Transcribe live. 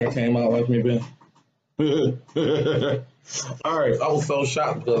It came out like me, Ben. All right. I was so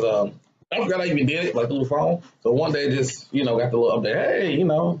shocked because I forgot I even did it like through the phone. So one day, just got the little update. Hey,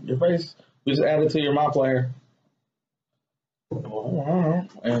 your face. We just added to your My Player.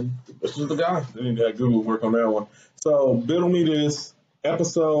 And this is the guy. They need to have Google work on that one. So, Biddle Me This,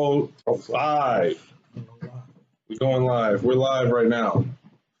 episode 5. We're going live. We're live right now.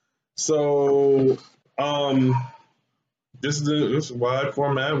 So, this is a wide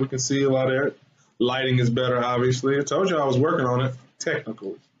format. We can see a lot of it. Lighting is better, obviously. I told you I was working on it.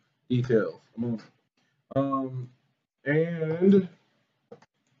 Technical details. And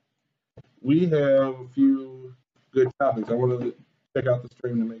we have a few good topics. I want to check out the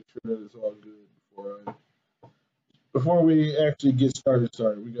stream to make sure that it's all good before we actually get started.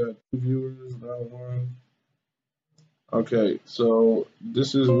 Sorry, we got 2 viewers, not 1. Okay, so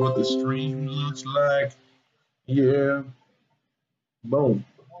this is what the stream looks like. Yeah. Boom.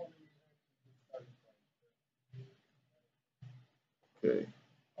 Okay.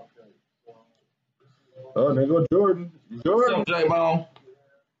 Oh, there go Jordan. What's up, J-Bone?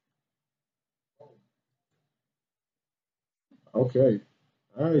 Okay.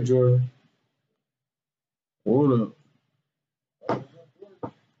 All right, Jordan. Hold up.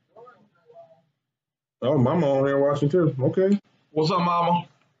 Oh, Mama on there watching too. Okay. What's up, Mama?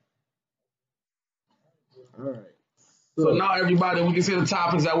 All right. So now, everybody, we can see the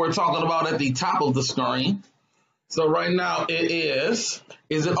topics that we're talking about at the top of the screen. So right now it is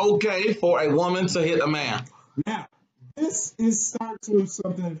it okay for a woman to hit a man? Now, this starts with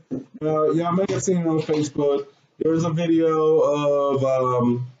something, y'all may have seen it on Facebook. There's a video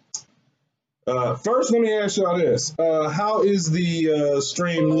of, first let me ask y'all this. How is the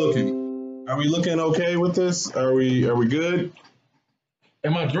stream looking? Are we looking okay with this? Are we good?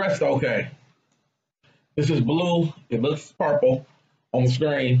 Am I dressed okay? This is blue. It looks purple on the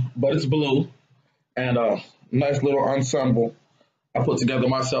screen, but it's blue. And nice little ensemble I put together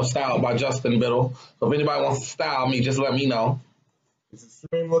myself, styled by Justin Biddle. So if anybody wants to style me, just let me know. Is the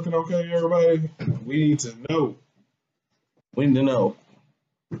stream looking okay, everybody? We need to know. We need to know.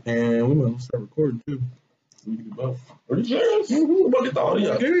 And we're going to start recording, too. So we can do both. Are you serious? We'll get the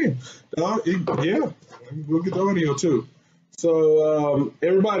audio. Yeah. We'll get the audio, too. So,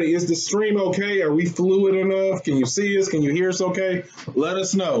 everybody, is the stream okay? Are we fluid enough? Can you see us? Can you hear us okay? Let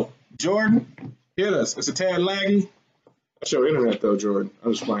us know. Jordan, hit us. It's a tad laggy. That's your internet, though, Jordan.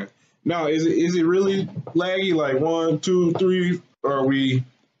 I'm just playing. Now, is it really laggy? Like 1, 2, 3? Or are we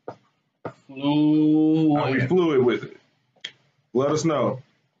fluid with it? Let us know.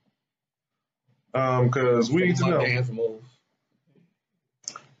 Because we need to know.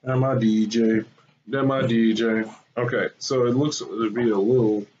 That my DJ. Okay, so it looks to be a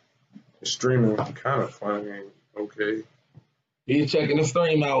little streaming kind of fine. Okay. He's checking the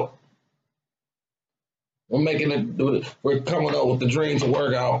stream out. We're coming up with the dream to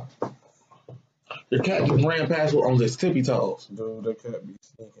work out. Your cat just ran past on his tippy toes. Dude, that cat be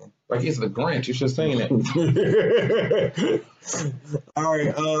sneaking. Like it's the Grinch. You should have seen it. All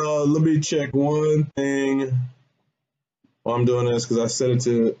right, let me check one thing while I'm doing this because I set it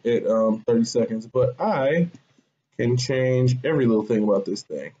to 30 seconds, but I can change every little thing about this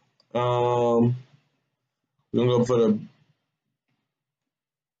thing. We're gonna go for the.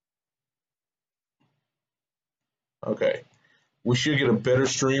 Okay, we should get a better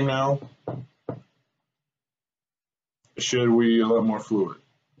stream now. Should we a lot more fluid?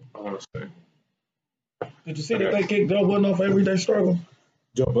 I want to say. Did you see that they kicked Joe Budden off Everyday Struggle?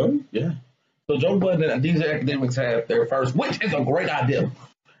 Joe Budden? Yeah. So Joe Budden and these academics had their first, which is a great idea.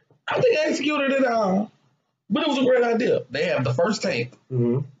 I think I executed it, but it was a great idea. They have the first tape,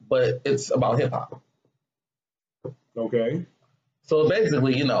 but it's about hip hop. Okay. So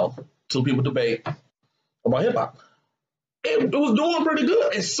basically, 2 people debate about hip hop. It was doing pretty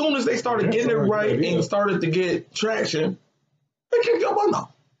good. As soon as they started getting it right and started to get traction, they kicked Joe Budden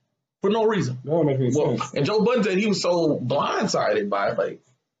off for no reason. No, it makes sense. And Joe Budden said he was so blindsided by it.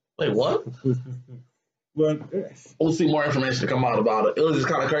 Like what? But we'll see more information to come out about it. It was just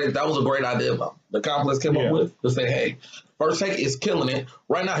kind of crazy. That was a great idea, though. The complex came up with to say, hey, first take is killing it.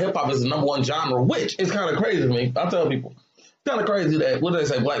 Right now, hip hop is the #1 genre, which is kind of crazy to me. I tell people. It's kind of crazy that, what do they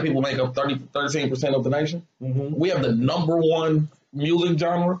say, black people make up 13% of the nation? We have the #1 music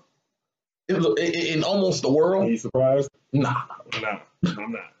genre in almost the world. Are you surprised? Nah. No,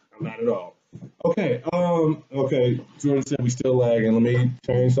 I'm not. I'm not at all. Okay, Jordan said we still lagging. Let me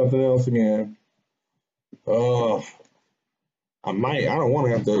change something else again. I don't want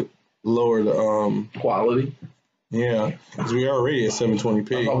to have to lower the quality. Yeah, because we already at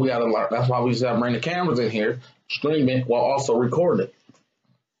 720p. That's why we just have to bring the cameras in here, stream it while also recording.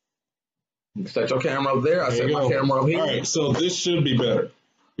 You set your camera up there. I set my camera up here. All right, so this should be better.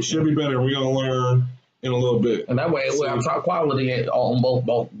 It should be better. We're gonna learn in a little bit. And that way we'll have top quality on both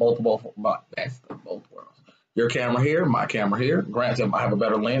worlds. Your camera here, my camera here. Granted, I have a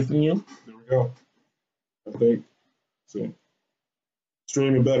better lens than you. There we go. I think. See.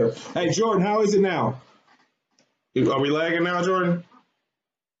 Streaming better. Hey, Jordan, how is it now? Are we lagging now, Jordan?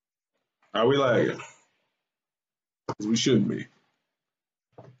 Are we lagging? Because we shouldn't be.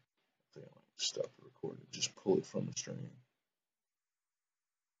 Stop the recording. Just pull it from the stream.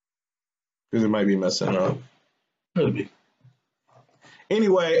 Because it might be messing up. Could be.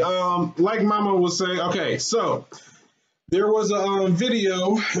 Anyway, like Mama was saying, okay, so there was a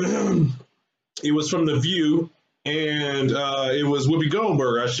video. It was from The View, and it was Whoopi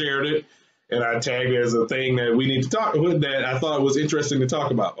Goldberg. I shared it, and I tagged it as a thing that we need to talk about, that I thought was interesting to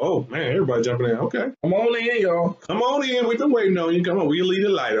talk about. Oh, man, everybody jumping in. Okay. Come on in, y'all. Come on in. We've been waiting on you. Come on. We'll leave the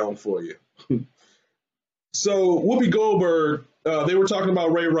light on for you. So Whoopi Goldberg, they were talking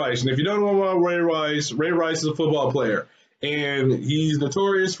about Ray Rice. And if you don't know about Ray Rice is a football player. And he's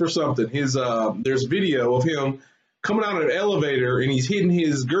notorious for something. There's video of him coming out of an elevator, and he's hitting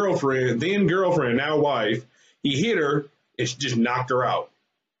his girlfriend, now wife. He hit her, and she just knocked her out.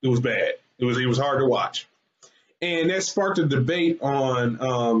 It was bad. It was hard to watch. And that sparked a debate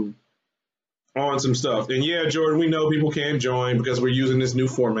on some stuff. And yeah, Jordan, we know people can't join because we're using this new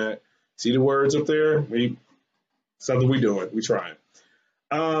format. See the words up there? Something we doing. We trying.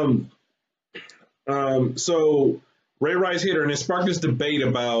 So Ray Rice hit her, and it sparked this debate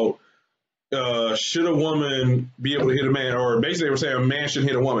about should a woman be able to hit a man, or basically they were saying a man should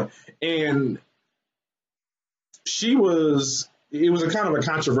hit a woman. And it was a kind of a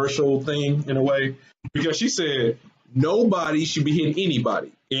controversial thing in a way, because she said nobody should be hitting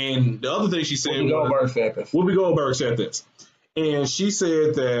anybody. And the other thing she said Whoopi Goldberg said this. And she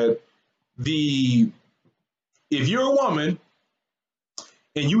said that if you're a woman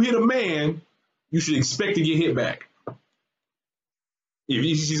and you hit a man, you should expect to get hit back.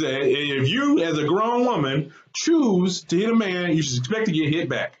 She said, if you, as a grown woman, choose to hit a man, you should expect to get hit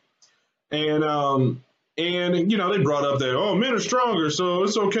back. And they brought up that, men are stronger, so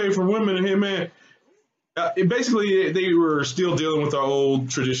it's okay for women to hit men. Basically, they were still dealing with the old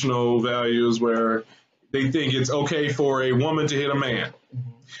traditional values where they think it's okay for a woman to hit a man.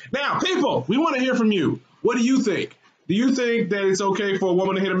 Now, people, we want to hear from you. What do you think? Do you think that it's okay for a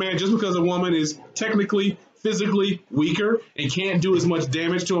woman to hit a man just because a woman is technically, physically weaker and can't do as much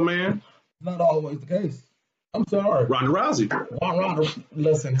damage to a man? Not always the case. I'm sorry. Ronda Rousey. Ronda,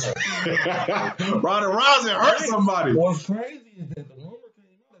 listen, her. Ronda Rousey hurt somebody. What's crazy is that the rumor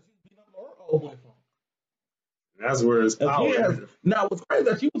came out that she beat up her old boyfriend. That's where it's power. Now, what's crazy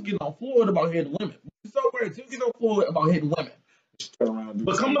is that she was getting on Floyd about hitting women. It's so crazy. She was getting on Floyd about hitting women.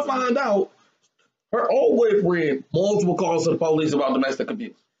 But come to find out, her old boyfriend multiple calls to the police about domestic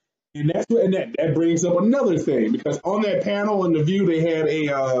abuse. And that brings up another thing, because on that panel in The View, they had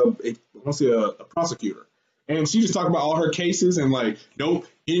a prosecutor. And she just talked about all her cases and nope,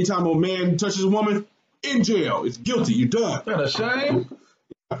 anytime a man touches a woman, in jail. It's guilty. You're done. Not a shame. It's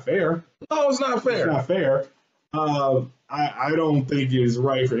not fair. No, it's not fair. It's not fair. I don't think it's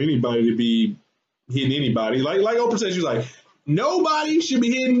right for anybody to be hitting anybody. Like Oprah said, she was like, nobody should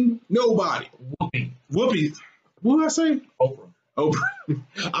be hitting nobody. Whoopi. What did I say? Oprah.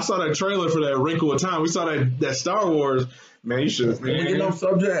 I saw that trailer for that Wrinkle of Time. We saw that Star Wars. Man, you should have. Get no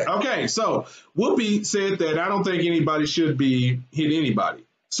subject. Okay, so Whoopi said that I don't think anybody should be hitting anybody.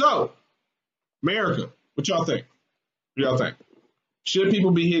 So, America, what y'all think? What y'all think? Should people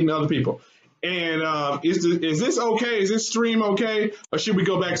be hitting other people? And is this okay? Is this stream okay? Or should we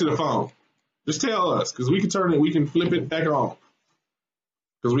go back to the phone? Just tell us, because we can flip it back on.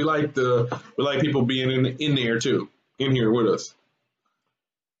 Because we like people being in there too, in here with us.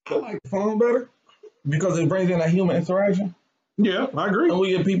 I like the phone better because it brings in that human interaction. Yeah, I agree. And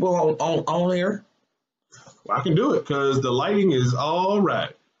we get people on here. Well, I can do it because the lighting is all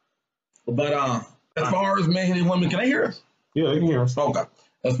right. But as far as men hitting women, can they hear us? Yeah, they can hear us. Okay.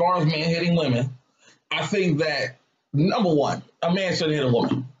 As far as men hitting women, I think that, number one, a man shouldn't hit a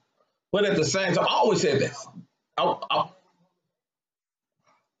woman. But at the same time, I always said this. I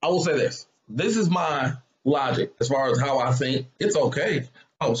will say this. This is my logic as far as how I think it's okay.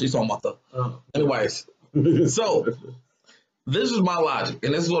 Oh, she's talking about anyways. So, this is my logic,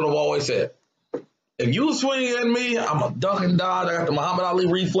 and this is what I've always said. If you swing at me, I'm a duck and dodge. I got the Muhammad Ali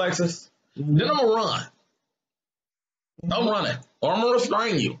reflexes. Then I'm going to run. I'm running, or I'm going to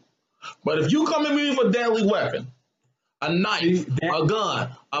restrain you. But if you come at me with a deadly weapon, a knife, a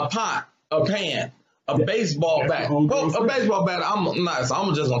gun, a pot, a pan, a baseball That's bat. the whole Well, a girlfriend. baseball bat, I'm not, so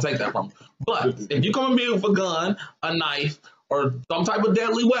I'm just gonna take that from him. But if you come at me with a gun, a knife, or some type of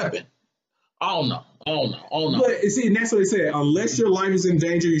deadly weapon, I don't know. But see, and that's what they said. Unless your life is in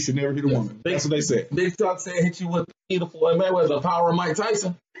danger, you should never hit a woman. That's what they said. Big Chuck said hit you with either Floyd Mayweather, the power of Mike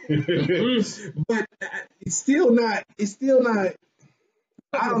Tyson. But it's still not.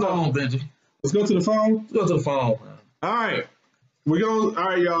 I don't know. Benji. Let's go to the phone. Let's go to the phone. All right, all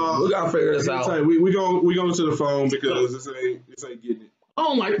right, y'all. We gotta figure this out. We going to the phone because this ain't getting it. I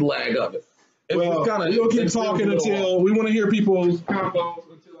don't like the lag of it. Well, we're gonna keep talking until we want to hear people's combos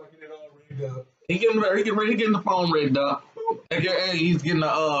until I get it all rigged up. He getting the phone rigged up. AKA he's getting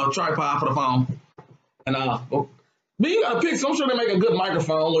a tripod for the phone. And but you gotta pick. So I'm sure they make a good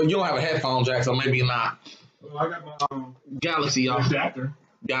microphone where you don't have a headphone jack, so maybe not. Well, I got my Galaxy, y'all. adapter.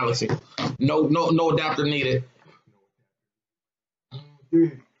 Galaxy. No adapter needed.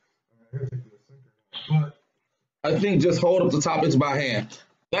 But I think just hold up the topics by hand.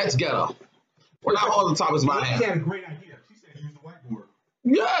 That's ghetto. We're not holding the topics by hand. She had a great idea. She said use the whiteboard.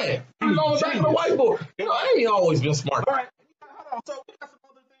 Yeah. He's on the back of the whiteboard. You know, Amy always been smart. All right. Hold on. So we got some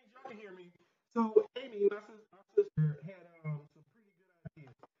other things. Y'all can hear me. So Amy, my sister, had some pretty good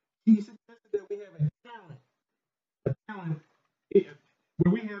ideas. She suggested that we have a talent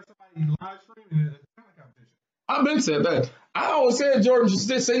where we have somebody live streaming a talent competition. I've been said that. I always said Jordan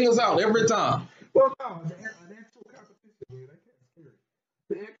should sing us out every time. Well, no, the actual competition, man. That can't scary.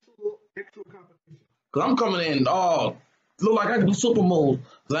 The actual competition. Cause I'm coming in, look like I can do super moves.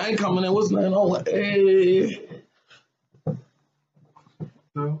 Cause I ain't coming in. What's the name? Oh, hey.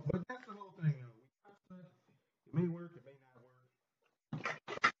 So, but that's the whole thing, though. It may work, it may not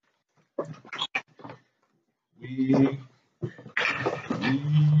work. We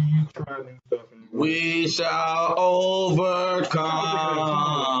try new stuff. We shall overcome.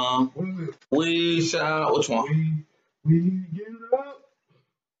 What is it? We shall. Which one? We get it up.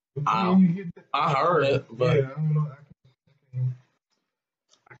 I heard it, but yeah, I don't know.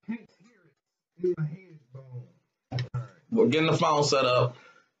 I can't hear it in my head bone. All right. we're getting the phone set up.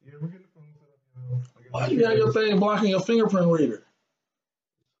 Yeah, we're getting the phone set up. Why you got your thing blocking your fingerprint reader?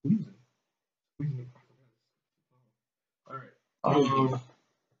 Squeezing it. All right. Gotta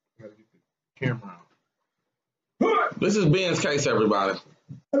get the camera out. This is Ben's case, everybody.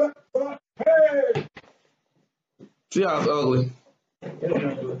 Hey! See how it's ugly?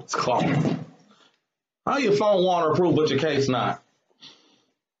 It's cloth. How your phone waterproof, but your case not?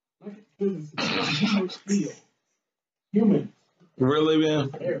 Human. Really, Ben?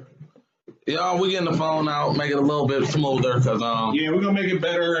 Y'all, we getting the phone out, make it a little bit smoother, cause Yeah, we're gonna make it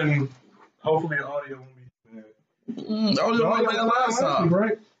better, and hopefully the audio won't be bad. that was just like that last time.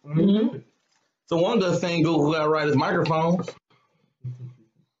 Right? Mm-hmm. So one good thing Google got right is microphones.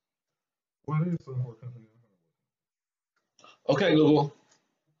 What is some more company? Okay, Google,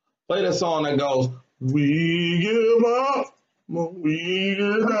 play that song that goes, "We give up, we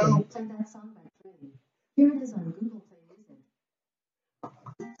give up." Play that song by Freddie. Here it is on Google Play Music.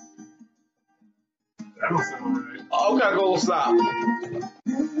 That don't sound right. Okay, Google, stop.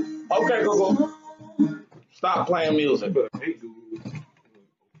 Okay, Google, stop playing music. But hey Google.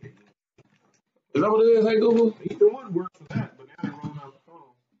 Is that what it is? Hey, Google? Either one works for that, but now they're rolling out the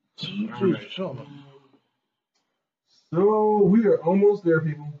phone. All right. So we are almost there,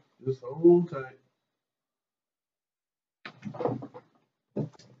 people. Just hold tight.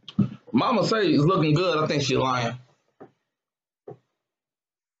 Mama say he's looking good. I think she's lying.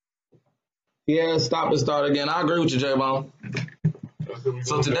 Yeah, stop and start again. I agree with you, J-Bone.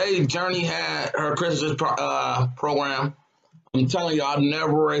 So today, Journey had her Christmas program. I'm telling you, I've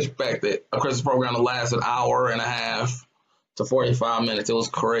never expected a Christmas program to last an hour and a half to 45 minutes. It was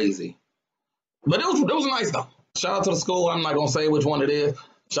crazy. But it was nice, though. Shout out to the school. I'm not going to say which one it is.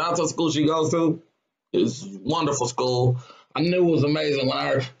 Shout out to the school she goes to. It's a wonderful school. I knew it was amazing when I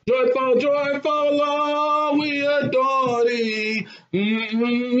heard, "Joyful, joyful, Lord, we adore thee."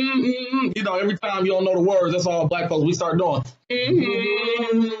 Mm-hmm. You know, every time you don't know the words, that's all black folks, we start doing.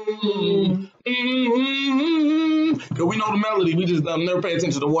 Mm-hmm. Mm-hmm. Because we know the melody, we just never pay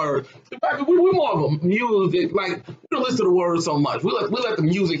attention to the words. In fact, we more of a music, like, we don't listen to the words so much. We let the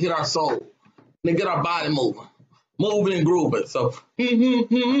music hit our soul and then get our body moving and grooving. So,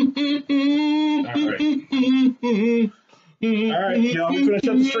 All right, y'all. We're gonna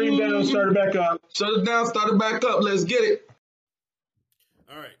shut the stream down. Start it back up. Shut it down. Start it back up. Let's get it.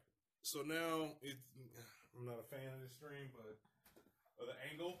 All right. So now I'm not a fan of this stream, but of the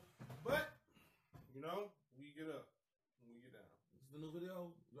angle. But you know, we get up and we get down. This is the new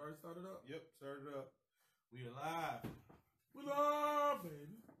video. You already started up? Yep, started up. We alive. We live,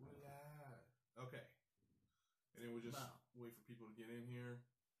 baby. We live. Okay. just wait for people to get in here.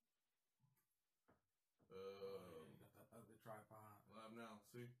 Got that ugly tripod. Live now.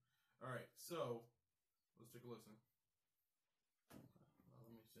 See? All right. So let's take a listen. Let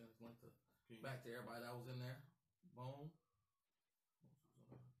me send this link back to everybody that was in there. Boom.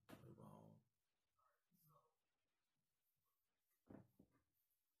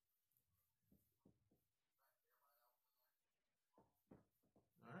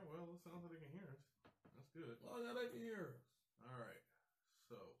 All right. Well, it sounds like they can hear us. That's good. Oh yeah, they can hear us. All right.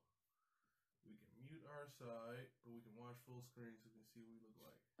 So we can mute our side, but we can watch full screen so we can see what we look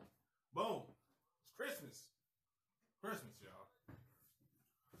like. Boom! It's Christmas. Christmas, y'all.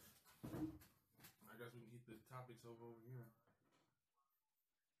 I guess we can keep the topics over here.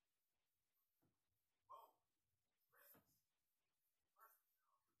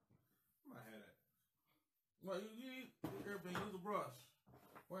 Where my head at? Well, you need everything. Use a brush.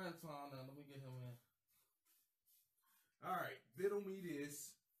 Where Antoine now? Let me get him in. All right, Biddle Me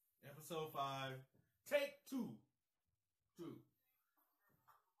This, episode 5, take 2.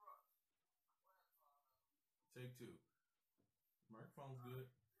 Take 2. Microphone's good.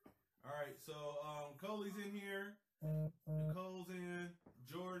 All right, so Coley's in here, Nicole's in,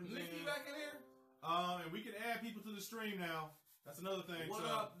 Jordan's Nikki in. back in here? And we can add people to the stream now. That's another thing. What so,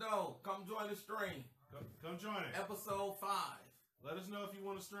 up, though? Come join the stream. Come join it. Episode 5. Let us know if you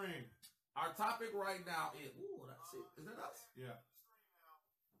want to stream. Our topic right now is... Ooh, that's it. Is that us? Yeah.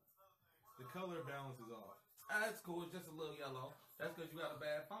 The color balance is off. That's cool. It's just a little yellow. That's because you got a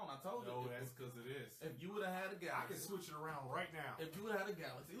bad phone. I told you. No, that's because it is. If you would have had a I can Galaxy... switch it around right now. If you would have had a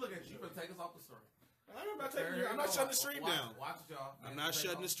Galaxy... Look at you. You're going to take us off the stream. I'm not shutting the stream down. Watch it, y'all. I'm not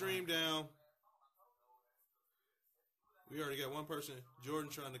shutting the stream down. We already got one person,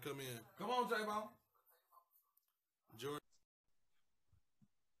 Jordan, trying to come in. Come on, J-Bone. Jordan.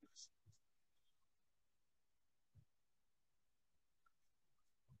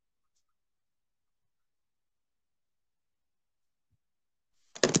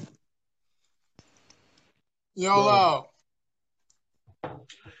 YOLO.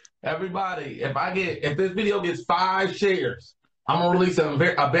 Everybody, if this video gets 5 shares, I'm gonna release an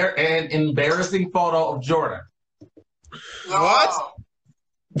embarrassing photo of Jordan. What?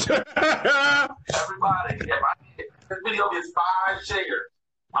 Everybody, if this video gets 5 shares,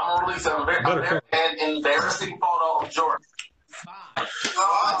 I'm gonna release an embarrassing photo of Jordan. 5.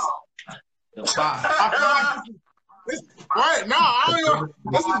 What? 5. What? No, I don't know.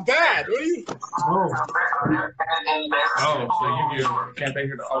 This is bad. What are you? So you can't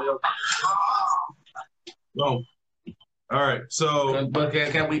hear the audio. No. All right. So, But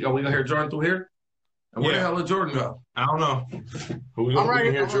can we? Are we gonna hear Jordan through here? And where the hell did Jordan go? I don't know. But we I'm right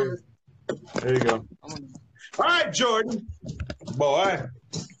can here. hear Jordan. There you go. All right, Jordan. Boy,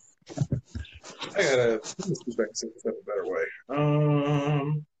 I gotta let's back to a better way.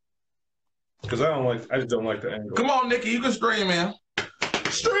 Because I just don't like the angle. Come on, Nikki, you can stream, man.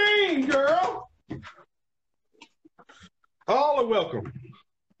 Stream, girl. All are welcome.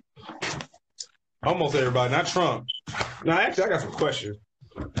 Almost everybody, not Trump. No, actually, I got some questions.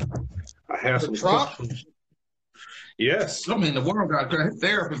 I have some Trump? questions. Yes. I mean, the world got crazy.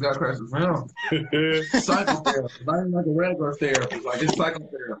 Therapist got crazy. Psychotherapy. Not even like a regular therapist. Like it's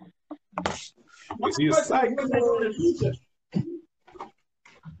psychotherapy. Is he a psych?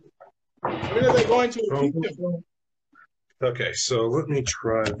 When are they going to impeach him? Okay, so let me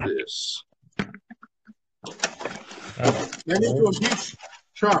try this. They need to impeach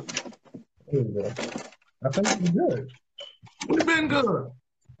Trump. I think it's good. We've been good.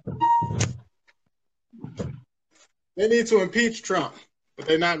 They need to impeach Trump, but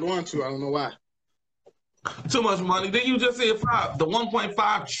they're not going to. I don't know why. Too much money. Did you just see the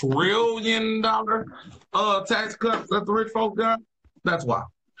 $1.5 trillion tax cut that the rich folks got? That's why.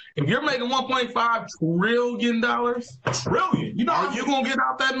 If you're making $1.5 trillion, you know how you gonna get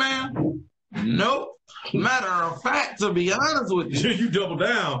out that man? Nope. Matter of fact, to be honest with you, You double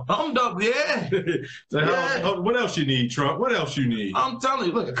down. I'm double. Yeah. So Yeah. what else you need, Trump? What else you need? I'm telling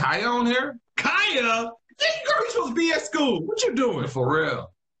you. Look at Kaya on here. Kaya? Girl, you supposed to be at school. What you doing? For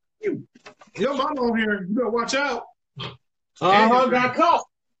real. Your mom on here. You better watch out. Got caught.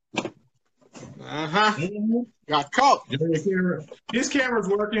 Got caught. His camera's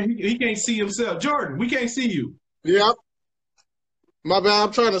working. He can't see himself. Jordan, we can't see you. Yep. My bad.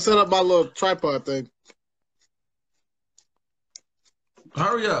 I'm trying to set up my little tripod thing.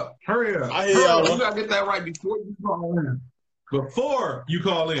 Hurry up. Hurry up. I hear You y'all. gotta get that right before you call in. Before you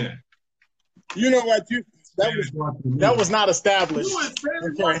call in. You know what? That was not established.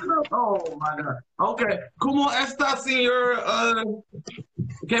 Okay. Oh my God. Okay. Como esta, señor?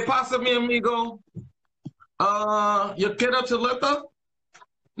 ¿Qué pasa, mi amigo? Yo quiero chuleta.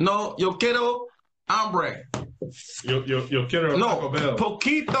 No, yo quiero hambre. Yo quiero No, Taco Bell.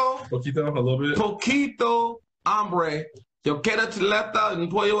 poquito Poquito, a little bit. Poquito hambre. Yo quiero chuleta and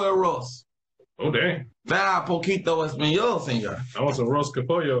pollo arroz. Oh, dang. Poquito español, senor. I want some roast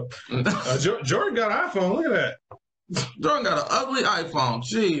capollo. Jordan got an iPhone. Look at that. Jordan got an ugly iPhone.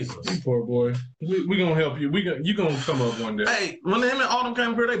 Jesus. You poor boy. We gonna help you. You gonna come up one day. Hey, when him and Autumn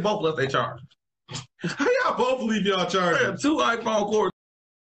came here, they both left their charge. How y'all both leave y'all They chargers? had 2 iPhone cords.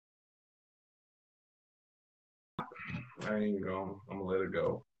 I ain't gonna. I'm gonna let it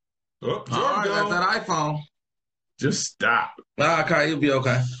go. Oh, Jordan, All right, go. that's that iPhone. Just stop. Kaya, you'll be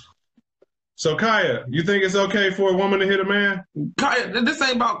okay. So, Kaya, you think it's okay for a woman to hit a man? Kaya, this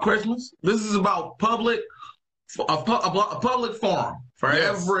ain't about Christmas. This is about a public forum for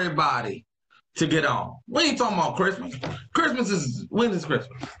Yes. everybody to get on. We ain't talking about Christmas. When is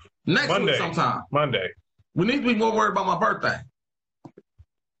Christmas? Next Monday. week sometime. Monday. We need to be more worried about my birthday.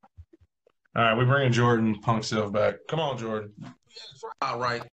 All right, we're bringing Jordan punk self back. Come on, Jordan. All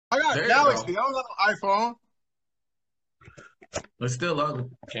right. I got There a you Galaxy. go. I don't got an iPhone. It's still ugly.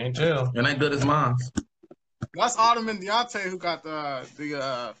 Can't tell. It ain't good as mine. That's Autumn and Deontay who got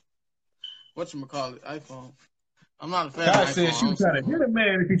the whatchamacallit, iPhone. I'm not a fan Kaya of iPhone. said she was trying to hit a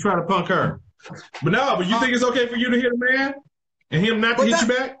man if he tried to punk her. But you think it's okay for you to hit a man and him not to hit you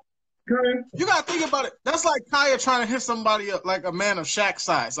back? Kaya? You gotta think about it. That's like Kaya trying to hit somebody up like a man of Shaq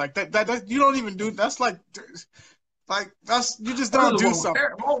size. Like that you don't even do. That's like that's you just don't do something.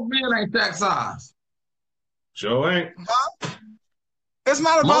 Most men ain't that size. Joe ain't. It's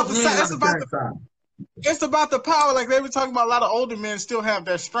not about Most the men size. ain't that size. It's about the power. Like they were talking about, a lot of older men still have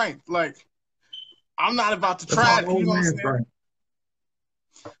their strength. Like I'm not about to try it. You know what I'm saying?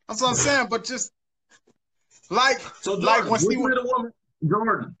 That's what I'm saying. But just like So Jordan, like when would you hit a woman?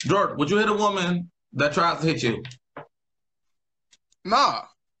 Jordan, would you hit a woman that tries to hit you? nah.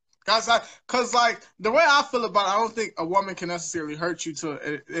 Cause like the way I feel about it, I don't think a woman can necessarily hurt you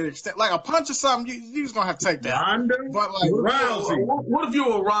to an extent. Like a punch or something, you just gonna have to take that. Ronda But like Rousey. What if you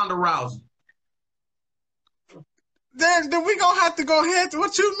were Ronda Rousey? then we gonna have to go ahead to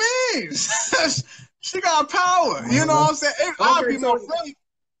what you mean. She got power. You know what I'm saying? I'd be more friendly.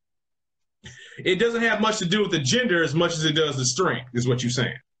 It doesn't have much to do with the gender as much as it does the strength, is what you're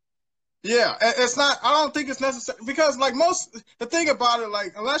saying. Yeah, it's not. I don't think it's necessary because, like the thing about it,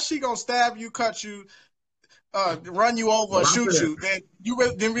 like unless she gonna stab you, cut you, run you over, or shoot you, then you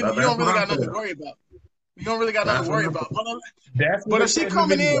don't really got nothing to worry about. You don't really got nothing to worry about. But if she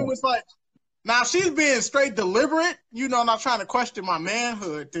coming in with like, now if she's being straight deliberate, not trying to question my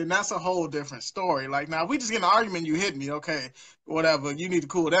manhood, then that's a whole different story. Like now, if we just get in an argument, you hit me, okay, whatever, you need to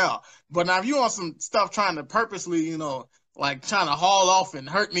cool down. But now if you want some stuff trying to purposely, like trying to haul off and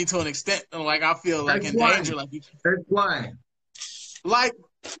hurt me to an extent, like I feel like in danger, like Explain. like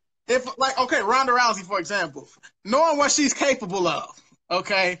if like okay, Ronda Rousey for example, knowing what she's capable of,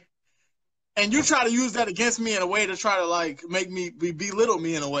 okay, and you try to use that against me in a way to try to like make me belittle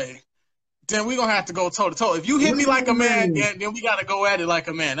me in a way, then we're gonna have to go toe to toe. If you hit me like a man, then we gotta go at it like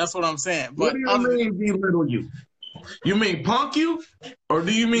a man. That's what I'm saying. But What do you mean belittle you? You mean punk you, or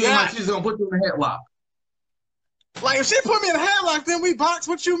do you mean like she's gonna put you in a headlock? Like if she put me in a headlock, then we box.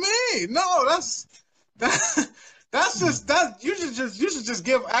 What you mean? No, that's just that you should just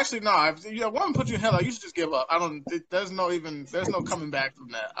give. Actually, no. If a woman put you in a headlock, you should just give up. There's no coming back from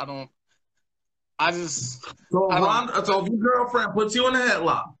that. So if your girlfriend puts you in a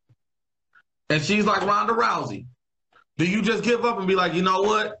headlock, and she's like Ronda Rousey, do you just give up and be like, you know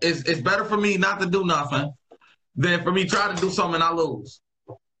what? It's better for me not to do nothing than for me try to do something and I lose.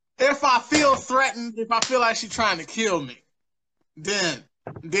 If I feel threatened, if I feel like she's trying to kill me, then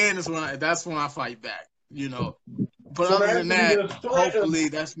is that's when I fight back, But so other than that, hopefully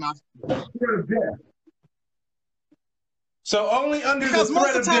that's not. So only under the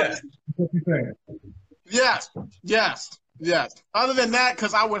threat of death. What you saying? Yes. Other than that,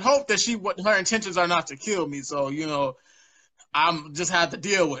 because I would hope that her intentions are not to kill me. So I'm just have to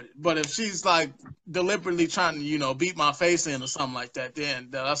deal with it. But if she's like deliberately trying to, beat my face in or something like that, then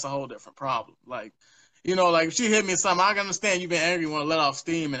that's a whole different problem. Like, like if she hit me something, I can understand you've been angry, want to let off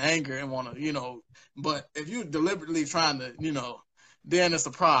steam and anger and want to, but if you deliberately trying to, then it's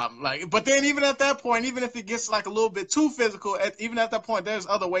a problem. Like, but then even at that point, even if it gets like a little bit too physical, even at that point, there's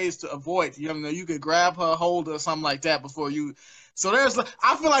other ways to avoid. You could grab her, hold her, something like that before you So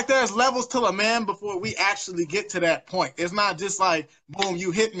I feel like there's levels to a man before we actually get to that point. It's not just like, boom,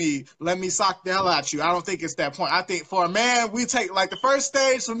 you hit me, let me sock the hell out you. I don't think it's that point. I think for a man, we take like the first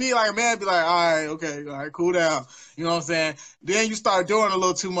stage for me, like a man be like, all right, cool down. You know what I'm saying? Then you start doing a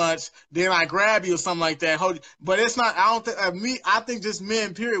little too much. Then I grab you or something like that. But it's not. I don't think I think just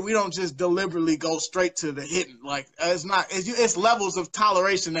men. Period. We don't just deliberately go straight to the hitting. Like it's not. It's levels of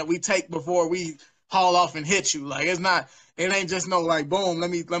toleration that we take before we haul off and hit you. Like it's not. It ain't just no like boom. Let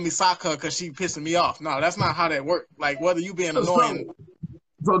me sock her because she pissing me off. No, that's not how that works. Like whether you being annoying.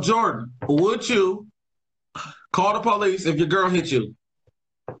 So Jordan, would you call the police if your girl hit you?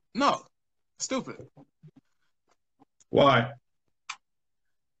 No, stupid. Why?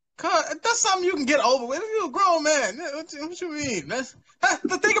 Cause that's something you can get over with. If you're a grown man, what you mean?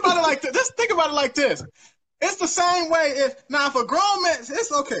 Think about it like this. Just think about it like this. It's the same way. If a grown man,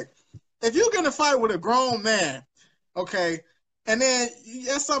 it's okay. If you get in a fight with a grown man, okay, and then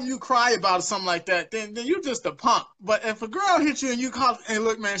that's something you cry about or something like that, then you just a punk. But if a girl hits you and you call, hey,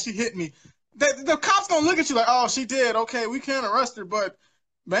 look, man, she hit me, the cops gonna look at you like, oh, she did. Okay, we can't arrest her, but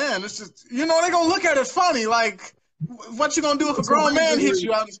man, it's just they're gonna look at it funny, like. What you gonna do if a grown man hits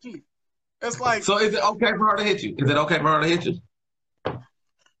you out in the street? It's like. So is it okay for her to hit you? Is it okay for her to hit you? No,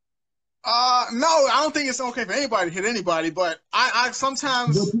 I don't think it's okay for anybody to hit anybody. But I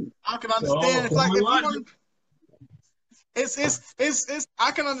sometimes I can understand if like if you want. It's I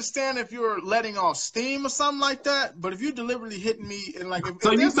can understand if you're letting off steam or something like that. But if you deliberately hitting me and like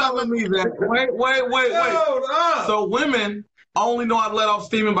so you telling me that wait. So women only know how to let off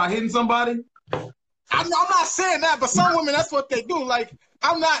steam by hitting somebody? I'm not saying that, but some women, that's what they do. Like,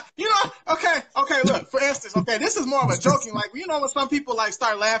 I'm not, okay, look, for instance, okay, this is more of a joking, like, when some people, like,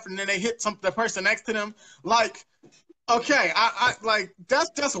 start laughing and then they hit the person next to them, like, okay, I like,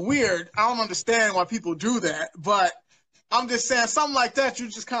 that's weird. I don't understand why people do that, but I'm just saying, something like that, you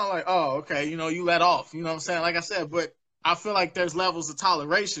just kind of like, oh, okay, you let off, you know what I'm saying? Like I said, but I feel like there's levels of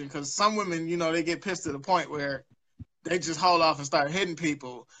toleration, because some women, they get pissed to the point where they just haul off and start hitting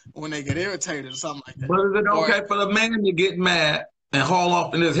people when they get irritated or something like that. But is it okay for the man to get mad and haul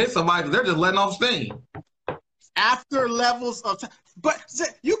off and just hit somebody? They're just letting off steam. After levels of time. But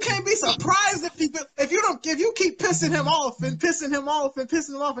you can't be surprised if you keep pissing him off and pissing him off and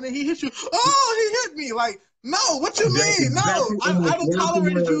pissing him off and then he hits you. Oh, he hit me. Like, no, what you mean? No, I done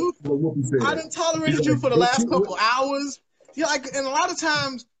tolerated you. I done tolerated you for the last couple hours. And a lot of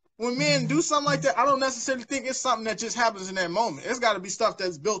times, when men do something like that, I don't necessarily think it's something that just happens in that moment. It's got to be stuff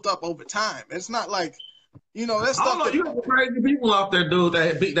that's built up over time. It's not like, that's stuff. You have crazy people out there, dude,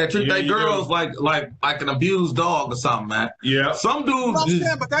 that treat their girls like an abused dog or something, man. Yeah. Some dudes.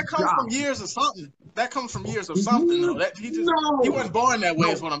 But that comes from years of something. That comes from years of something, though. He wasn't born that way,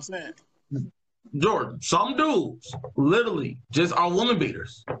 is what I'm saying. Jordan, some dudes literally just are woman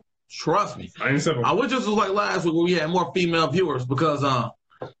beaters. Trust me. I wish this was like last week where we had more female viewers because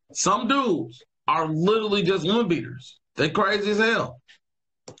some dudes are literally just woman beaters. They crazy as hell.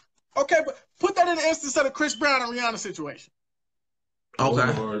 Okay, but put that in the instance of the Chris Brown and Rihanna situation.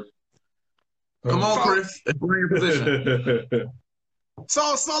 Okay. Come on, Chris. Explain your position.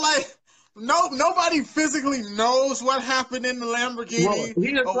 So like, nobody physically knows what happened in the Lamborghini.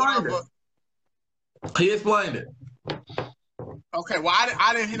 Well, he explained it. Okay, well,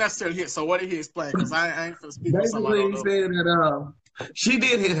 I didn't necessarily hear. So what did he explain? Because I ain't for speaking. Basically, he said that she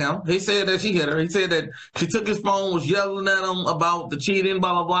did hit him. He said that she hit her. He said that she took his phone, was yelling at him about the cheating,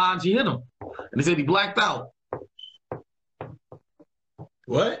 blah, blah, blah, and she hit him. And he said he blacked out.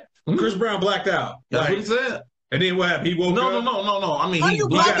 What? Chris Brown blacked out. That's what he said. And then what happened? He woke up? No. I mean, he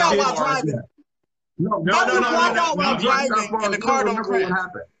blacked out while driving. No. While driving, and the car don't crash.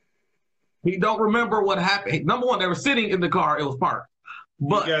 He don't remember what happened. Number one, they were sitting in the car. It was parked.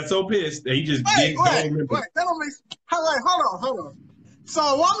 But he got so pissed that he just wait. That don't make. Hold on. So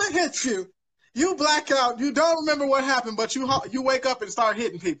a woman hits you, you black out, you don't remember what happened, but you wake up and start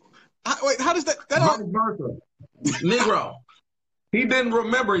hitting people. Wait, how does that? Negro. He didn't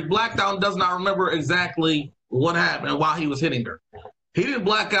remember. He blacked out and does not remember exactly what happened while he was hitting her. He didn't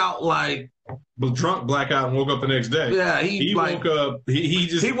black out like. Was drunk, blackout, and woke up the next day. Yeah, he woke up. He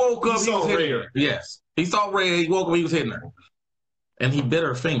woke up. He was hitting her. Yes, he saw red. He woke up. He was hitting her, and he bit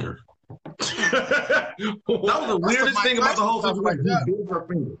her finger. That was the weirdest thing about the whole situation. He bit her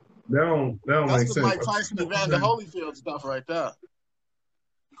finger. That don't make sense. That's the Mike Tyson and Evander Holyfield stuff right there.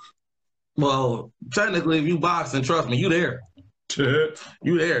 Well, technically, if you boxing, trust me, you there.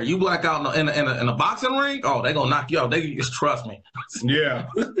 You there. You black out in a boxing ring, oh, they gonna knock you out. They just trust me. Yeah.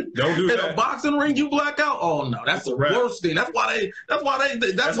 Don't do that. In a boxing ring, you black out? Oh no, that's the worst thing. That's why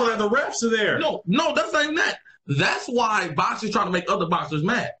the refs are there. No, that's not even that. That's why boxers try to make other boxers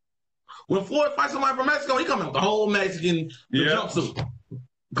mad. When Floyd fights somebody from Mexico, he comes out with the whole Mexican jumpsuit.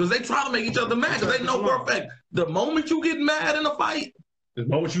 Because they try to make each other mad because they know for a fact the moment you get mad in a fight, the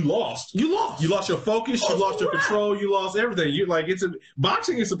moment you lost. You lost. You lost your focus, you lost your control, you lost everything. You like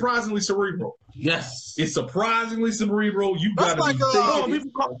boxing is surprisingly cerebral. Yes. It's surprisingly cerebral. You gotta be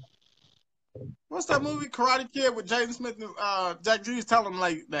thinking. What's that movie, Karate Kid, with Jaden Smith and Jack G's telling him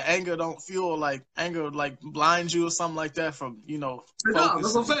like the anger don't fuel, like anger like blinds you or something like that from, No,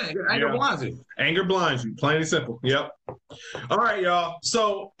 that's what I'm saying. Anger blinds you. Anger blinds you, plain and simple. Yep. All right, y'all.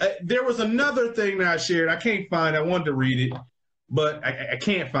 So there was another thing that I shared. I can't find. I wanted to read it, but I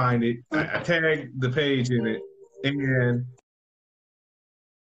can't find it. I tagged the page in it, and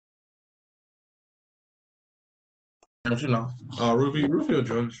don't you know? Rufio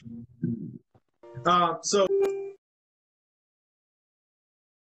joined. So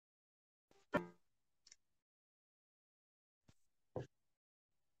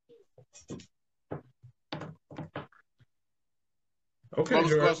okay,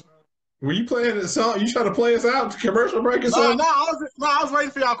 George. Were you playing the song? You trying to play us out? Commercial break or something? No, I was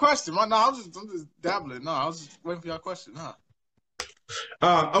waiting for y'all question. No, I'm just dabbling. No, I was just waiting for y'all question. No.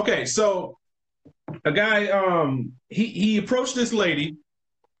 Okay, so a guy, he approached this lady.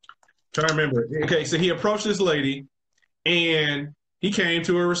 Trying to remember. Okay, so he approached this lady, and he came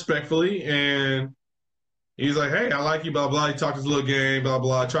to her respectfully, and he's like, "Hey, I like you." Blah blah. He talked his little game. Blah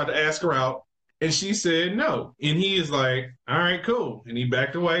blah. Tried to ask her out, and she said no. And he is like, "All right, cool." And he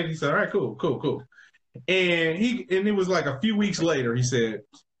backed away. And he said, "All right, cool." And it was like a few weeks later. He said,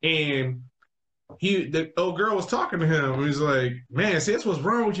 and the old girl was talking to him. And he's like, "Man, see, that's what's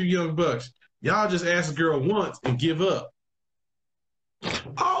wrong with you young bucks. Y'all just ask a girl once and give up."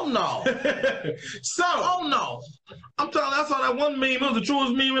 Oh no! Oh no! I'm telling you, that's how that one meme was the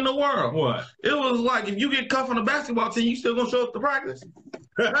truest meme in the world. What? It was like, if you get cuffed on the basketball team, you still gonna show up to practice?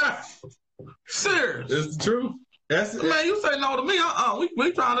 Serious? It's the truth. Man, you say no to me?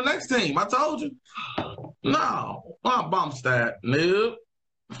 We trying the next team. I told you. No, I'm Bumstead. Nope.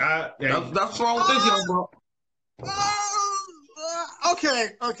 That's wrong with this young bro. Okay.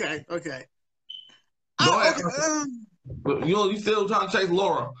 Go ahead. You still trying to chase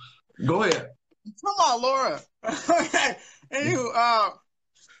Laura? Go ahead. Come on, Laura. Okay. Anywho, I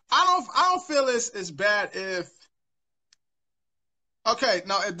don't feel it's bad if. Okay,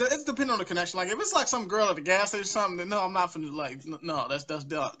 no, it's depending on the connection. Like if it's like some girl at the gas station or something, then no, I'm not finna like no, that's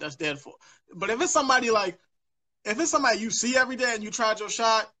dead for. But if it's somebody you see every day and you tried your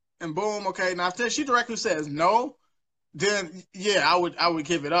shot and boom, okay, now if she directly says no, then yeah, I would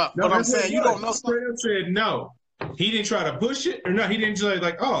give it up. No, but I'm saying you don't know. Straight up said no. He didn't try to push it, or no, he didn't just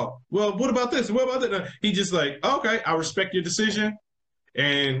like, oh, well, what about this? What about that? No, he just like, okay, I respect your decision,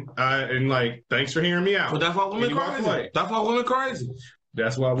 and like, thanks for hearing me out. But that's why women crazy. That's why women crazy.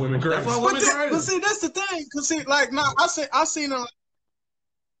 That's why women crazy. That's why women crazy. But see, that's the thing. Cause see, like, now I seen her.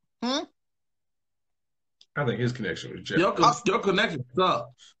 I think his connection was Jeff. Your connection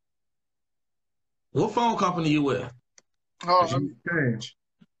sucks. What phone company you with? Hold on, change.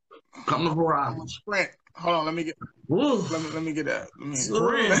 Come to Verizon. Sprint. Hold on, let me get. Let me get that. No,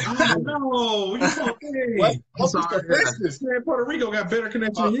 you okay? What's Texas? Man, Puerto Rico got better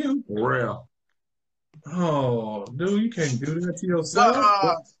connection than you. Real. Oh, dude, you can't do that to yourself.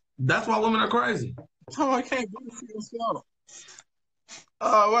 That's why women are crazy. Oh, I can't do it to yourself.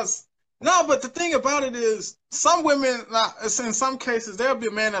 But the thing about it is, some women, in some cases, there'll be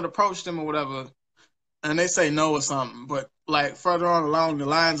a man that approached them or whatever, and they say no or something, but like further on along the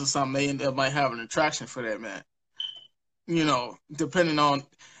lines or something, they end up might have an attraction for that man. You know, depending on,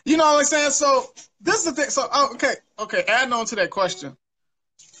 you know what I'm saying? So this is the thing. So, okay, adding on to that question.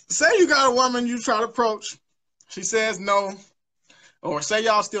 Say you got a woman you try to approach, she says no, or say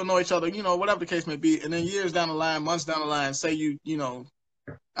y'all still know each other, you know, whatever the case may be, and then years down the line, months down the line, say you know,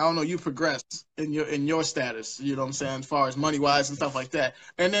 I don't know, you progress in your status, you know what I'm saying, as far as money-wise and stuff like that.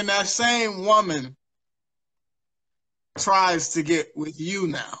 And then that same woman tries to get with you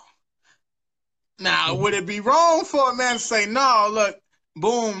now. Now, would it be wrong for a man to say, no, look,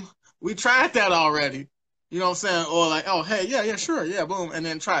 boom, we tried that already. You know what I'm saying? Or like, oh, hey, yeah, sure, yeah, boom, and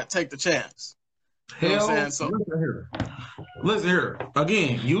then try to take the chance. You know what I'm saying? So, listen here.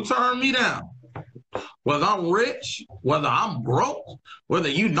 Again, you turn me down. Whether I'm rich, whether I'm broke, whether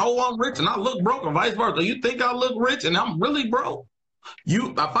you know I'm rich and I look broke or vice versa. You think I look rich and I'm really broke.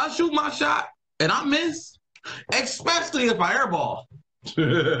 If I shoot my shot and I miss, especially if I airball,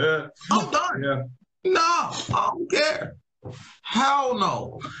 I'm done. Yeah. No, I don't care. Hell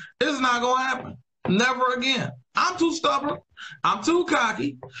no. It's not going to happen. Never again. I'm too stubborn. I'm too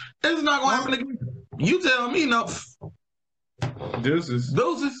cocky. It's not going to happen again. You tell me no. Deuces.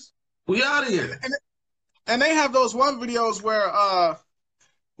 We out of here. And they have those one videos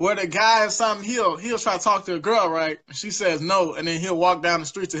where the guy or something, he'll try to talk to a girl, right? She says no, and then he'll walk down the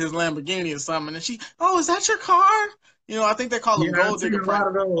street to his Lamborghini or something, and is that your car? I think they call them gold digger. A lot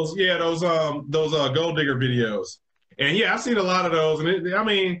of those, those gold digger videos, and yeah, I've seen a lot of those,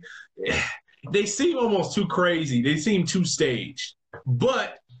 and they seem almost too crazy. They seem too staged.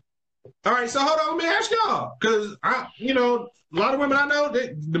 But all right, so hold on, let me ask y'all, because a lot of women I know,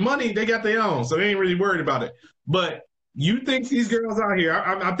 the money they got their own, so they ain't really worried about it. But you think these girls out here,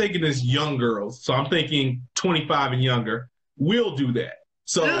 I'm thinking this young girls, so I'm thinking 25 and younger, will do that.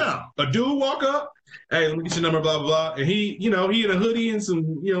 So a dude walk up, hey, let me get your number, blah, blah, blah. And he in a hoodie and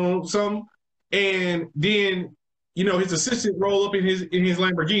some, something. And then, his assistant roll up in his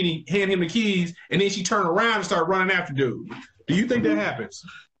Lamborghini, hand him the keys, and then she turn around and start running after dude. Do you think that happens?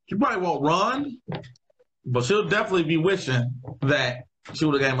 She probably won't run, but she'll definitely be wishing that she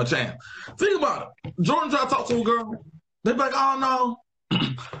would have gave him a chance. Think about it. Jordan tried to talk to a girl. They'd be like, oh, no.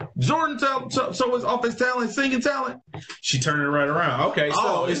 Jordan show his off his talent, singing talent. She turned it right around. Okay,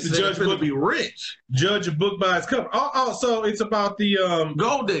 so it's the judge book. Be rich. Judge a book by its cover. So it's about the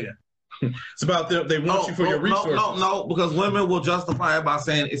gold digger. It's about they want you for your resources. No, because women will justify it by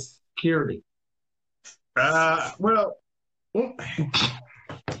saying it's security.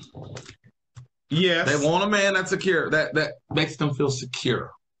 Yes. They want a man that's secure, that makes them feel secure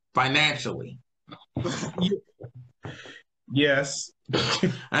financially. Yes.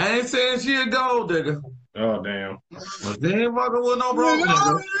 I ain't saying she a gold digger. Oh, damn. But they ain't fucking with no broke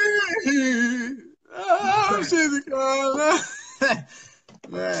nigga. Oh, she's a girl.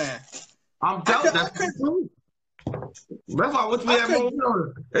 Man. I'm telling you, that's the truth. That's why we have more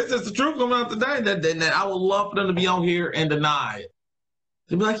notice. It's just the truth coming out today that I would love for them to be on here and deny it.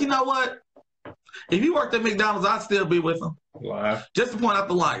 To be like, you know what? If he worked at McDonald's, I'd still be with him. Lie. Just to point out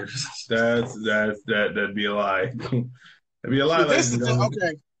the liars. That'd be a lie. That'd be a lie. Okay. This is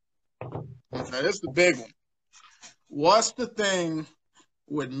the big one. What's the thing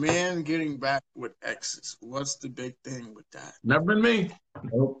with men getting back with exes? What's the big thing with that? Never been me.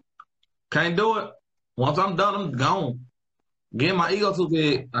 Nope. Can't do it. Once I'm done, I'm gone. Getting my ego too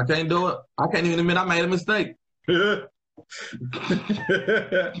big. I can't do it. I can't even admit I made a mistake. If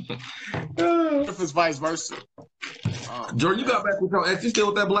it's vice versa. Jordan, you got back with your ex. You still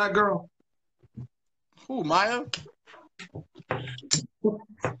with that black girl? Who, Maya?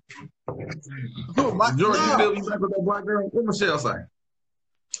 Jordan, you still be back with that black girl? What Michelle say?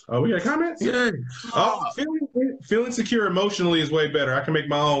 Oh, we got comments? Yeah. Feeling secure emotionally is way better. I can make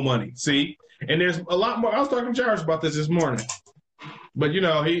my own money. See? And there's a lot more. I was talking to Jarvis about this morning. But,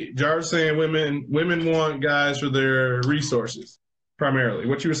 Jarvis saying women want guys for their resources, primarily.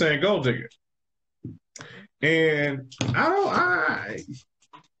 What you were saying, gold digger. And I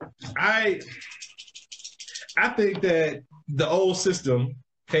think that the old system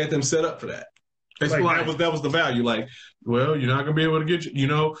had them set up for that. That was the value. Like, well, you're not gonna be able to get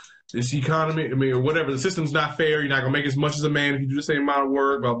this economy. Or whatever. The system's not fair. You're not gonna make as much as a man if you do the same amount of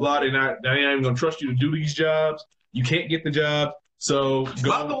work. Blah blah. They ain't even gonna trust you to do these jobs. You can't get the job. So,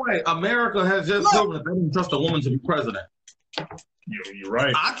 by the way, America has just proven that they don't trust a woman to be president. You're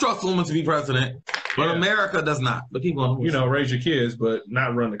right. I trust a woman to be president, but America does not. But keep going. Raise your kids, but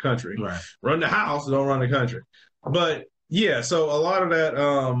not run the country. Right. Run the house, don't run the country. But yeah, so a lot of that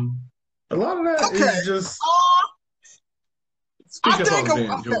is just.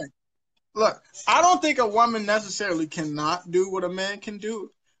 Look, I don't think a woman necessarily cannot do what a man can do.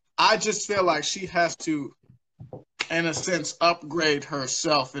 I just feel like she has to, in a sense, upgrade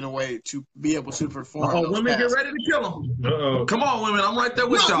herself in a way to be able to perform. Women get ready to kill them. Come on, women. I'm right there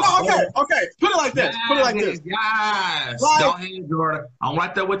with y'all. Okay. Put it like this. Yes. Go ahead, Jordan. I'm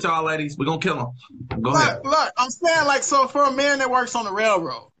right there with y'all, ladies. We're going to kill them. Go ahead. Look, I'm saying, so for a man that works on the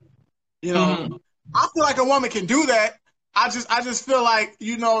railroad, I feel like a woman can do that. I just feel like,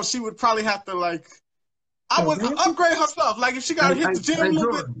 she would probably have to, upgrade herself. Like, if she got to hit the gym a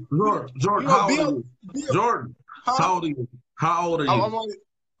little bit. Jordan, how old are you? Jordan. How old are you?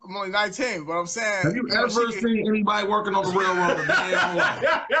 I'm only 19, but I'm saying. Have you ever seen anybody working on the railroad a day on life?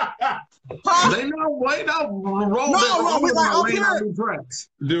 They know way down roll.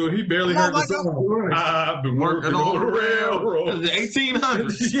 Dude, he barely heard the song. I've been working on the railroad. The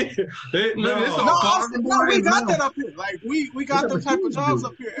 1800s. We got that up here. Like we got them type of jobs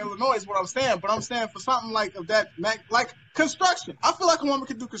up here in Illinois is what I'm saying. But I'm saying for something like construction. I feel like a woman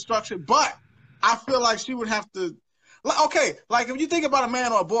could do construction, but I feel like she would have to. Okay, like if you think about a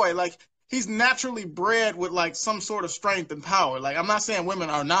man or a boy, like he's naturally bred with like some sort of strength and power. Like I'm not saying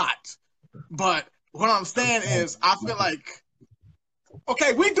women are not, but what I'm saying is, I feel like,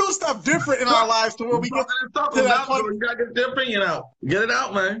 okay, we do stuff different in our lives to where we get to that point. You gotta get your opinion out. Get it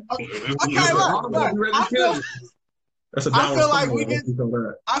out, man. Okay, look, I feel like we get.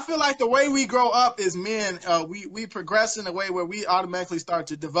 I feel like the way we grow up as men, we progress in a way where we automatically start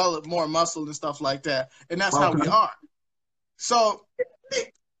to develop more muscle and stuff like that, and that's how we are. So,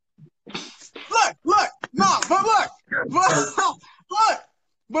 look,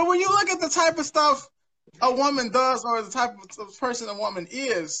 but when you look at the type of stuff a woman does, or the type of person a woman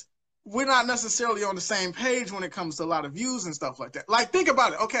is, we're not necessarily on the same page when it comes to a lot of views and stuff like that. Like, think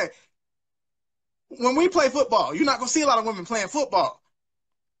about it. Okay, when we play football, you're not gonna see a lot of women playing football.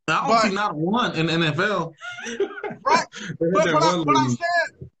 I don't see not one in the NFL. Right?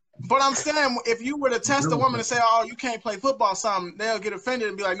 But I'm saying, if you were to test a woman and say, "Oh, you can't play football," something, they'll get offended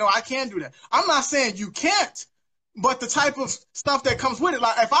and be like, "No, I can do that." I'm not saying you can't, but the type of stuff that comes with it,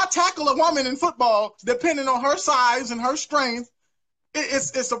 like if I tackle a woman in football, depending on her size and her strength,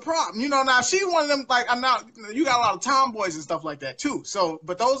 it's a problem. You know, now she's one of them, like, I'm not, you got a lot of tomboys and stuff like that too. So,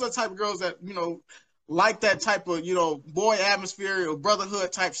 but those are the type of girls that, you know, like that type of, you know, boy atmosphere or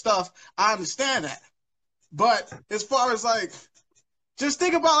brotherhood type stuff. I understand that. But as far as like, just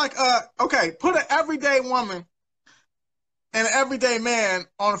think about like, okay, put an everyday woman and an everyday man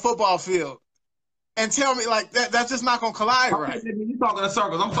on a football field and tell me like that's just not gonna collide, right? You're talking in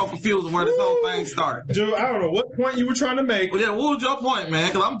circles. I'm so confused with where this whole thing started. Dude, I don't know what point you were trying to make. Well, yeah, what was your point, man?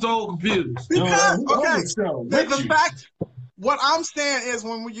 Because I'm so confused. Because the fact, what I'm saying is,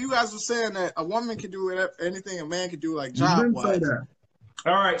 when you guys were saying that a woman can do anything a man can do, like job-wise.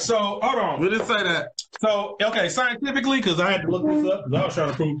 All right, so hold on. We didn't say that. So, okay, scientifically, because I had to look this up because I was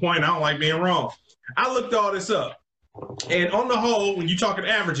trying to prove a point. I don't like being wrong. I looked all this up. And on the whole, when you're talking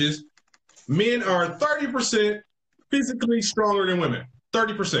averages, men are 30% physically stronger than women.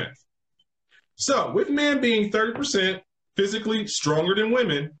 30%. So, with men being 30% physically stronger than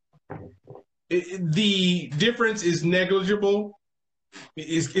women, the difference is negligible.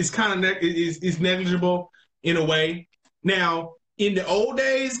 It's kind of is negligible in a way. Now, in the old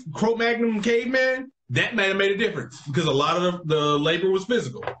days, Cro-Magnon caveman, that might have made a difference because a lot of the labor was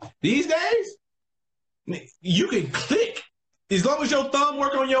physical. These days, you can click. As long as your thumb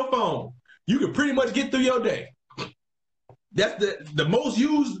work on your phone, you can pretty much get through your day. That's the most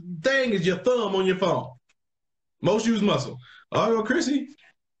used thing is your thumb on your phone. Most used muscle. Oh, Chrissy.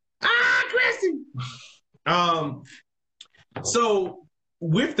 Chrissy. So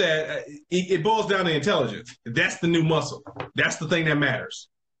with that, it boils down to intelligence. That's the new muscle. That's the thing that matters.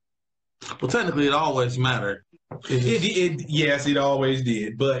 Well, technically, it always mattered. Yes, it always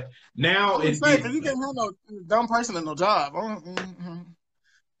did. But now you can't have no dumb person and no job. I'm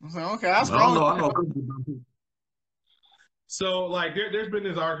saying, okay, that's wrong. I know. So, like, there's been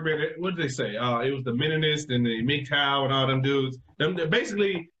this argument. What did they say? It was the Menonists and the MGTOW and all them dudes.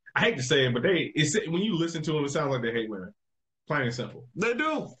 Basically, I hate to say it, but when you listen to them, it sounds like they hate women. Plain and simple. They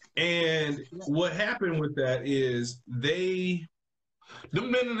do. And what happened with that is the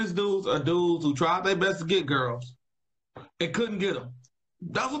Menonist dudes are dudes who tried their best to get girls and couldn't get them.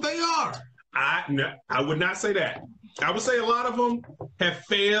 That's what they are. I would not say that. I would say a lot of them have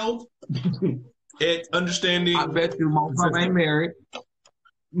failed at understanding. I bet you most of them ain't married.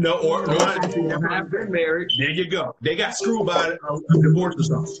 No, or have been married. There you go. They got screwed by a divorce or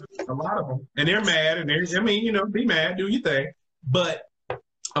something. A lot of them, and they're mad, and be mad, do your thing. But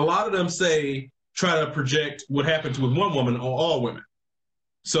a lot of them try to project what happens with one woman on all women.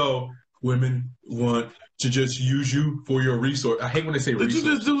 So women want to just use you for your resource. I hate when they say resource. Did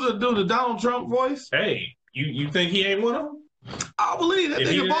you just do the Donald Trump voice? Hey, you think he ain't one of them? I believe that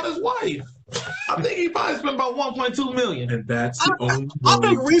nigga bought his wife. I think he probably spent about $1.2 million. And that's the only. I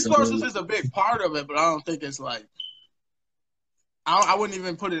think resources is a big part of it, but I don't think it's like. I wouldn't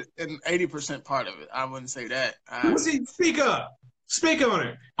even put it in 80% part of it. I wouldn't say that. Speak up. Speak on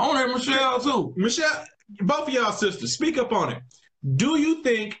it. I want to hear Michelle too. Michelle, both of y'all sisters, speak up on it. Do you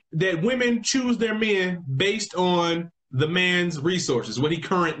think that women choose their men based on the man's resources, what he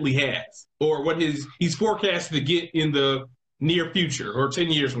currently has, or what he's forecasted to get in the near future or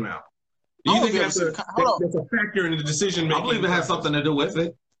 10 years from now? Do you think that's a factor in the decision making? I believe it has something to do with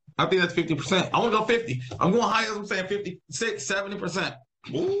it. I think that's 50%. I want to go 50. I'm going higher. I'm saying 56, 70%.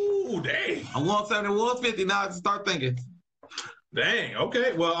 Ooh, dang. I'm going 70. It was 50. Now I can start thinking. Dang.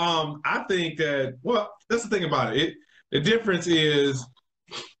 Okay. Well, I think that. Well, that's the thing about it. The difference is.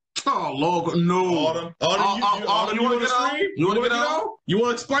 Oh Lord, no. Autumn, you want to get on? You want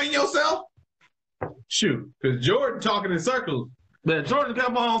to explain yourself? Shoot, because Jordan talking in circles. But Jordan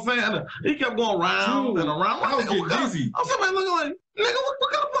kept on saying, he kept going round and around. I was getting dizzy. I'm sitting there looking like, nigga,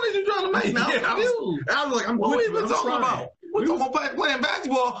 what kind of money you trying to make now? Yeah, I was like, I'm what with we you. been talking about? We're talking about playing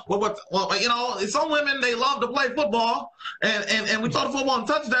basketball. Well, you know, some women, they love to play football, and we throw the football and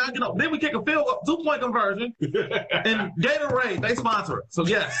touchdown. You know, then we kick a field goal, 2-point conversion, and Gatorade, they sponsor it. So,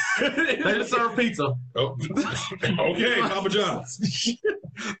 yes, they just serve pizza. Oh. Okay, Papa John's.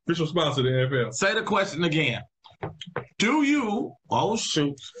 Official sponsor of the NFL. Say the question again. Do you? Oh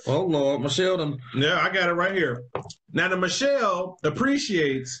shoot! Oh Lord, Michelle done. Yeah, I got it right here. Now, the Michelle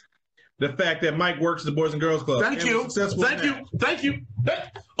appreciates the fact that Mike works at the Boys and Girls Club. Thank you. Thank you.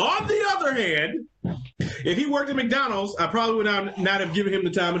 On the other hand, if he worked at McDonald's, I probably would not have given him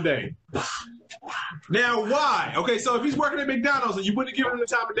the time of day. Now, why? Okay, so if he's working at McDonald's and you wouldn't give him the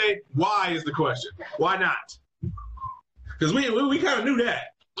time of day, why is the question? Why not? Because we kind of knew that.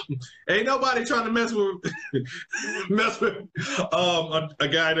 Ain't nobody trying to mess with a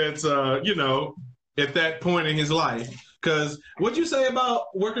guy that's you know, at that point in his life. Because what you say about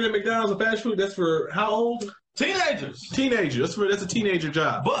working at McDonald's or fast food, that's for how old? Teenagers. That's a teenager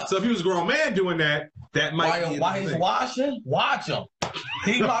job. But so if he was a grown man doing that, that might be while he's washing, watch him.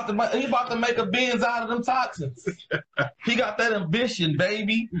 He about to make a Benz out of them toxins. He got that ambition,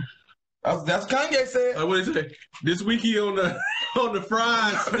 baby. That's Kanye said. What did he say? This week he on the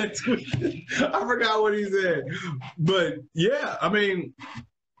fries. Next week. I forgot what he said. But yeah, I mean,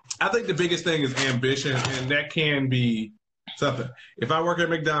 I think the biggest thing is ambition, and that can be something. If I work at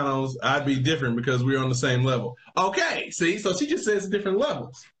McDonald's, I'd be different because we're on the same level. Okay, see, so she just says different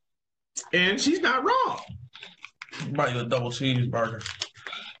levels. And she's not wrong. Buy you a double cheeseburger.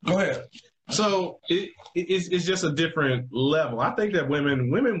 Go ahead. So it's just a different level. I think that women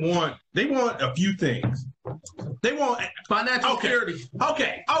want a few things. They want financial security.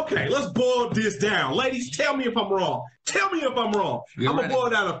 Okay. Let's boil this down. Ladies, tell me if I'm wrong. I'm going to boil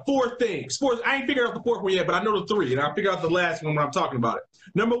it down to 4 things. I ain't figured out the 4th one yet, but I know the 3, and I'll figure out the last one when I'm talking about it.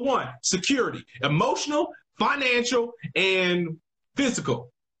 Number 1, security. Emotional, financial, and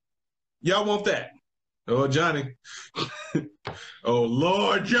physical. Y'all want that? Oh, Johnny. Oh,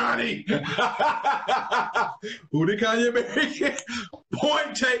 Lord, Johnny. Who did Kanye marry?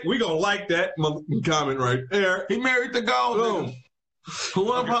 Point take. We going to like that comment right there. He married the gold.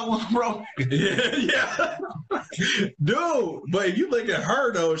 Whoever, bro. Yeah. Dude, but if you look at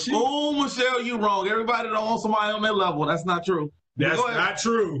her, though, she. Oh, Michelle, you wrong. Everybody don't want somebody on that level. That's not true. That's not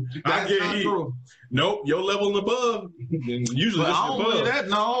true. That's not true. Nope, your level and above. Usually, I don't believe that.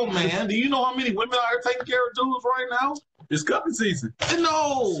 No, man. Do you know how many women are taking care of dudes right now? It's cuffing season.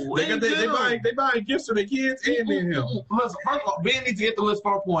 No, they buying gifts for their kids and then him. Listen, first of all, Ben needs to get to his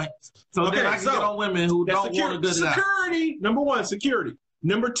 4 points, so then I can get on women who don't want a good guy. Security. Number 1, security.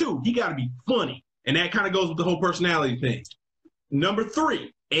 Number 2, he got to be funny, and that kind of goes with the whole personality thing. Number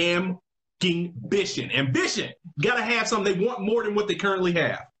 3, ambition. Ambition. Got to have something they want more than what they currently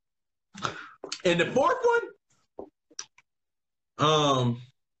have. And the 4th one,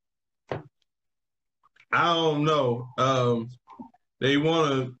 I don't know. They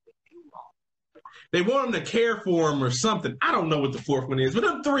want them to care for them or something. I don't know what the 4th one is, but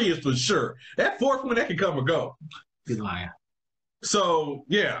them 3 is for sure. That 4th one, that can come or go. He's lying. So,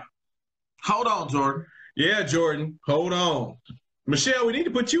 yeah. Hold on, Jordan. Yeah, Jordan. Hold on. Michelle, we need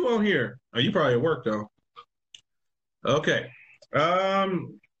to put you on here. Oh, you probably at work, though. Okay.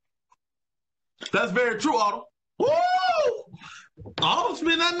 That's very true, Autumn. Woo! Autumn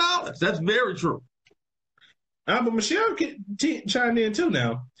spend that knowledge. That's very true. But Michelle chimed in too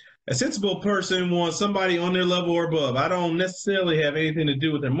now. A sensible person wants somebody on their level or above. I don't necessarily have anything to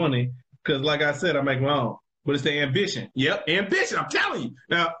do with their money because, like I said, I make my own. But it's the ambition. Yep, ambition. I'm telling you.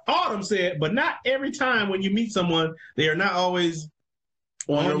 Now, Autumn said, but not every time when you meet someone, they are not always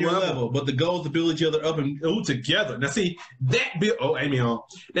on your level. But the goal is to build each other up and together. Now, see, Amy on.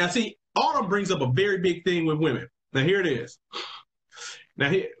 Now, see, Autumn brings up a very big thing with women. Now, here it is.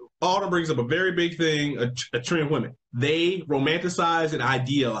 Now, Autumn brings up a very big thing, a trend of women. They romanticize and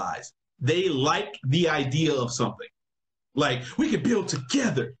idealize. They like the idea of something. Like, we can build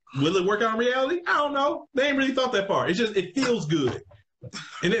together. Will it work out in reality? I don't know. They ain't really thought that far. It's just, it feels good.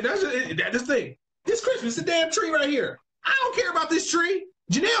 And that's the thing. This Christmas, a damn tree right here. I don't care about this tree.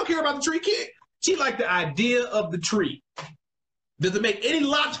 Janelle don't care about the tree. Kid, she like the idea of the tree. Does it make any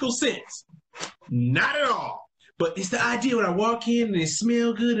logical sense? Not at all. But it's the idea when I walk in and it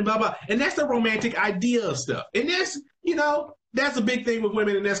smells good and blah, blah. And that's the romantic idea of stuff. And that's, that's a big thing with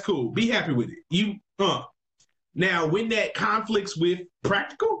women, and that's cool. Be happy with it. Now, when that conflicts with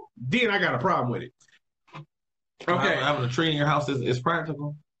practical, then I got a problem with it. Okay. Having a tree in your house is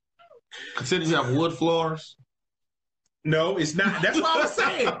practical. Consider you have wood floors. No, it's not. That's why I was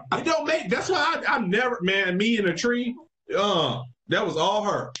saying it don't make. That's why I'm never, man. Me and a tree. That was all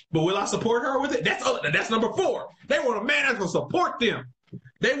her. But will I support her with it? That's number 4. They want a man that's gonna support them.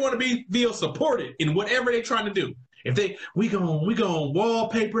 They want to feel supported in whatever they're trying to do. If we gonna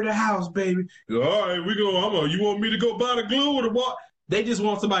wallpaper the house, baby. All right, you want me to go buy the glue or the what? They just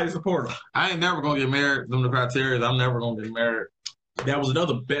want somebody to support them. I ain't never gonna get married. Them the criteria. I'm never gonna get married. That was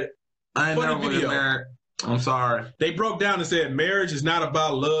another bet. I ain't never gonna get married. I'm sorry. They broke down and said marriage is not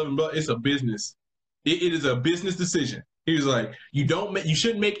about love, but it's a business. It is a business decision. He was like, you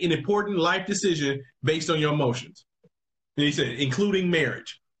shouldn't make an important life decision based on your emotions. And he said, including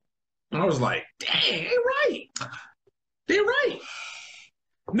marriage. And I was like, dang, they're right.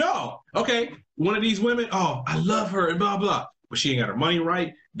 No. Okay. One of these women, I love her and blah, blah. But she ain't got her money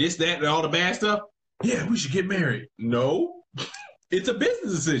right, this, that, and all the bad stuff. Yeah, we should get married. No. It's a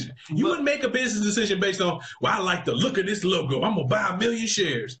business decision. You wouldn't make a business decision based on, well, I like the look of this logo. I'm going to buy 1 million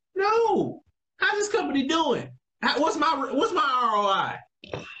shares. No. How's this company doing? What's my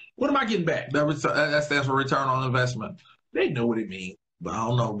ROI? What am I getting back? That stands for return on investment. They know what it means. But I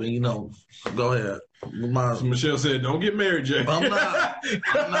don't know, but go ahead. Michelle said, don't get married, Jay. I'm not.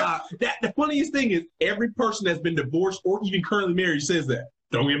 The funniest thing is every person that's been divorced or even currently married says that.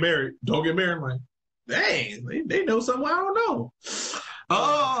 Don't get married. Don't get married. I'm like, dang, they know something I don't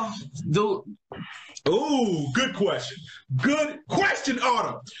know. Dude. Ooh, good question. Good question,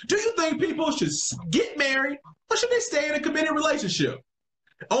 Autumn. Do you think people should get married or should they stay in a committed relationship?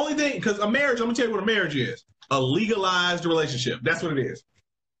 Only thing, because a marriage, I'm going to tell you what a marriage is. A legalized relationship. That's what it is.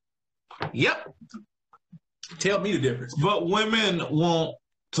 Yep. Tell me the difference. But women want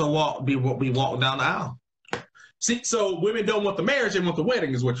to be walking down the aisle. See, so women don't want the marriage, they want the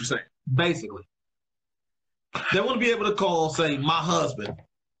wedding is what you're saying. Basically. They want to be able to call, say, my husband.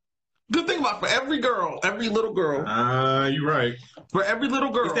 Good thing about it, for every little girl. You're right. For every little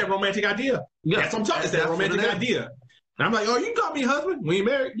girl. It's that romantic idea. Yeah. That's what I'm talking about. It's that romantic idea. And I'm like, you can call me husband. We ain't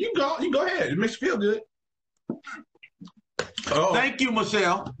married. You can go ahead. It makes you feel good. Thank you,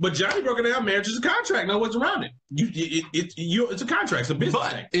 Michelle. But Johnny broke it down. Marriage is a contract. No what's around it. It's a contract. It's a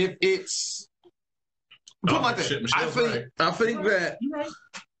business thing. If it's like that, I think that. You're right.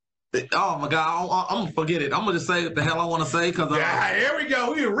 Oh my God! I'm gonna forget it. I'm gonna just say what the hell I want to say because. Here we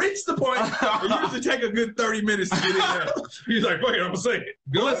go. We reached the point. It usually take a good 30 minutes to get in there. He's like, "Fuck it, I'm gonna say it."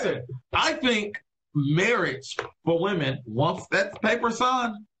 Listen, I think marriage for women, once that paper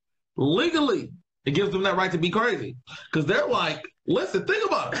signed, legally, it gives them that right to be crazy. Because they're like, listen, think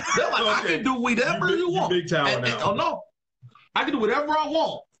about it. They're like, I can do whatever you want. Big tower now. No. I can do whatever I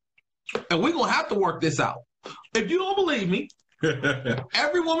want. And we're going to have to work this out. If you don't believe me,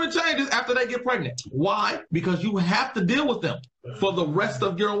 every woman changes after they get pregnant. Why? Because you have to deal with them for the rest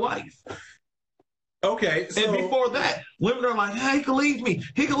of your life. Okay. So, and before that, women are like, hey, he can leave me.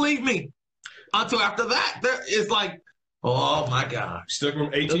 He can leave me. Until after that, it's like, oh my God. Stuck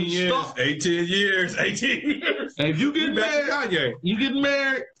from 18 years. 18 years. And if you get married, you getting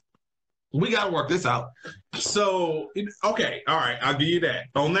married, we got to work this out. So, okay. All right. I'll give you that.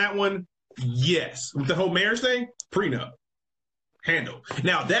 On that one, yes. With the whole marriage thing, prenup. Handle.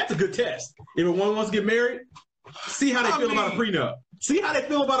 Now, that's a good test. If a woman wants to get married, see how they feel about a prenup. See how they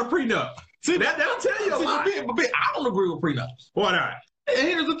feel about a prenup. See, that'll tell you a lot. I don't agree with prenups. Why not? And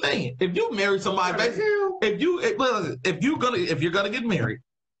here's the thing: if you marry somebody, if you're gonna get married,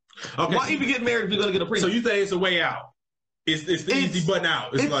 okay, why even get married if you're gonna get a prenup? So you think it's a way out? It's the easy button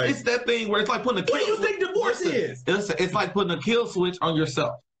out. It's that thing where it's like putting a kill. What do you think divorce is? It's like putting a kill switch on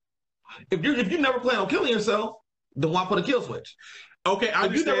yourself. If you never plan on killing yourself, then why put a kill switch? Okay,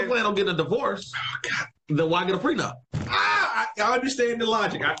 if you never plan on getting a divorce, then why get a prenup? I understand the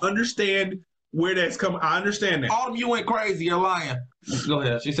logic. I understand where that's coming. I understand that. Autumn, you went crazy. You're lying. Go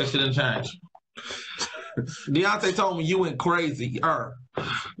ahead. She said she didn't change. Deontay told me you went crazy. But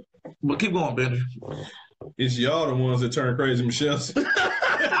keep going, Benji. It's y'all the ones that turn crazy, Michelle.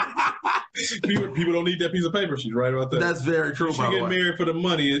 People don't need that piece of paper. She's right about that. That's very true. She get married for the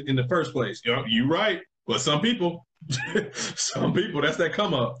money in the first place. You right. But some people, that's that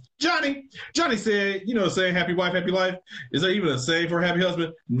come up. Johnny said, saying happy wife, happy life. Is there even a saying for a happy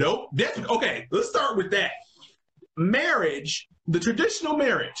husband? Nope. Okay, let's start with that. Marriage, the traditional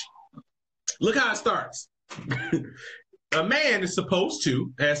marriage. Look how it starts. A man is supposed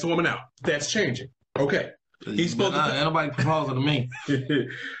to ask a woman out. That's changing. Okay. He's supposed to. Ain't nobody proposing to me.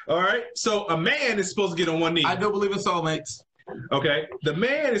 All right. So a man is supposed to get on one knee. I do believe in soulmates. Okay. The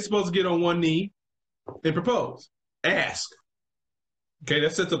man is supposed to get on one knee and propose. Ask. Okay.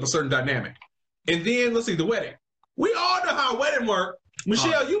 That sets up a certain dynamic. And then let's see the wedding. We all know how a wedding works.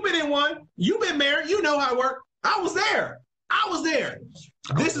 Michelle, you've been in one. You've been married. You know how it works. I was there.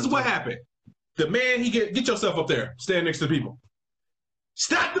 This is what happened. The man, get yourself up there. Stand next to the people.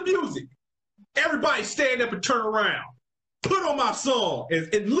 Stop the music. Everybody stand up and turn around. Put on my song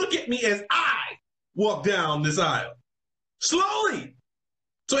and look at me as I walk down this aisle. Slowly.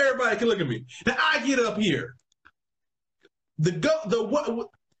 So everybody can look at me. Now I get up here.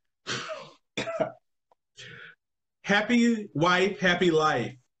 Happy wife, happy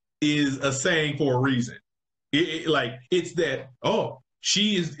life is a saying for a reason. It's that, oh,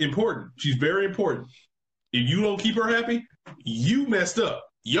 she is important. She's very important. If you don't keep her happy, you messed up.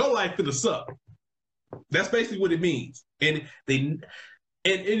 Your life gonna suck. That's basically what it means. And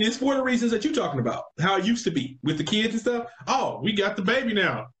it's for the reasons that you're talking about. How it used to be with the kids and stuff. Oh, we got the baby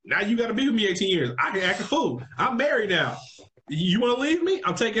now. Now you got to be with me 18 years. I can act a fool. I'm married now. You want to leave me?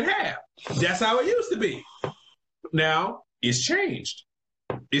 I'm taking half. That's how it used to be. Now it's changed.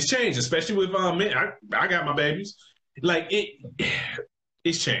 It's changed, especially with men. I got my babies.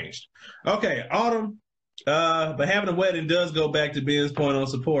 It's changed. Okay, Autumn. But having a wedding does go back to Ben's point on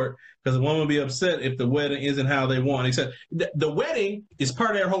support, because a woman will be upset if the wedding isn't how they want. Except the wedding is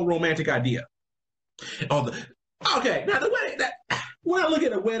part of their whole romantic idea. Now the wedding. When I look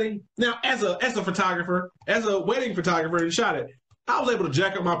at a wedding now, as a photographer, as a wedding photographer, and shot it, I was able to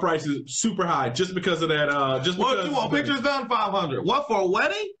jack up my prices super high just because of that. What you want pictures done? $500. What for a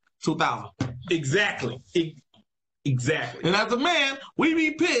wedding? $2,000. Exactly. Exactly. And as a man, we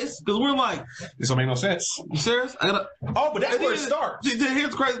be pissed because we're like, this don't make no sense. You serious? But that's where it starts. Here's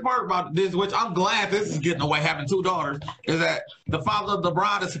the crazy part about this, which I'm glad this is getting away, having 2 daughters, is that the father of the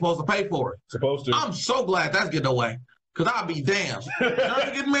bride is supposed to pay for it. Supposed to. I'm so glad that's getting away. Because I'll be damned. When I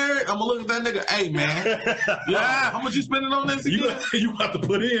get married, I'm going to look at that nigga, hey, man. Yeah, how much you spending on this again? You have to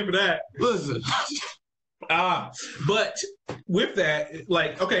put in for that. Listen. But with that,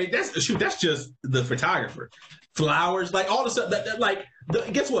 that's just the photographer. Flowers, all the stuff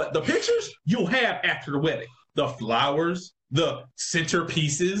guess what? The pictures you'll have after the wedding. The flowers, the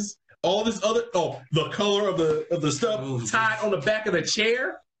centerpieces, all this other the color of the stuff tied on the back of the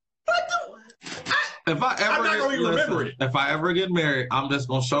chair. I'm not gonna even remember it. If I ever get married, I'm just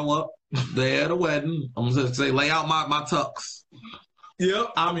gonna show up there at the wedding. I'm just say lay out my tux. Yeah,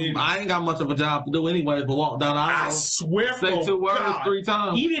 I ain't got much of a job to do anyway, but walk down the aisle. I swear, say 2 words 3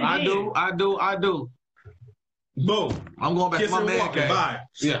 times. I do. Boom. I'm going back to my man cave. Bye.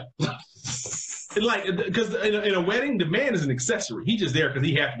 Yeah. Because in a wedding, the man is an accessory. He's just there because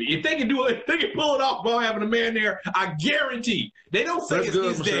he has to be. If they can do it, if they can pull it off while having a man there, I guarantee they don't say it's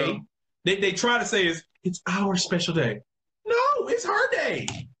his day. They try to say it's our special day. No, it's her day.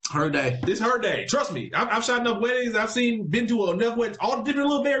 Her day. It's her day. Trust me. I've shot enough weddings. Been to enough weddings, all the different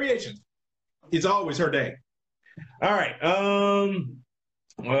little variations. It's always her day. All right.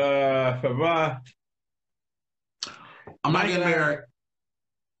 I'm not getting married.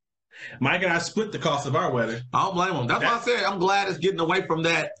 Mike and I split the cost of our wedding. I don't blame him. That's why I said I'm glad it's getting away from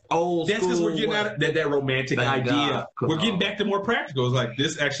that old school. That's because we're getting out of that romantic idea. We're getting back to more practical. It's like,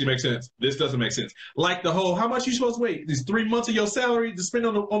 this actually makes sense. This doesn't make sense. Like the whole, how much you supposed to wait? These 3 months of your salary to spend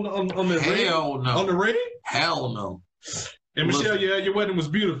on the ring? Hell no. On the ring? Hell no. And Michelle, your wedding was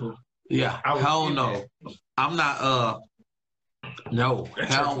beautiful. Yeah. Hell no. I'm not no,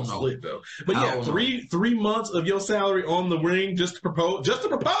 hell no. Split, though. But hell three months of your salary on the ring just to propose.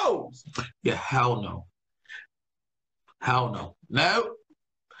 Yeah, hell no. No.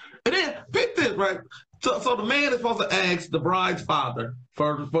 And then pick this, right? So the man is supposed to ask the bride's father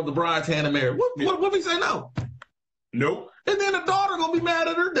for the bride's hand in marriage. What if he say no? Nope. And then the daughter gonna be mad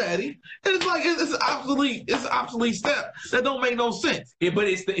at her daddy. And it's like it's an obsolete step that don't make no sense. Yeah, but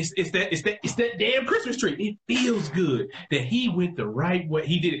it's that damn Christmas tree. It feels good that he went the right way.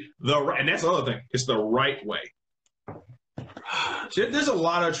 He did it and that's the other thing. It's the right way. There's a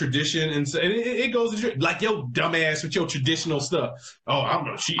lot of tradition and it goes like your dumbass with your traditional stuff.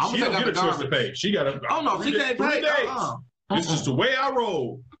 Oh, she don't get a choice to pay. She got to. Oh no, she can't pay. This is the way I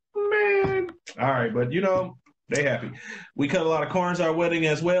roll, man. All right, but they happy. We cut a lot of corners at our wedding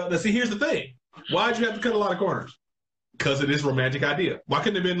as well. Now, see, here's the thing. Why'd you have to cut a lot of corners? Because of this romantic idea. Why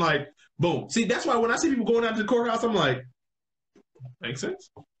couldn't it have been like, boom? See, that's why when I see people going out to the courthouse, I'm like, makes sense.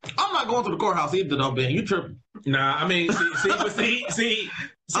 I'm not going to the courthouse either, though, Ben. You tripping. Nah, I mean, see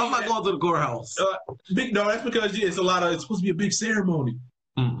I'm not going to the courthouse. No, that's because it's supposed to be a big ceremony.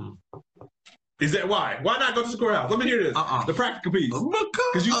 Mm-hmm. Is that why? Why not go to the courthouse? Let me hear this. The practical piece.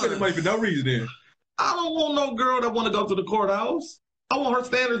 Because you spending money for no reason then. I don't want no girl that want to go to the courthouse. I want her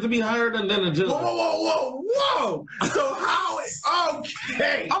standards to be higher than a judge. Whoa. So how?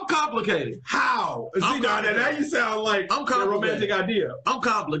 Okay. I'm complicated. How? See, I'm now you sound like I'm a romantic idea. I'm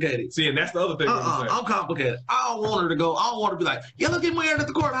complicated. See, and that's the other thing. I'm complicated. I don't want her to go. I don't want her to be like, yeah, look at married at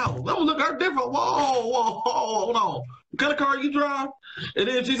the courthouse. I'm gonna look at her different. Whoa, hold on. What kind of car you drive? And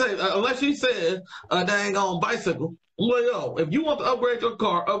then she said, unless she said a dang on bicycle. Well, yo, if you want to upgrade your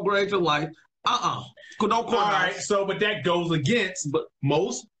car, upgrade your life. No courthouse. All right, so but that goes against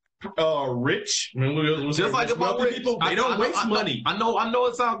most rich, just like if I'm rich, people, they don't waste money. I know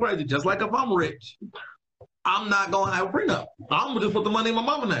it sounds crazy. Just like if I'm rich, I'm not going to have a prenup. I'm going to just put the money in my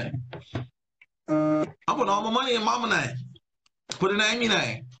mama's name. I'm putting all my money in mama's name. Put it in Amy's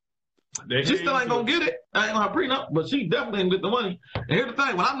name. She still ain't going to get it. I ain't going to have a prenup, but she definitely ain't get the money. And here's the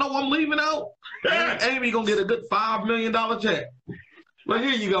thing. When I know I'm leaving out, Amy going to get a good $5 million check. Well,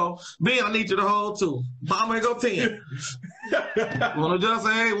 here you go. Ben, I need you to hold too. Mama, here go 10. Want to just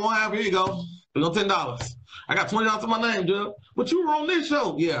say, hey, $1.5, here you go. Here go $10. I got $20 to my name, Judge. But you were on this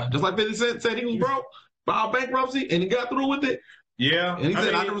show. Yeah, just like 50 Cent said he was broke, filed bankruptcy, and he got through with it. Yeah. And he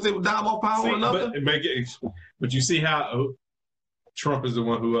said, I never received a dime off power or nothing. But you see how Trump is the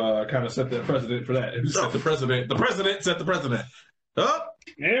one who kind of set the precedent for that. Set the president. The president set the precedent. Oh,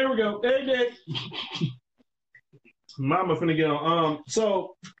 there we go. Hey, Nick. Mama finna get on.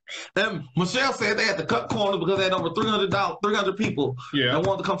 So, and Michelle said they had to cut corners because they had over 300 people that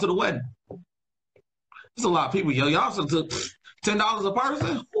wanted to come to the wedding. There's a lot of people, yo. Y'all should have took $10 a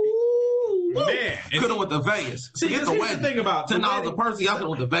person. Ooh, man, could have went to Vegas. See, here's the thing about $10 a person. Y'all could have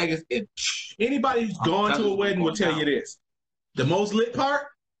went to Vegas. Anybody who's gone to a wedding will tell you this: the most lit part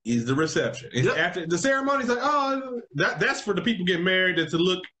is the reception. It's after the ceremony's like, oh, that's for the people getting married and to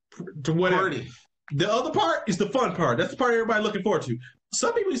look to whatever. Party. The other part is the fun part. That's the part everybody's looking forward to.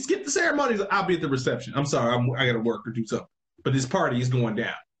 Some people skip the ceremonies. I'll be at the reception. I'm sorry, I got to work or do something. But this party is going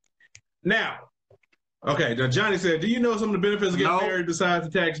down. Now, okay, now Johnny said, do you know some of the benefits of getting married besides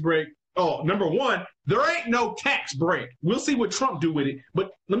the tax break? Oh, number one, there ain't no tax break. We'll see what Trump do with it.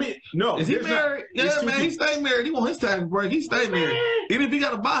 But is he married? Yeah, man, he stayed married. He want his tax break. He stayed married. Even if he got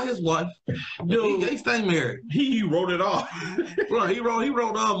to buy his wife, he stayed married. He wrote it off. Well, he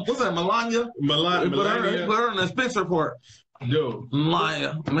wrote what's that, Melania? Melania. Put her in the expense report. Dude.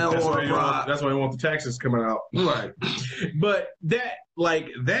 Melania. That's why he want the taxes coming out. Right. But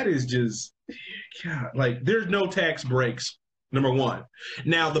that is just, God, like, there's no tax breaks. Number one.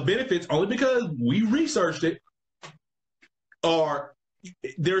 Now, the benefits, only because we researched it,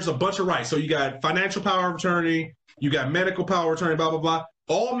 there's a bunch of rights. So you got financial power of attorney, you got medical power of attorney, blah, blah, blah.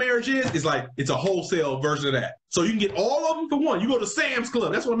 All marriage is like, it's a wholesale version of that. So you can get all of them for one. You go to Sam's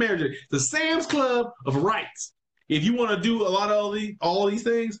Club. That's what a marriage is. The Sam's Club of rights. If you want to do a lot of all these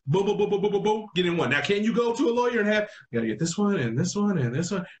things, boom, boom, boom, boom, boom, boom, boom, get in one. Now, can you go to a lawyer and you got to get this one and this one and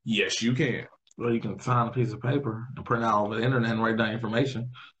this one? Yes, you can. Well, you can sign a piece of paper and print out over the internet and write down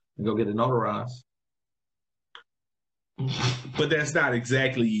information and go get it notarized. But that's not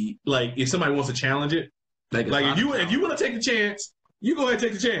exactly like if somebody wants to challenge it. Like if you want to take the chance, you go ahead and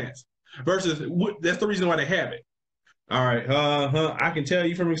take the chance. Versus that's the reason why they have it. All right, I can tell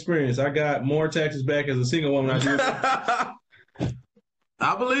you from experience, I got more taxes back as a single woman I do.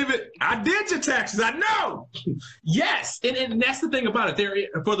 I believe it. I did your taxes. I know. Yes. And that's the thing about it. There,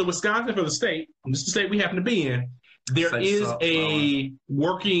 for the Wisconsin, for the state, this is the state we happen to be in, there is a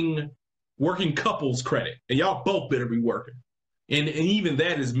working couples credit. And y'all both better be working. And even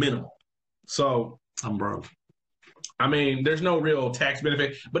that is minimal. So I'm broke. I mean, there's no real tax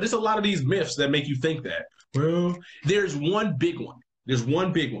benefit. But there's a lot of these myths that make you think that. Well, there's one big one.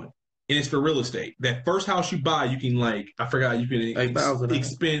 And it's for real estate. That first house you buy, you can you can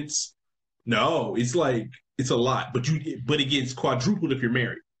expense. No, it's a lot, but it gets quadrupled if you're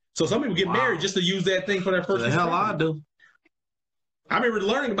married. So some people get married just to use that thing for their first. The hell I do. I remember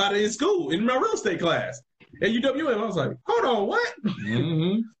learning about it in school in my real estate class at UWM. I was like, hold on, what?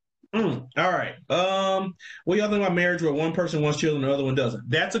 Mm-hmm. All right. What y'all think about marriage where one person wants children and the other one doesn't?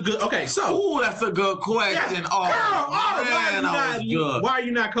 That's a good. Okay, so. Ooh, that's a good question. Yes. Why are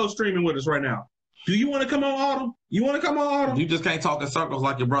you not co-streaming with us right now? Do you want to come on, Autumn? You just can't talk in circles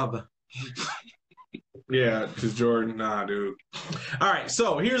like your brother. Yeah, because Jordan, nah, dude. All right,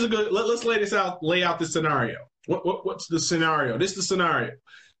 so here's a good. Let's lay out this scenario. What's the scenario? This is the scenario.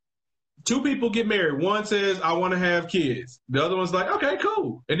 Two people get married. One says, I want to have kids. The other one's like, okay,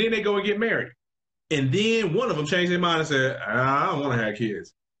 cool. And then they go and get married. And then one of them changed their mind and said, I don't want to have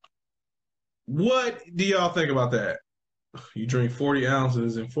kids. What do y'all think about that? You drink 40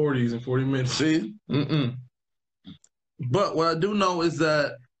 ounces in 40s in 40 minutes. See? But what I do know is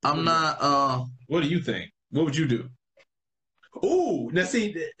that I'm not... What do you think? What would you do? Ooh, now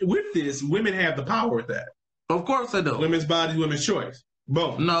see, with this, women have the power with that. Of course they do. Women's body, women's choice.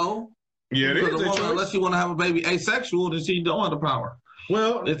 Boom. No. Yeah, it Because is a a woman, choice. unless you want to have a baby asexual, then she don't have the power.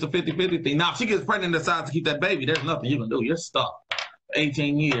 Well, It's a 50-50 thing. Now, if she gets pregnant and decides to keep that baby, there's nothing you can do. You're stuck.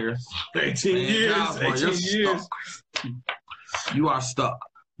 18 years. 18 Man, years. nah, boy, 18 you're years. stuck. You are stuck.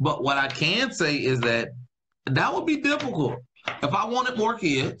 But what I can say is that would be difficult. If I wanted more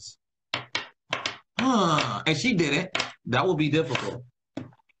kids, and she didn't, that would be difficult.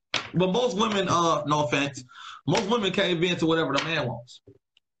 But most women, no offense, most women cave into whatever the man wants.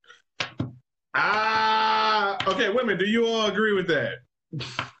 Okay, women, do you all agree with that?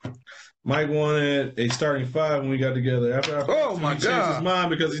 Mike wanted a starting five when we got together. After Oh my changed God. his mind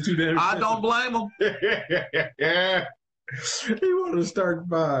because he's too damn. I don't blame him. Yeah, he wanted a starting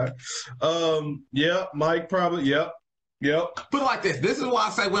five. Yeah, Mike probably. Yep. Put it like this. This is why I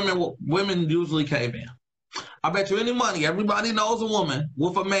say women usually cave in. I bet you any money, everybody knows a woman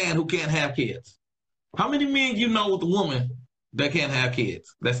with a man who can't have kids. How many men you know with a woman that can't have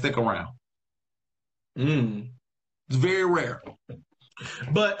kids that stick around? It's very rare.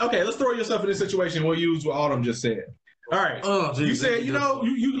 But okay, let's throw yourself in this situation. We'll use what Autumn just said. All right. Oh, geez, you said,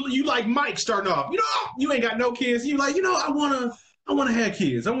 you like Mike starting off. You ain't got no kids. You like, I wanna have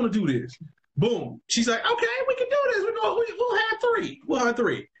kids. I wanna do this. Boom. She's like, okay, we can do this. We'll have three. We'll have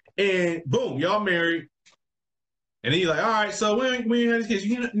three. And boom, y'all married. And then you're like, all right, so we ain't had kids.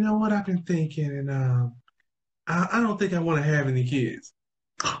 You know what I've been thinking, and I don't think I want to have any kids.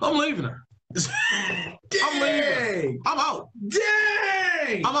 I'm leaving her. I'm leaving. I'm out.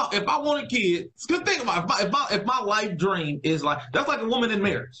 Dang! I'm out. If I want a kid, just think about it. If my life dream is like, that's like a woman in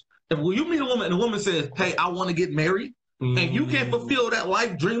marriage. If you meet a woman and the woman says, hey, I want to get married, and you can't fulfill that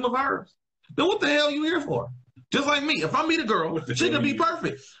life dream of hers, then what the hell are you here for? Just like me. If I meet a girl, she can be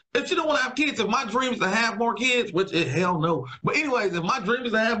perfect. If she don't want to have kids, if my dream is to have more kids, which hell no. But anyways, if my dream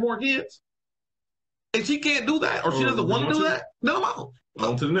is to have more kids, and she can't do that, or she doesn't want to do that, then I'm out.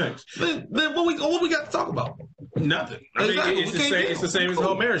 On to the next. Then what we got to talk about? Nothing. I mean, Exactly. it's the same as the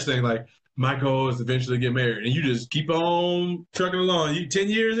whole marriage thing. Like, my goal is eventually to get married, and you just keep on trucking along. You 10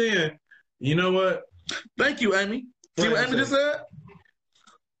 years in, you know what? Thank you, Amy. See what Amy just said?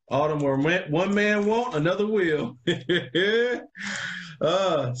 Autumn, where one man want, another will.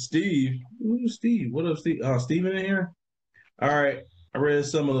 Steve. Ooh, Steve. What up, Steve? Steven in here? All right. I read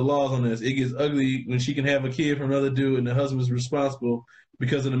some of the laws on this. It gets ugly when she can have a kid from another dude and the husband's responsible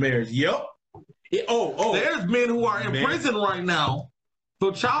because of the marriage. Yep. There's men who are in prison right now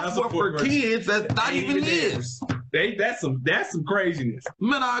for child support for kids that's not even his. That's some craziness.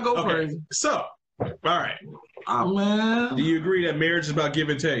 Man, I go crazy. So, all right. Oh, man. Do you agree that marriage is about give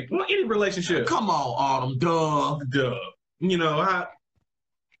and take? Well, any relationship. Come on, Autumn. Duh.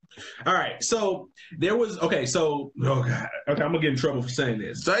 All right. So there was oh God. Okay, I'm gonna get in trouble for saying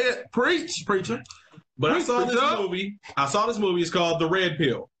this. Say it. Preach, preacher. But I saw this movie. It's called The Red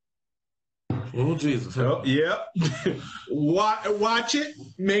Pill. Oh, Jesus. Oh, yeah. Watch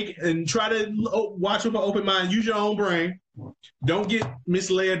it. Try to watch with an open mind. Use your own brain. Don't get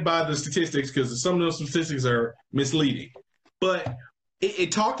misled by the statistics because some of those statistics are misleading. But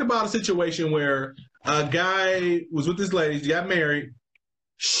it talked about a situation where a guy was with this lady. She got married.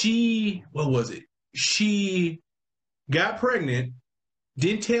 She got pregnant,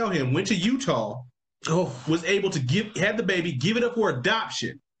 didn't tell him, went to Utah, was able to had the baby, give it up for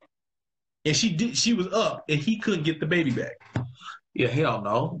adoption. And she was up and he couldn't get the baby back. Yeah, hell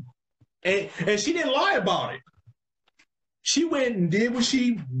no. And she didn't lie about it. She went and did what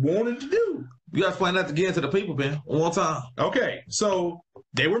she wanted to do. You gotta explain that again to the people, man. One more time. Okay, so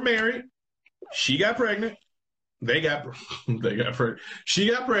they were married. She got pregnant. They got pregnant. She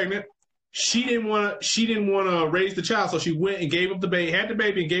got pregnant. She didn't want to raise the child, so she went and gave up the baby, had the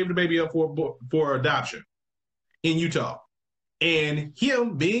baby, and gave the baby up for adoption in Utah. And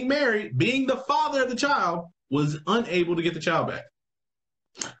him being married, being the father of the child, was unable to get the child back.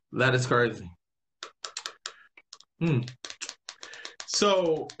 That is crazy.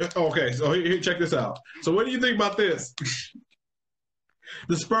 So, okay, so here, check this out. So what do you think about this?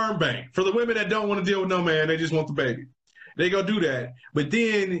 The sperm bank. For the women that don't want to deal with no man, they just want the baby. They go do that. But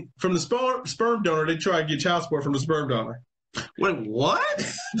then from the sperm donor, they try to get child support from the sperm donor. Wait,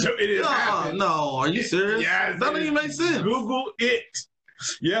 what? It is happening. No, are you serious? Yes, that doesn't even make sense. Google it.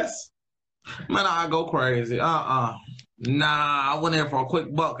 Yes. Man, I go crazy. Nah, I went in for a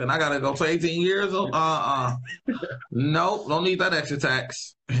quick buck and I gotta go for 18 years. Nope, don't need that extra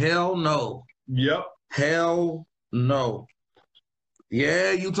tax. Hell no. Yep. Hell no.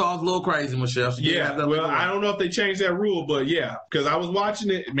 Yeah, Utah's a little crazy, Michelle. Yeah, well, I don't know if they changed that rule, but yeah, because I was watching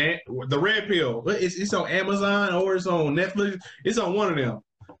it, man. The red pill, it's on Amazon or it's on Netflix. It's on one of them.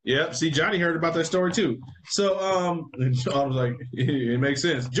 Yep. See, Johnny heard about that story too. So, I was like, it makes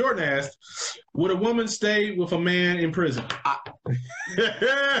sense. Jordan asked, "Would a woman stay with a man in prison?"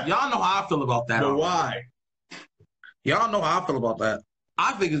 Y'all know how I feel about that. But why? Y'all know how I feel about that.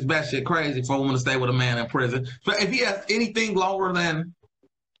 I think it's batshit crazy for a woman to stay with a man in prison. So if he has anything longer than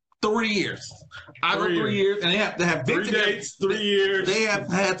 3 years, I go 3 years, and they have to have been 3 together. dates, 3 years. They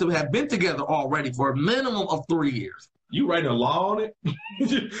have had to have been together already for a minimum of 3 years. You writing a law on it?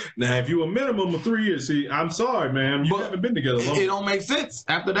 Now, if you a minimum of 3 years, see, I'm sorry, man. You haven't been together long. It don't make sense.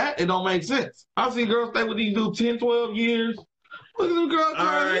 After that, it don't make sense. I've seen girls stay with these dudes 10, 12 years. Look at them girls. All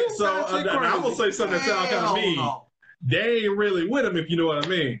right, so I'm going to say something that sounds kind of mean. No. They ain't really with him, if you know what I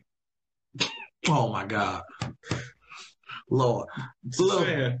mean. Oh, my God. Lord. Look.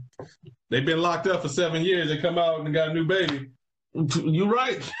 They've been locked up for 7 years. They come out and got a new baby. You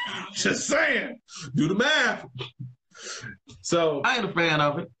right. Just saying. Do the math. So I ain't a fan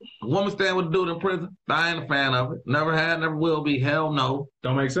of it. A woman staying with a dude in prison. I ain't a fan of it. Never had, never will be. Hell no.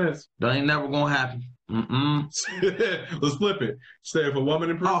 Don't make sense. That ain't never gonna happen. Let's flip it. Stay with a woman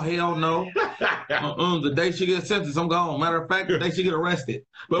in prison. Oh hell no. The day she gets sentenced, I'm gone. Matter of fact, the day she get arrested.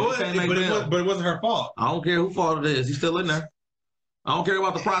 But it wasn't her fault. I don't care whose fault it is. He's still in there. I don't care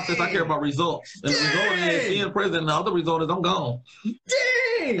about the process. I care about results. And the result is she in prison. The other result is I'm gone.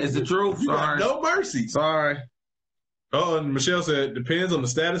 Dang. Is the truth? You Sorry. got no mercy. Sorry. Oh, and Michelle said, depends on the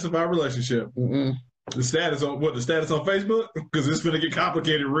status of our relationship. The status on what? The status on Facebook? Because it's going to get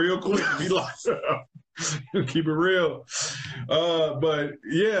complicated real quick if he locks up. Keep it real. But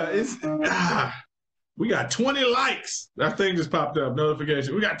yeah, it's we got 20 likes. That thing just popped up.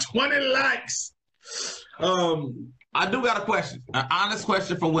 Notification. We got 20 likes. I do got a question. An honest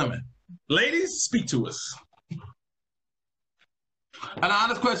question for women. Ladies, speak to us. An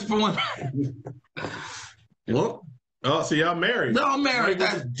honest question for women. Well, oh, so y'all married? No, I'm married.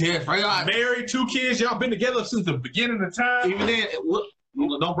 That's different. Married, 2 kids. Y'all been together since the beginning of time. Even then,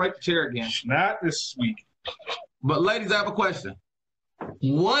 don't break the chair again. Not this week. But ladies, I have a question.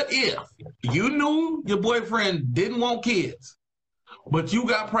 What if you knew your boyfriend didn't want kids, but you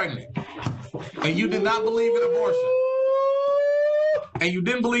got pregnant, and you did not believe in abortion, and you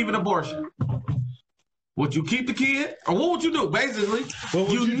didn't believe in abortion? Would you keep the kid, or what would you do? Basically,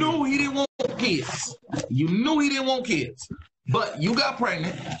 you knew he didn't want kids. You knew he didn't want kids, but you got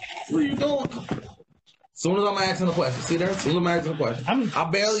pregnant. What are you doing? As soon as I'm asking a question, see there? As soon as I'm asking a question, I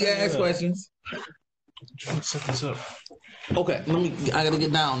barely ask questions. I'm trying to set this up. Okay, I gotta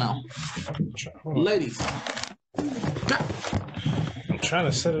get down now. Ladies. I'm trying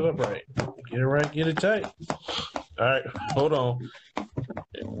to set it up right. Get it right, get it tight. All right, hold on.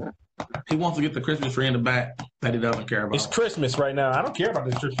 He wants to get the Christmas tree in the back that he doesn't care about. It's Christmas right now. I don't care about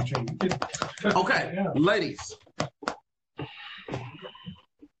this Christmas tree. Okay, yeah. Ladies.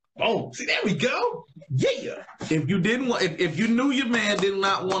 Oh, see, there we go. Yeah. If you didn't want, if you knew your man did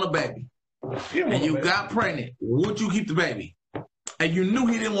not want a baby, and you got pregnant, would you keep the baby? And you knew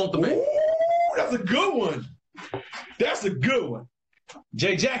he didn't want the baby. Ooh, that's a good one. That's a good one.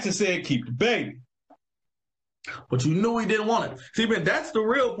 Jay Jackson said, keep the baby. But you knew he didn't want it. See, man, that's the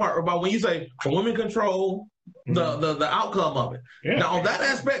real part about when you say women control the outcome of it. Yeah. Now, on that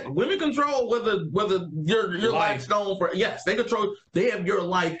aspect, women control whether your life's known for. Yes, they control. They have your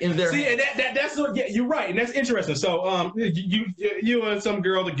life in their. See, and that's what. Yeah, you're right, and that's interesting. So, you and some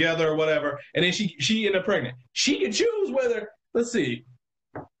girl together or whatever, and then she ended up pregnant. She can choose whether. Let's see,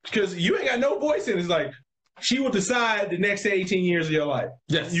 because you ain't got no voice in it. It's like she will decide the next 18 years of your life.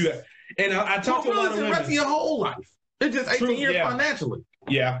 Yes, you have. And I talked to a lot of women. The rest of your whole life. It's just 18 years financially.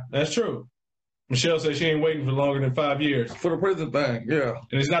 Yeah, that's true. Michelle says she ain't waiting for longer than 5 years. For the prison thing, yeah.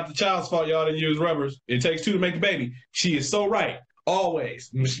 And it's not the child's fault y'all didn't use rubbers. It takes 2 to make the baby. She is so right. Always.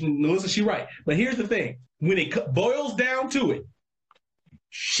 Melissa, she right. But here's the thing. When it boils down to it,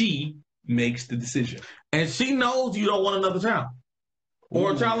 she makes the decision. And she knows you don't want another child.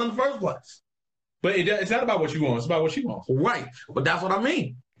 Or a child in the first place. But it's not about what you want. It's about what she wants. Right. But that's what I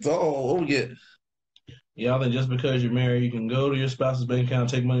mean. So, what we get? Y'all think just because you're married, you can go to your spouse's bank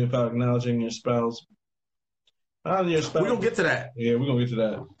account, take money without acknowledging your spouse. We're gonna get to that. Yeah, we're gonna get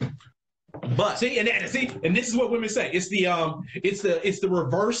to that. But see, and this is what women say. It's the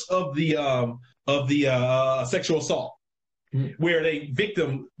reverse of the sexual assault, where they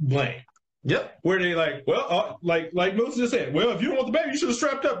victim blame. Yep. Where they like Melissa just said, well, if you don't want the baby, you should have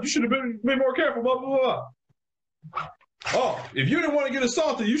strapped up. You should have been more careful. Blah blah blah. Oh, if you didn't want to get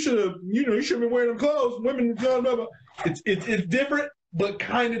assaulted, you should have been wearing them clothes. Women, blah, blah, blah. It's different, but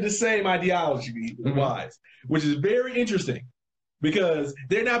kind of the same ideology wise, which is very interesting because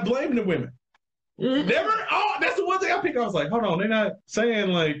they're not blaming the women. Never. Oh, that's the one thing I picked. I was like, hold on, they're not saying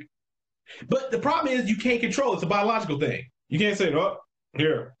like. But the problem is you can't control. It's a biological thing. You can't say, oh,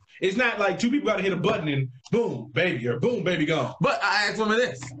 here. It's not like two people got to hit a button and boom, baby, or boom, baby, gone. But I asked him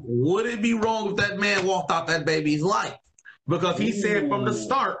this: would it be wrong if that man walked out that baby's life? Because he said from the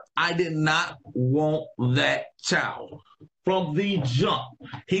start, I did not want that child. From the jump.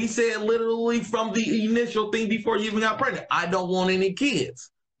 He said literally from the initial thing before you even got pregnant, I don't want any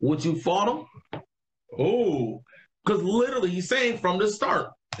kids. Would you fought him? Oh. Because literally he's saying from the start.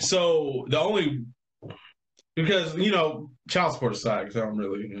 So the only, because, you know, child support aside, because I don't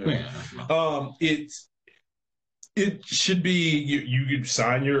really, it should be, you could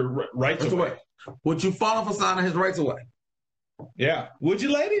sign your rights away. Would you fought him for signing his rights away? Yeah. Would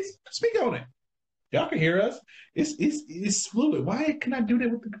you, ladies? Speak on it. Y'all can hear us. It's fluid. Why can I do that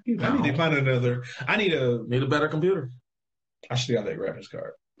with the computer? I need to find another. I need a better computer. I should have that graphics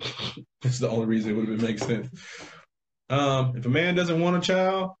card. That's the only reason it would make sense. If a man doesn't want a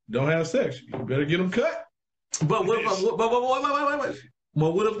child, don't have sex. You better get him cut. But what if, wait.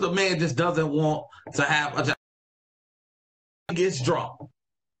 But what if the man just doesn't want to have a child? He gets drunk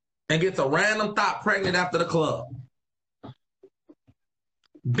and gets a random thought pregnant after the club.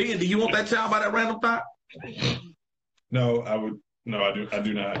 Ben, do you want that child by that random thought? No, I would. No, I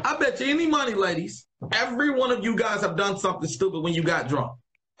do not. I bet you any money, ladies, every one of you guys have done something stupid when you got drunk.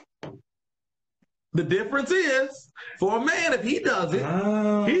 The difference is, for a man, if he does it,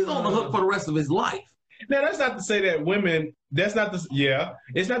 he's on the hook for the rest of his life. Now, that's not to say that women. That's not the. Yeah,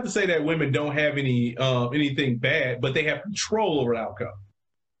 it's not to say that women don't have any anything bad, but they have control over the outcome.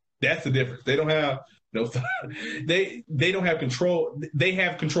 That's the difference. They don't have no. They don't have control. They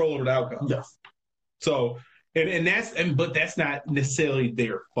have control over the outcome. Yes. So. But that's not necessarily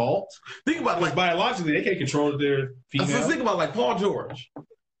their fault. Think about it, like biologically, they can't control their female. So think about like Paul George.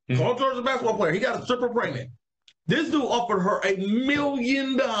 Paul George is a basketball player. He got a stripper pregnant. This dude offered her $1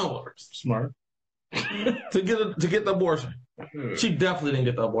 million. Smart. to get the abortion. She definitely didn't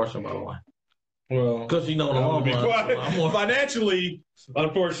get the abortion, by the way. Well, because you know the long run. Financially,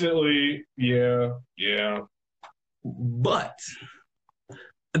 unfortunately, yeah. But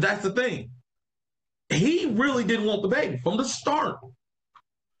that's the thing. He really didn't want the baby from the start,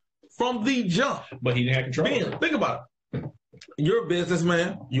 from the jump. But he didn't have control. Ben, think about it. You're a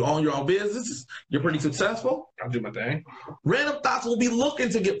businessman. You own your own business. You're pretty successful. I'll do my thing. Random thoughts will be looking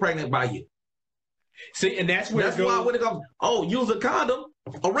to get pregnant by you. See, and that's where why when it comes, use a condom.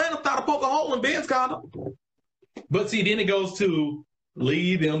 A random thought to poke a hole in Ben's condom. But see, then it goes to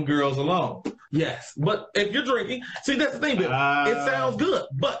leave them girls alone. Yes, but if you're drinking, see, that's the thing, Bill. It sounds good,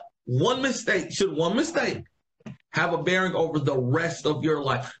 but one mistake have a bearing over the rest of your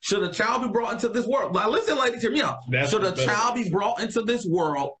life? Should a child be brought into this world? Now, listen, ladies, hear me out. Should a child be brought into this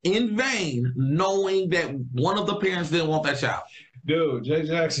world in vain, knowing that one of the parents didn't want that child? Dude, Jay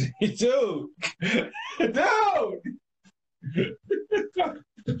Jackson, dude. That's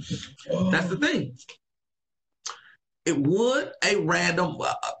the thing. It would a random,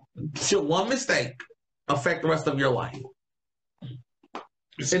 should one mistake affect the rest of your life?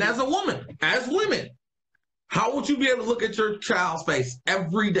 And as a woman, as women, how would you be able to look at your child's face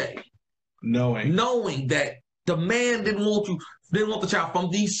every day, knowing that the man didn't want the child from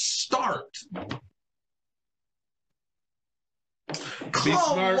the start? Come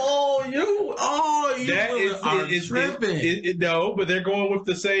on, you are tripping. No, but they're going with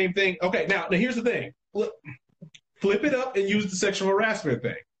the same thing. Okay, now here's the thing. Flip it up and use the sexual harassment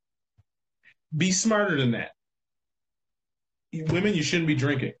thing. Be smarter than that. Women, you shouldn't be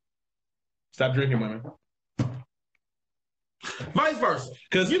drinking. Stop drinking, women. Vice versa.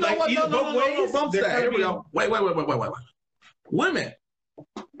 Because you know what? No. Wait. Women.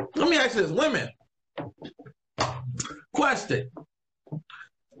 Let me ask you this. Women. Question.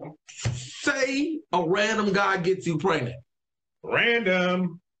 Say a random guy gets you pregnant.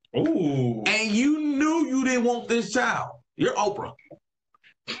 Random. Ooh. And you knew you didn't want this child. You're Oprah.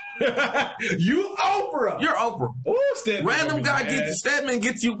 You're Oprah. Ooh, random guy Stedman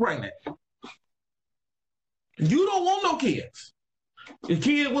gets you pregnant. You don't want no kids. Your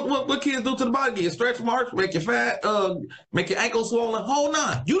kid, what kids do to the body? Get you stretch marks, make you fat, make your ankles swollen, whole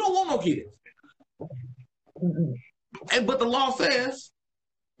nine. You don't want no kids. But the law says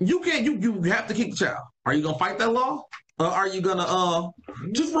you can't. You have to keep the child. Are you gonna fight that law, or are you gonna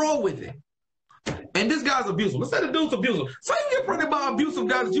just roll with it? And this guy's abusive. Let's say the dude's abusive. Say you get pregnant by an abusive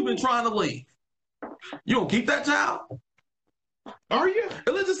guy that you've been trying to leave. You gonna keep that child? Are you?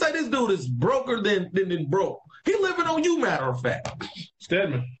 And let's just say this dude is broker than broke. He living on you, matter of fact.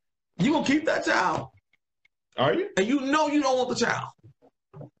 Stedman. You gonna keep that child, Are you? and you know you don't want the child.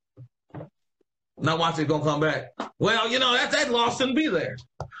 Now watch it gonna come back. Well, that law shouldn't be there.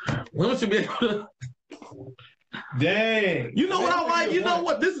 Women should be able to. Dang. You know what I like? You know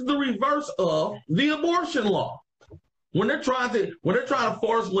what? This is the reverse of the abortion law. When they're trying to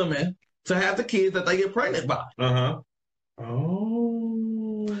force women to have the kids that they get pregnant by.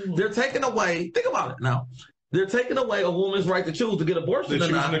 Oh. They're taking away. Think about it now. They're taking away a woman's right to choose to get abortion. They're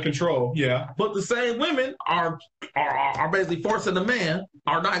choosing to control. Yeah. But the same women are basically forcing the man,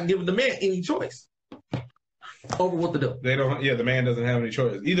 are not giving the man any choice over what to do. They don't. Yeah, the man doesn't have any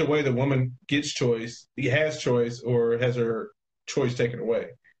choice. Either way, the woman gets choice. He has choice, or has her choice taken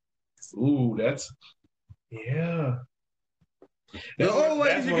away. Ooh, yeah. The old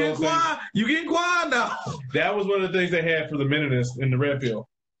ladies, you getting quiet. You getting quiet now. That was one of the things they had for the men in the red pill.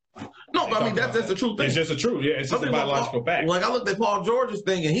 No, but I mean that's the true thing. It's just a truth. Yeah, it's just a biological fact. Like I looked at Paul George's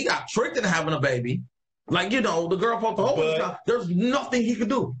thing, and he got tricked into having a baby. Like the girl supposed to hold him. There's nothing he could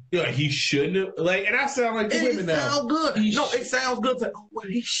do. Yeah, he shouldn't have. And I sound like the women now. It sounds good. It sounds good.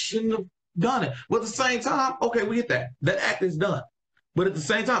 He shouldn't have done it. But at the same time, okay, we get that. That act is done. But at the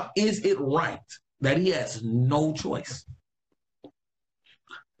same time, is it right that he has no choice?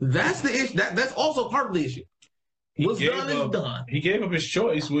 That's the issue. That's also part of the issue. What's done is done. He gave up his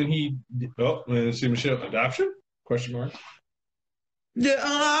choice when he. See Michelle, adoption? Question mark. Yeah,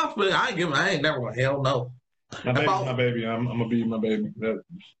 I ain't never going. Hell no. My baby. I'm gonna be my baby.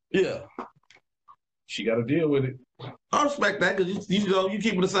 Yeah. She got to deal with it. I respect that because you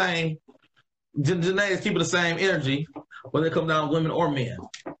keep it the same. Janae is keeping the same energy whether it comes down to women or men.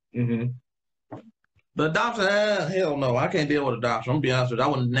 Mm-hmm. The adoption, hell no. I can't deal with adoption. I'm gonna be honest with you. I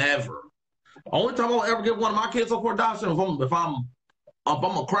would never. Only time I'll ever give one of my kids up for adoption if I'm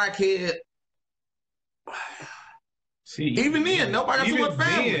a crackhead. See, even then, nope. I got too much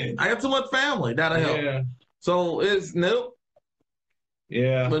family. I got too much family. That'll help. Yeah. So it's nope.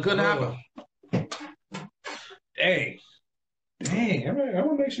 Yeah. But it couldn't happen. Dang. I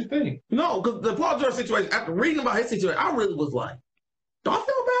want to make you think. No, because the Paul George situation, after reading about his situation, I really was like, do I feel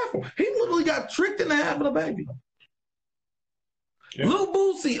bad for him? He literally got tricked into having a baby. Yeah. Lil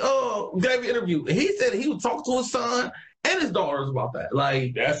Boosie gave an interview, and he said he would talk to his son and his daughters about that.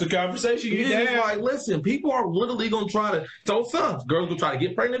 Like, that's the conversation you have. Like, listen, people are literally going to try to tell sons, girls going to try to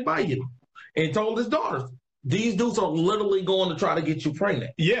get pregnant by you. And told his daughters, these dudes are literally going to try to get you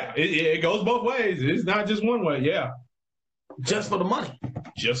pregnant. Yeah, it goes both ways. It's not just one way. Yeah. Just for the money.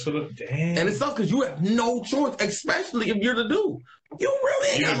 Just for the damn. And it sucks because you have no choice, especially if you're the dude. You really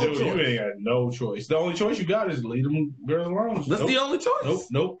ain't got no choice. You ain't got no choice. The only choice you got is leave them girls alone. That's the only choice.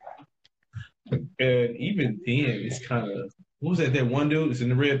 Nope. And even then, it's kind of, what was that one dude? It's in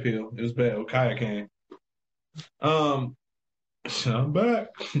the red pill. It was bad. Okaya came. I'm back.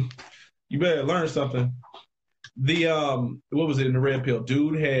 You better learn something. What was it in the red pill?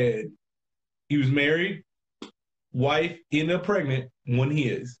 Dude he was married. Wife ended up pregnant, won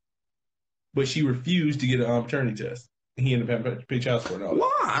his, but she refused to get a paternity test. He ended up having to pay child support.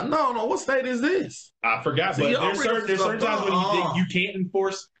 Why? No. What state is this? I forgot. But there's certain times when you can't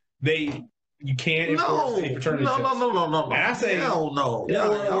enforce. You can't enforce a paternity test. No. And I say hell no.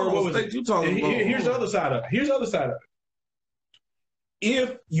 Or what was it? You talking about? Here's the other side of it.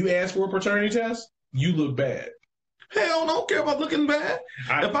 If you ask for a paternity test, you look bad. Hell, don't care about looking bad. If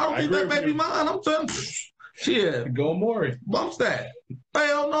I don't think that baby mine, I'm telling you. Shit. Go Maury. Bumps that.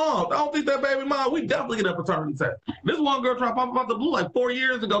 Hell no. I don't think that baby mine. We definitely get a paternity test. This one girl tried to pop up out the blue like 4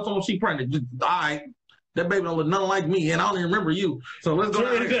 years ago, told she pregnant. Just died. That baby don't look nothing like me, and I don't even remember you. So let's go.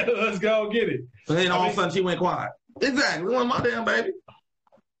 Let's go get it. And then all of a sudden she went quiet. Exactly. It wasn't my damn baby.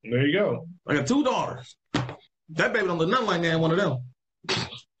 There you go. I got 2 daughters. That baby don't look nothing like that, one of them.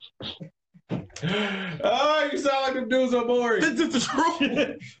 Oh, you sound like them dudes on board. This is the truth.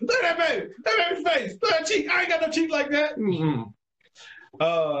 Look at that baby. That baby's face. Look at that cheek. I ain't got no cheek like that. Mm-hmm.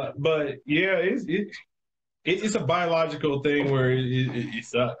 But yeah, it's a biological thing where it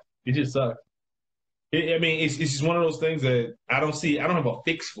sucks. It just sucks. It's just one of those things that I don't have a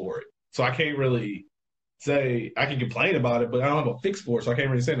fix for it. So I can't really say, I can complain about it, but I don't have a fix for it, so I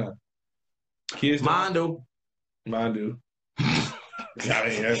can't really say nothing. Kids Mine do.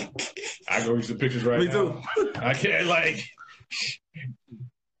 I go use the pictures right now. Me too. I can't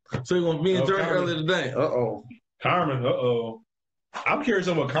So you want me and Jerry earlier today? Carmen. I'm curious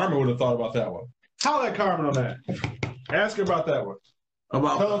on what Carmen would have thought about that one. How that Carmen on that? Ask her about that one.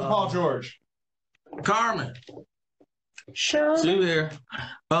 About tell us Paul George. Carmen. Sure. See there.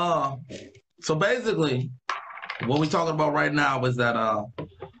 So basically, what we're talking about right now is that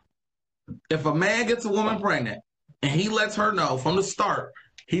if a man gets a woman pregnant, and he lets her know from the start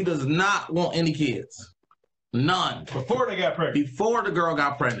he does not want any kids. None. Before they got pregnant. Before the girl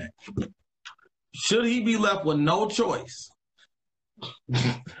got pregnant. Should he be left with no choice?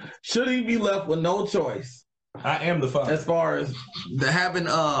 Should he be left with no choice? I am the father. As far as having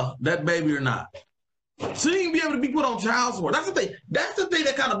that baby or not. Should he be able to be put on child support? That's the thing. That's the thing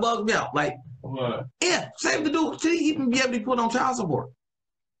that kind of bugs me out. Like, yeah, same to do. Should he even be able to be put on child support?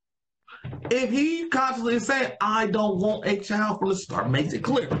 If he constantly is saying, I don't want a child from the start, makes it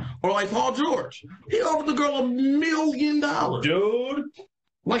clear. Or like Paul George, he offered the girl $1 million. Dude.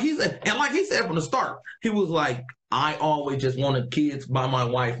 Like he said, and like he said from the start, he was like, I always just wanted kids by my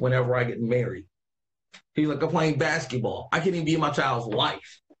wife whenever I get married. He's like, I'm playing basketball. I can't even be in my child's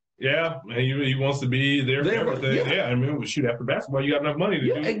life. Yeah, and he wants to be there for everything. Yeah, I mean, shoot, after basketball, you got enough money to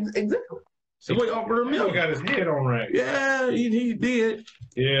do. Exactly. So he offered $1 million. He got his head on right. Yeah, he did.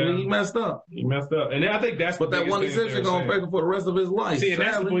 Yeah. He messed up. And I think that's but that one exception going to pay for the rest of his life. See, and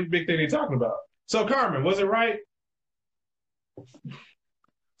that's the big thing they're talking about. So, Carmen, was it right?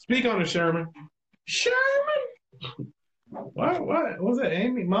 Speak on it, Sherman. Sherman? What was that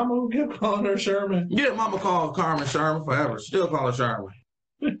Amy? Mama who kept calling her Sherman? Yeah, Mama called Carmen Sherman forever. Still call her Sherman.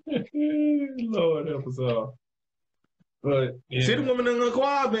 Lord help us all. But yeah. See the women in the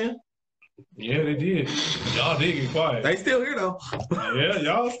quiet, man. Yeah, they did. Y'all did get quiet. They still here though. Yeah,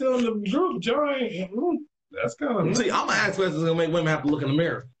 y'all still in the group. Y'all ain't. That's kind of. See, I'm gonna ask questions gonna make women have to look in the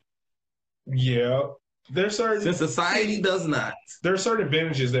mirror. Yeah, there's certain. Since society does not. There are certain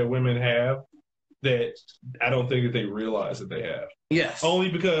advantages that women have that I don't think that they realize that they have. Yes. Only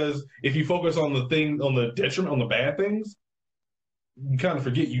because if you focus on the thing, on the detriment, on the bad things, you kind of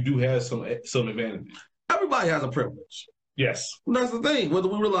forget you do have some advantages. Everybody has a privilege. Yes. That's the thing, whether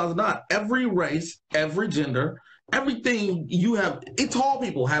we realize it or not. Every race, every gender, everything you have, tall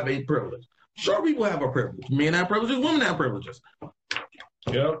people have a privilege. Short people have a privilege. Men have privileges, women have privileges.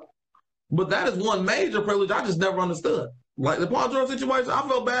 Yep. But that is one major privilege I just never understood. Like the Paul George situation, I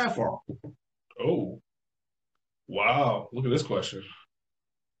felt bad for him. Oh. Wow. Look at this question.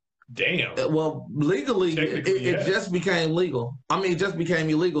 Damn. Well, legally, it just became legal. I mean, it just became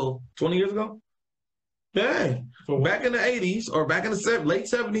illegal 20 years ago. Dang. Back in the 80s or back in the late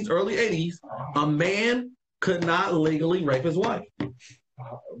 70s, early 80s, a man could not legally rape his wife.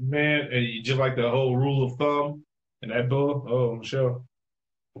 Man, just like the whole rule of thumb and that bull. Oh, Michelle.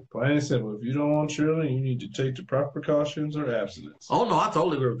 Plain and simple. If you don't want children, you need to take the proper precautions or abstinence. Oh, no, I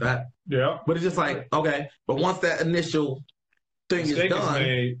totally agree with that. Yeah. But it's just like, okay, but once that initial thing is done,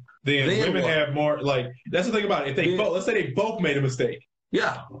 made, then women have more, like, that's the thing about it. If they both, let's say they both made a mistake.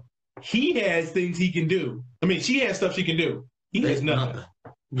 Yeah. He has things he can do. I mean, she has stuff she can do. He has nothing.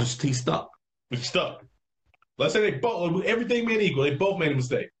 He's stuck. He's stuck. Let's say they both, everything being equal, they both made a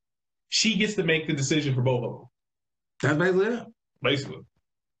mistake. She gets to make the decision for both of them. That's basically it. Basically.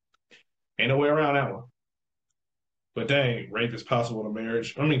 Ain't no way around that one. But dang, rape is possible in a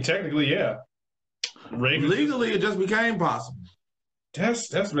marriage. I mean, technically, yeah. Rape legally, it just became possible.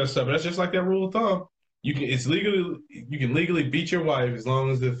 That's messed up. That's just like that rule of thumb. You can legally beat your wife as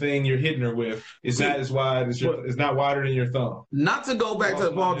long as the thing you're hitting her with is not as wide as it's not wider than your thumb. Not to go back to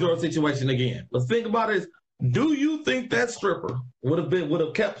the Paul George situation again, but think about it: do you think that stripper would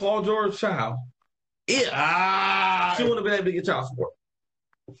have kept Paul George's child if she would have been able to get child support?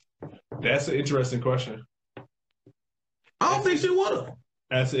 That's an interesting question. I don't think she would have.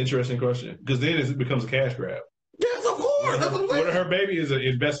 That's an interesting question because then it becomes a cash grab. Yes, of course. That's what I'm saying. Her baby is an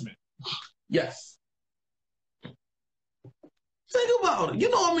investment. Yes. Think about it. You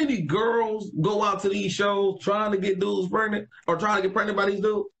know how many girls go out to these shows trying to get dudes pregnant or trying to get pregnant by these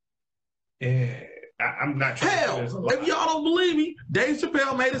dudes? Yeah, I'm not trying. Hell, if y'all don't believe me, Dave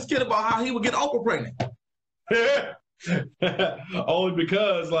Chappelle made a skit about how he would get Oprah pregnant. Only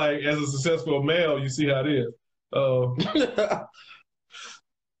because, like, as a successful male, you see how it is.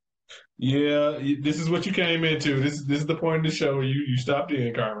 Yeah, this is what you came into. This is the point of the show where you stopped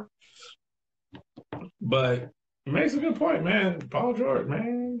in, Carmen. But it makes a good point, man. Paul George,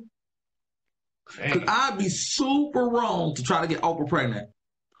 man. Because I'd be super wrong to try to get Oprah pregnant.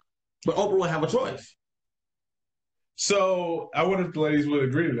 But Oprah would have a choice. So I wonder if the ladies would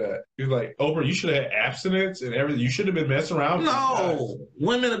agree to that. It's like, Oprah, you should have had abstinence and everything. You should have been messing around. No,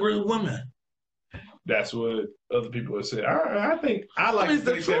 women agree with women. That's what other people have said. I think I like to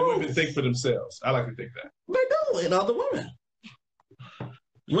think that women think for themselves. I like to think that. They do in other women.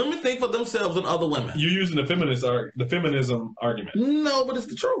 Women think for themselves and other women. You're using the feminism argument. No, but it's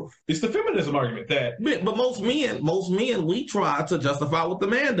the truth. It's the feminism argument that. But most men, we try to justify what the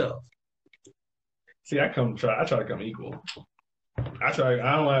man does. See, I try to come equal. I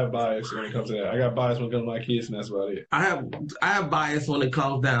don't have bias when it comes to that. I got bias when it comes to my kids, and that's about it. I have bias when it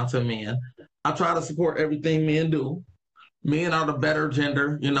comes down to men. I try to support everything men do. Men are the better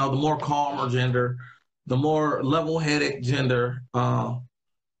gender, the more calmer gender, the more level-headed gender.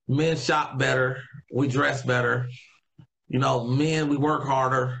 Men shop better. We dress better. Men, we work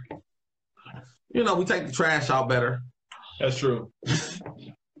harder. We take the trash out better. That's true. If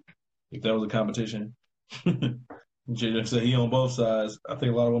that was a competition. Jada said he on both sides. I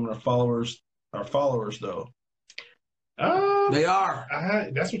think a lot of women are followers though. They are.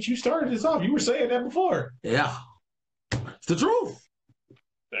 That's what you started this off. You were saying that before. Yeah. It's the truth.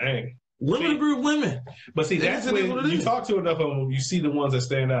 Dang. Women agree with women. But see, that's when you talk to enough of them, you see the ones that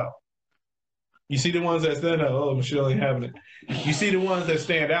stand out. You see the ones that stand out. Oh, Michelle ain't having it. You see the ones that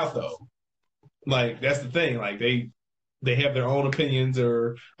stand out though. Like, that's the thing. Like, they have their own opinions,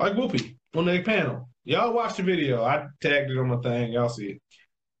 or like Whoopi on their panel. Y'all watch the video. I tagged it on my thing. Y'all see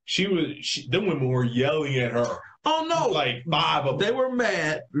it. Them women were yelling at her. Oh, no. Like 5 of them. They were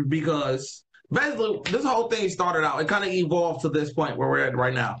mad because basically this whole thing started out, it kind of evolved to this point where we're at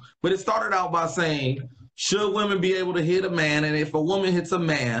right now. But it started out by saying, should women be able to hit a man? And if a woman hits a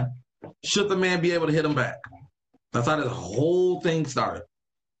man, should the man be able to hit him back? That's how this whole thing started.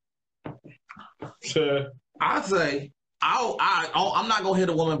 I'd say I'm not going to hit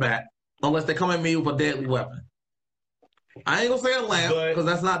a woman back unless they come at me with a deadly weapon. I ain't going to say a lamp because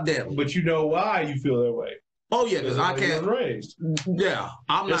that's not deadly. But you know why you feel that way. Oh, yeah, because I can't. Raised. Yeah,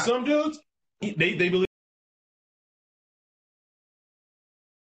 I'm not. Some dudes, they believe.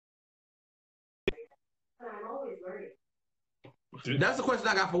 I'm always learning. That's the question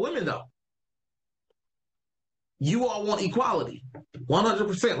I got for women, though. You all want equality.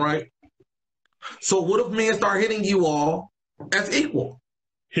 100%, right? So what if men start hitting you all as equal?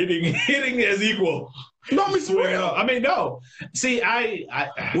 Hitting as equal. No, I mean, no. See,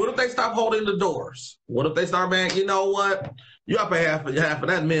 what if they stop holding the doors? What if they start being, you know what? You up half of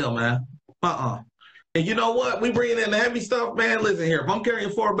that meal, man. And you know what? We bringing in the heavy stuff, man. Listen here. If I'm carrying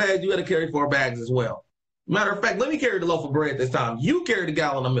 4 bags, you got to carry 4 bags as well. Matter of fact, let me carry the loaf of bread this time. You carry the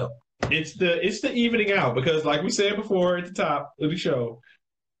gallon of milk. It's the evening out, because like we said before at the top of the show,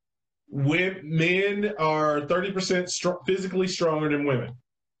 men are 30% physically stronger than women.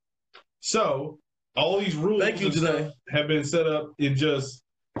 So all these rules have been set up to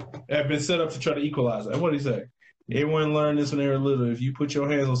try to equalize that. What did he say? Everyone learned this when they were little. If you put your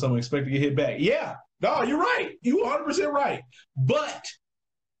hands on someone, expect to get hit back. Yeah. No, you're right. You 100% right. But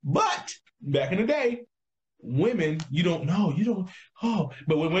back in the day, women, you don't know.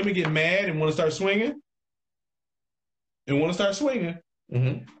 But when women get mad and want to start swinging,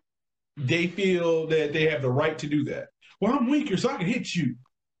 mm-hmm. they feel that they have the right to do that. Well, I'm weaker, so I can hit you.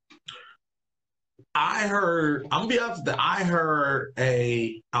 I'm gonna be honest with you,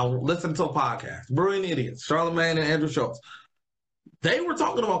 I listened to a podcast, Brilliant Idiots, Charlamagne and Andrew Schultz. They were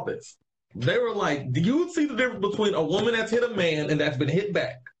talking about this. They were like, do you see the difference between a woman that's hit a man and that's been hit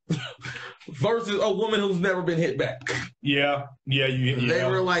back versus a woman who's never been hit back? Yeah. They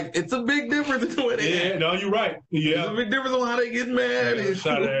were like, it's a big difference between it. Yeah, no, you're right. Yeah. It's a big difference on how they get mad. Yeah,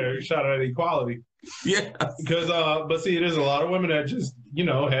 shot at equality. Yeah. Because, but see, there's a lot of women that just,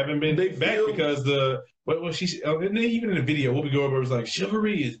 haven't been hit back because even in the video, Whoopi Goldberg was like,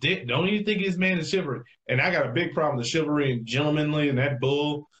 chivalry is dead. Don't even think this man is chivalry. And I got a big problem with chivalry and gentlemanly and that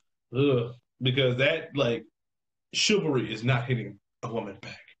bull. Ugh. Because that, chivalry is not hitting a woman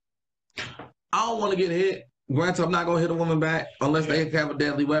back. I don't want to get hit. Granted, I'm not going to hit a woman back unless they have a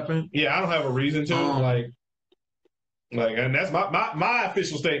deadly weapon. Yeah, I don't have a reason to. And that's my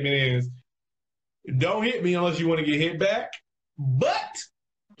official statement is, don't hit me unless you want to get hit back. But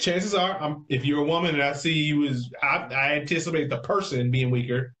chances are, if you're a woman and I see you I anticipate the person being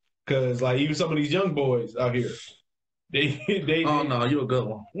weaker, because even some of these young boys out here, no, you're a good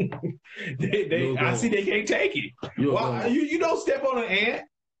one. I see they can't take it. You don't step on an ant.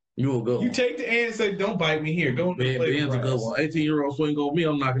 You a good one. You take the ant and say, "Don't bite me here." Go. Ben's a good one. 18-year-old swing on me.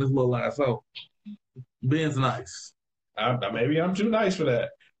 I'm knocking his little ass out. Ben's nice. Maybe I'm too nice for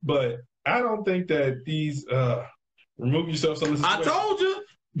that, but I don't think that these remove yourself from the situation. I told you.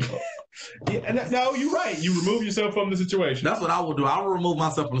 Yeah, no, you're right. You remove yourself from the situation. That's what I would do. I would remove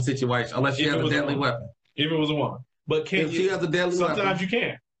myself from the situation unless she has a deadly weapon. If it was a woman. But if she has a deadly weapon. Sometimes you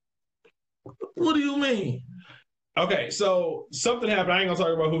can. What do you mean? Okay, so something happened. I ain't going to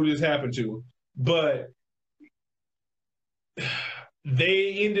talk about who this happened to, but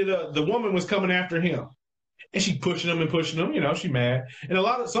they ended up, the woman was coming after him. And she pushing him, she mad.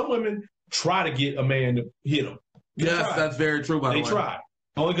 And some women try to get a man to hit them. Yes, that's very true, by the way. They try.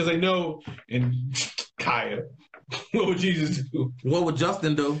 Only because they know, and Kaya, What would Jesus do? What would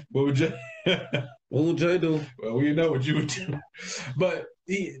Justin do? What would you? What would Jay do? Well, we know what you would do. But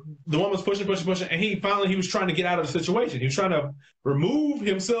the one was pushing, and he was trying to get out of the situation. He was trying to remove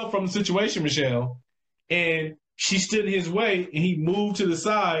himself from the situation, Michelle, and she stood in his way, and he moved to the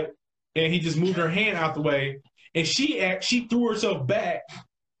side, and he just moved her hand out the way, and she threw herself back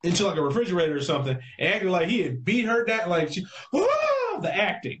into like a refrigerator or something, and acted like he had beat her down. Like the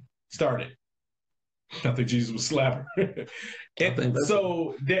acting started. I think Jesus would slap her.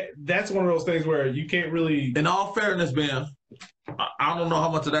 So that's one of those things where you can't really. In all fairness, Ben, I don't know how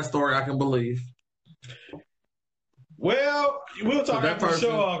much of that story I can believe. Well, we'll talk after the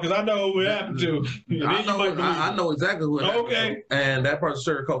show off because I know who it happened to. I know exactly who it happened to. And that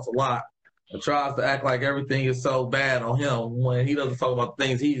person sugarcoats a lot and tries to act like everything is so bad on him when he doesn't talk about the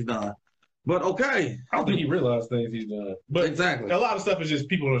things he's done. But okay. I don't think he realized things he's done. But exactly. A lot of stuff is just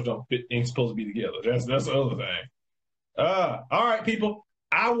people that don't fit, ain't supposed to be together. That's the other thing. All right, people.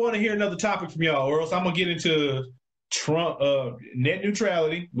 I want to hear another topic from y'all, or else I'm gonna get into Trump net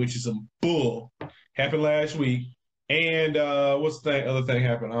neutrality, which is some bull. Happened last week. And what's the other thing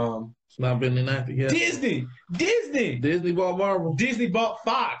happened? It's not been enacted yet. Disney bought Marvel. Disney bought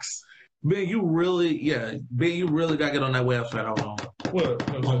Fox. Ben, you really gotta get on that website. Hold on.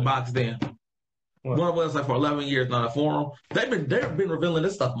 What? On Box Den. What? One website for 11 years, not a forum. They've been revealing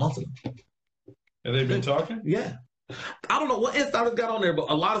this stuff months ago. Have they been talking? Yeah. I don't know what insiders got on there, but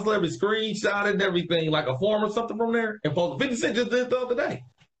a lot of celebrities screenshotted and everything, like a forum or something from there, and posted. 50 Cent just did the other day.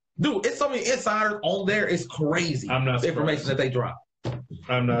 Dude, it's so many insiders on there. It's crazy. I'm not the information that they drop.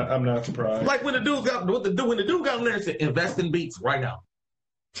 I'm not surprised. Like when the dude got on there and said, invest in Beats right now.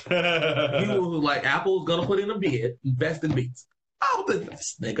 Like Apple's gonna put in a bid, invest in Beats. I don't think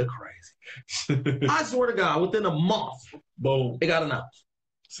this nigga crazy. I swear to God, within a month, boom, it got announced.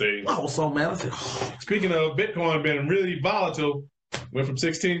 See, I was so mad. I said, oh. Speaking of Bitcoin being really volatile, went from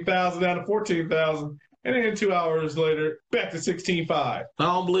 16,000 down to 14,000, and then 2 hours later, back to 16.5. I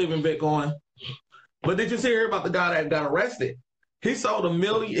don't believe in Bitcoin. But did you hear about the guy that got arrested? He sold $1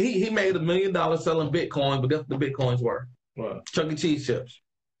 million. He made $1 million selling Bitcoin, but guess what the Bitcoins were? What? Chuck E. Cheese chips.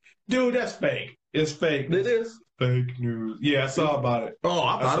 Dude, that's fake. It's fake. It is. Fake news. Yeah, I saw about it. Oh,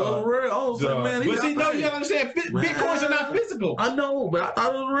 I thought it was real. Oh, so, man. But see, no, you gotta understand, Bitcoins are not physical. I know, but I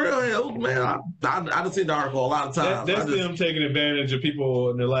thought it was real. Man, I done seen the article a lot of times. That's them taking advantage of people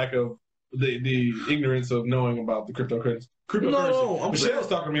and their lack of the ignorance of knowing about the cryptocurrency. No, Michelle's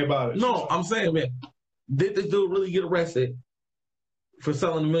talking to me about it. No, I'm saying, man, did this dude really get arrested for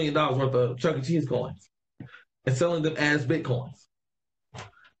selling $1 million worth of Chuck E. Cheese coins and selling them as Bitcoins?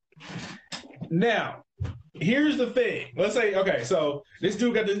 Now, here's the thing. Let's say, okay, so this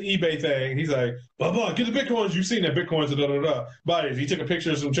dude got this eBay thing. He's like, blah, get the Bitcoins. You've seen that Bitcoins, da. But he took a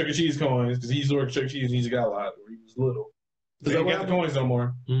picture of some Chuck E. Cheese coins because he used to work at Chuck E. Cheese and he's got a lot when he was little. They ain't got the coins no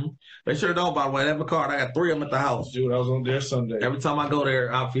more. Mm-hmm. They sure don't, by the way. They have a card. I got 3 of them at the house. Dude, I was on there Sunday. Every time I go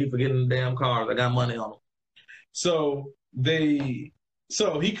there, I keep forgetting the damn cards. I got money on them. So he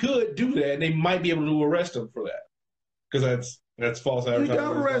could do that, and they might be able to arrest him for that because that's false advertising. He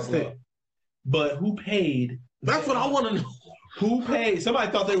got arrested. But who paid? That's what I want to know. Who paid?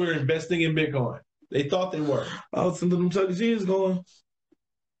 Somebody thought they were investing in Bitcoin. They thought they were. I was sending them Chuck E. Cheese going.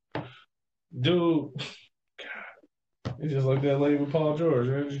 Dude, God, it's just like that lady with Paul George.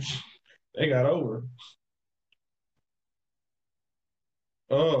 Man. They got over.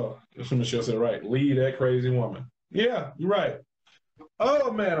 Oh, that's what Michelle said, right. Leave that crazy woman. Yeah, you're right.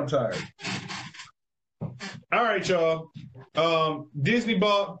 Oh, man, I'm tired. All right, y'all. Disney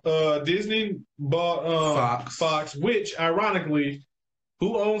bought Fox, which ironically,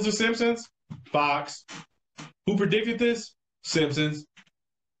 who owns The Simpsons? Fox. Who predicted this? Simpsons.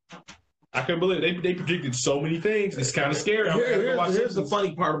 I couldn't believe it. They predicted so many things. It's kind of scary. Here's the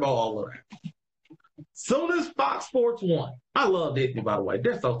funny part about all of that. Soon as Fox Sports won, I love Disney, by the way.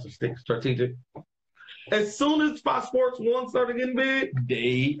 They're so strategic. As soon as Fox Sports 1 started getting big,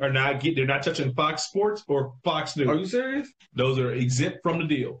 they're not touching Fox Sports or Fox News. Are you serious? Those are exempt from the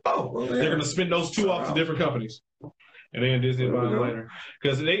deal. Oh, well, they're going to spin those 2 off to different companies, and then Disney buy them later.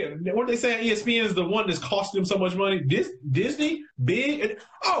 Because what they say, ESPN is the one that's costing them so much money. Disney big,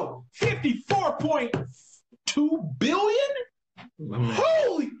 54.2 billion.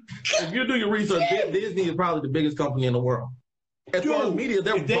 Holy! If you do your research, Disney is probably the biggest company in the world. As far as media,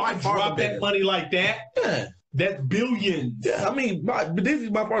 they're by far drop the that biggest. money like that. Yeah. That's billions. Yeah, I mean, Disney's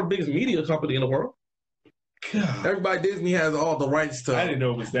by far the biggest media company in the world. God. Everybody, Disney has all the rights to I didn't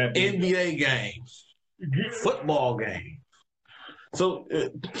know it was that big. NBA games, football games. So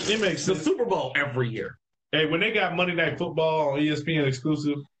it makes the sense. Super Bowl every year. Hey, when they got Monday Night Football on ESPN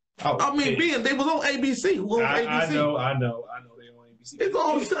exclusive, Oh, Ben, they was on ABC. Who owns ABC? I know. They on ABC. It's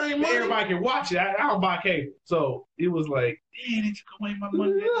all the same money. Everybody can watch it. I don't buy cable, so it was like, man, they took away my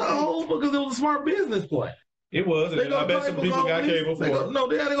money. No, because it was a smart business play. It was. They I bet some people got cable for it. No,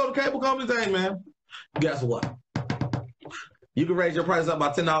 they had to go to cable companies. Hey, man, guess what? You can raise your price up by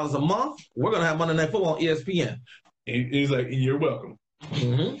 $10 a month. We're gonna have Monday Night Football on ESPN. He's like, you're welcome.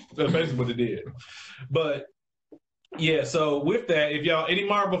 Mm-hmm. That's basically what they did. But yeah, so with that, if y'all any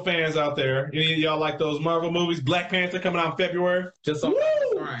Marvel fans out there, any of y'all like those Marvel movies, Black Panther coming out in February. Just saw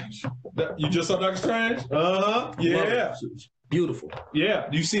Doctor Strange. You just saw Doctor Strange? Yeah. Beautiful. Yeah.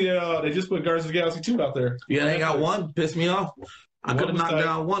 You see that they just put Guardians of the Galaxy 2 out there. Yeah, they got one. Pissed me off. I could have knocked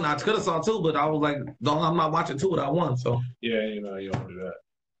down one. I could have saw two, but I was like, no, I'm not watching two without one. So yeah, you don't do that.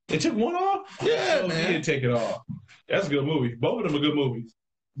 They took one off? Yeah, man. They didn't take it off. That's a good movie. Both of them are good movies.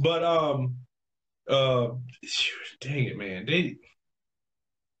 But dang it, man.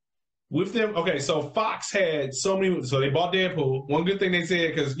 With them, okay, so Fox had so many, so they bought Deadpool. One good thing they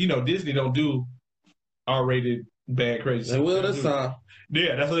said, because Disney don't do R-rated bad crazy. They will this time.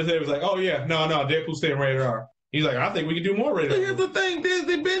 Yeah, that's what they said. It was like, oh yeah, no, Deadpool's staying rated R. He's like, I think we can do more rated R. Here's the thing,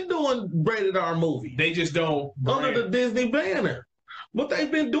 Disney been doing rated R movies. They just don't under the Disney banner. But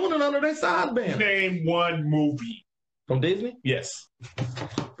they've been doing it under their side banner. Name one movie. From Disney? Yes.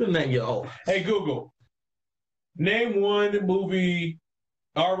 Good name, yo. Hey, Google. Name one movie,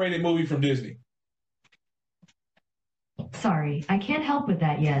 R-rated movie from Disney. Sorry, I can't help with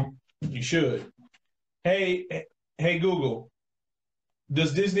that yet. You should. Hey, Google.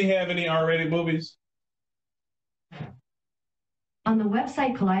 Does Disney have any R-rated movies? On the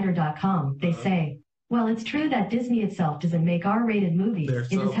website Collider.com, they say, well, it's true that Disney itself doesn't make R-rated movies.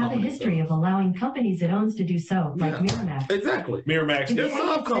 It has had a history of allowing companies it owns to do so, like Miramax. Exactly. Miramax. In the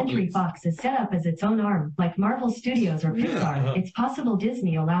 20th century, Fox is set up as its own arm, like Marvel Studios or Pixar. It's possible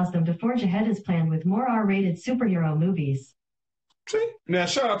Disney allows them to forge ahead as planned with more R-rated superhero movies. See? Now,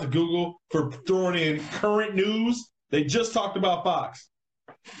 shout out to Google for throwing in current news. They just talked about Fox.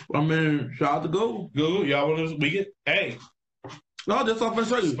 I mean, shout out to Google. Google, y'all want to, we get, hey. No, just off and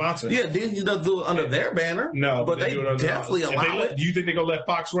show you. Sponsor. Yeah, Disney doesn't do it under their banner. No, but they definitely allow it. Do you think they're going to let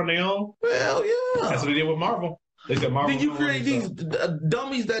Fox run their own? Well, yeah. That's what they did with Marvel. They said Marvel. Then you create these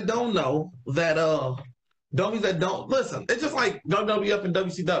dummies that don't know that, dummies that don't, listen, it's just like WWF and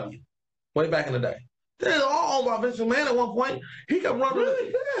WCW way back in the day. They're all owned by Vince McMahon at one point. He kept running.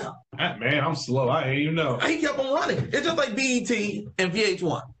 Really? Yeah. Man, I'm slow. I ain't even know. He kept on running. It's just like BET and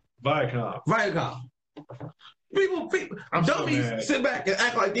VH1. Viacom. People, dummies sit back and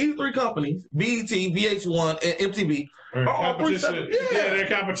act like these three companies, BET, VH1, and MTV, are all competition. Yeah, they're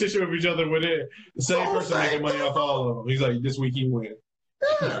competition with each other with it. The same person making money off all of them. He's like, this week he win.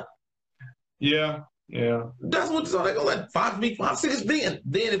 Yeah. That's what, so they're going to let Fox be Fox. Then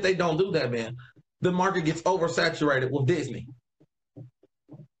if they don't do that, man, the market gets oversaturated with Disney.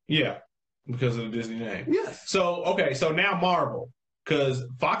 Yeah, because of the Disney name. Yes. So, okay, so now Marvel. Because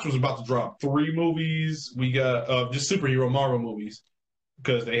Fox was about to drop 3 movies. We got just superhero Marvel movies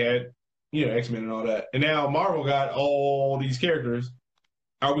because they had, X-Men and all that. And now Marvel got all these characters.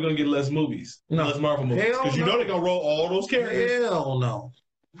 Are we going to get less movies? No. Less Marvel movies? Because you know they're going to roll all those characters. Hell no.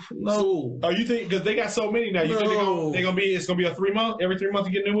 No. Oh, you think, because they got so many now, you think they're going to be, it's going to be a 3 month, every 3 months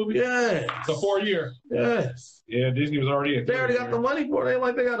you get a new movie? Yes. So 4 year. Yes. Yeah, Disney was already They already got the money for it. They ain't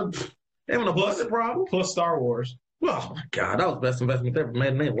like they got a budget problem. Plus Star Wars. Oh my God, that was the best investment they ever made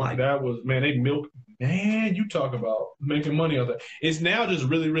in their life. That was, man, they milked. Man, you talk about making money on that. It's now just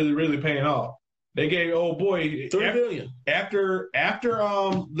really, really, really paying off. They gave old boy $3 billion after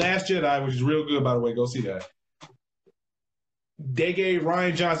Last Jedi, which is real good, by the way. Go see that. They gave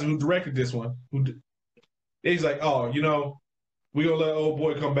Rian Johnson, who directed this one, he's like, oh, we're gonna let old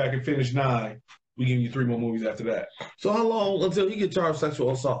boy come back and finish 9. We give you 3 more movies after that. So how long until he gets charged sexual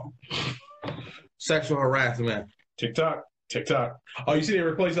assault, sexual harassment? TikTok. Oh, you see they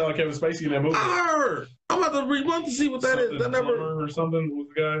replaced Kevin Spacey in that movie? I heard. I'm about to rerun to see what that is. That never or something was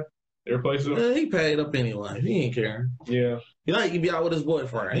the guy. They replaced him. He paid up anyway. He ain't caring. Yeah. He can be out with his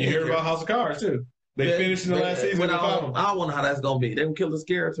boyfriend. You hear about House of Cards too. They finished in the last season. I wonder how that's gonna be. They gonna kill his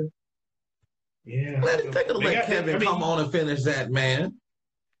character. Yeah. They could let Kevin come on and finish that, man.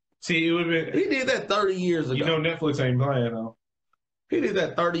 See, it would have been. He did that 30 years ago. Netflix ain't playing though. He did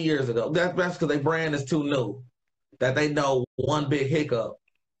that 30 years ago. That's because their brand is too new. That they know one big hiccup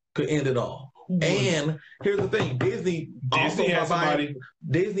could end it all. And here's the thing: Disney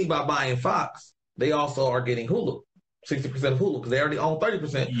by buying Fox, they also are getting Hulu, 60% of Hulu because they already own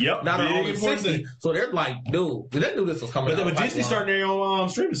 30%. Yep. Now they're owning 60%. So they're like, dude, they knew this was coming. But Disney starting their own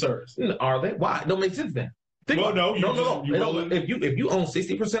streaming service. Are they? Why? It don't make sense then. No. If you own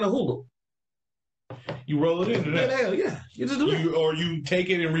 60% of Hulu, you roll it into that. Hell yeah, you just do it. Or you take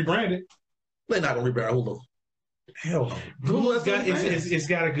it and rebrand it. They're not gonna rebrand Hulu. Hell no. It's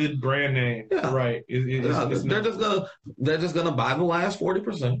got a good brand name. Yeah. Right. They're just gonna buy the last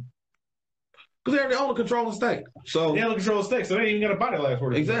 40%. Because they own a controlling stake. So they own a controlling stake, so they ain't even gonna buy the last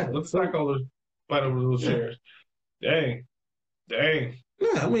 40%. Exactly. Let the stockholders fight over those shares. Dang.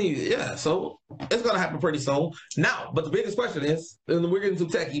 Yeah, I mean, yeah. So it's gonna happen pretty soon. Now, but the biggest question is, and we're getting too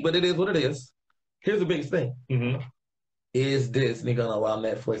techie, but it is what it is. Here's the biggest thing. Mm-hmm. Is Disney gonna allow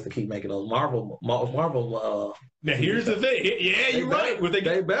Netflix to keep making those Marvel? Now here's the thing. Yeah, you're right.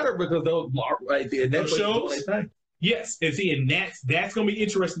 They better because those Marvel right there. Those shows. Yes, and that's gonna be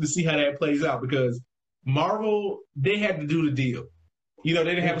interesting to see how that plays out because Marvel they had to do the deal. You know,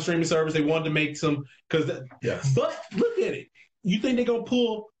 they didn't have a streaming service. They wanted to make some Yes. But look at it. You think they're gonna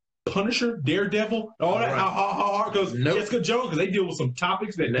pull Punisher, Daredevil, all that? How hard? Because Jessica Jones, because they deal with some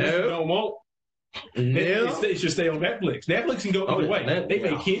topics that Disney don't want. It should stay on Netflix. Netflix can go either way. They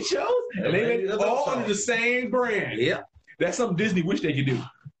make kid shows and they make all under the same brand. Yeah, that's something Disney wish they could do.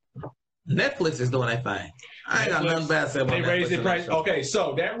 Netflix is doing that thing. I ain't got nothing bad to say about Netflix. They raised their price. Okay,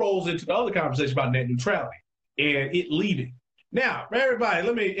 so that rolls into the other conversation about net neutrality and it leaving. Now, everybody,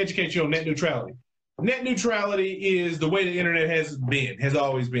 let me educate you on net neutrality. Net neutrality is the way the internet has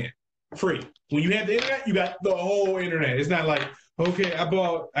always been. Free. When you have the internet, you got the whole internet. It's not like, okay, I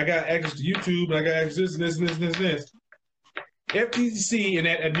got access to YouTube and I got access to this. FTC and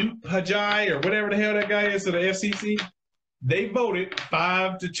that Anu Pajai or whatever the hell that guy is to the FCC, they voted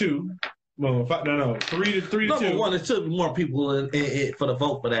 5-2. Well, 3-2. Number one, there should be more people for the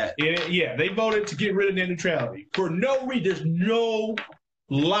vote for that. Yeah, they voted to get rid of net neutrality for no reason. There's no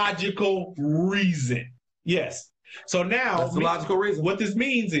logical reason. Yes. So now that's the logical reason. What this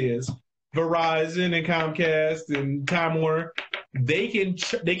means is Verizon and Comcast and Time Warner, they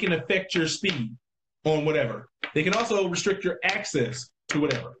can affect your speed on whatever. They can also restrict your access to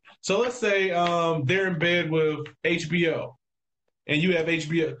whatever. So let's say they're in bed with HBO, and you have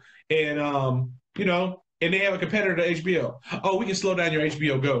HBO, and and they have a competitor to HBO. Oh, we can slow down your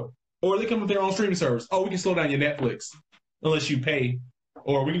HBO Go, or they come with their own streaming service. Oh, we can slow down your Netflix unless you pay,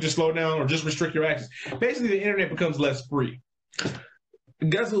 or we can just slow down or just restrict your access. Basically, the internet becomes less free.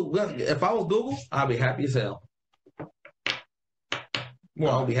 Guess who? If I was Google, I'd be happy as hell.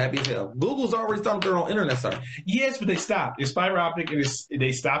 Well, I'll be happy as hell. Google's already started their own internet service. Yes, but they stopped. It's fiber optic, and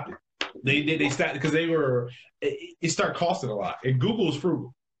they stopped it. They stopped because it started costing a lot. And Google's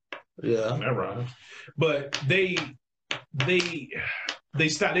frugal. Yeah, that rhymes. But they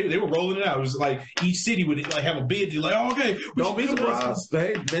stopped. They were rolling it out. It was like each city would like have a bid. You're like, oh, okay, don't be surprised.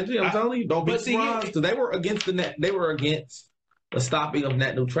 Hey, Benji, I'm telling you, don't be surprised. They were against the net. They were against the stopping of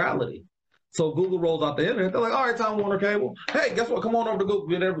net neutrality. So Google rolls out the internet. They're like, all right, Time Warner Cable. Hey, guess what? Come on over to Google.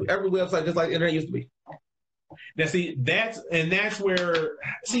 Get every website just like the internet used to be. Now, see, that's where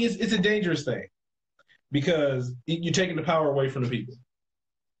it's a dangerous thing because you're taking the power away from the people.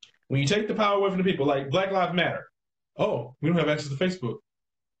 When you take the power away from the people, like Black Lives Matter. Oh, we don't have access to Facebook,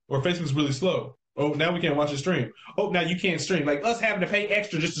 or Facebook's really slow. Oh, now we can't watch the stream. Oh, now you can't stream. Like us having to pay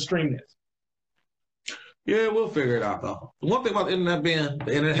extra just to stream this. Yeah, we'll figure it out though. The one thing about the internet being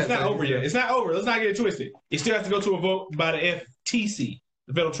the internet, it's not over yet. It's not over. Let's not get it twisted. It still has to go to a vote by the FTC,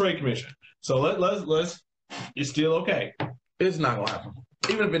 the Federal Trade Commission. So let's. It's still okay. It's not gonna happen.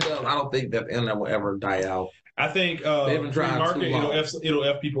 Even if it does, I don't think that the internet will ever die out. I think they've been trying market, it'll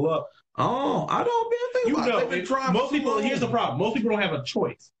F people up. Oh, I don't think about it. Most people. Here's the problem. Most people don't have a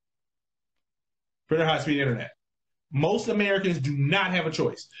choice for their high-speed internet. Most Americans do not have a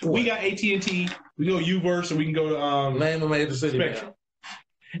choice. What? We got AT&T. We go Uverse, or we can go to name a major city. Spectrum.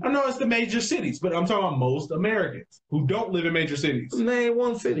 I know it's the major cities, but I'm talking about most Americans who don't live in major cities. Name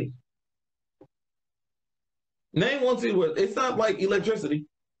one city. Name one city where it's not like electricity.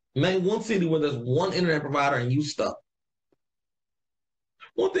 Name one city where there's one internet provider and you stuck.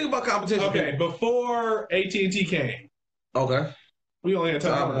 One thing about competition. Okay, before AT&T came. Okay. We only had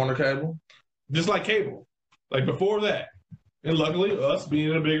Time Warner Cable. Just like cable. Like before that. And luckily, us being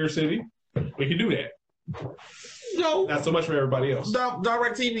in a bigger city, we can do that. No. Not so much for everybody else.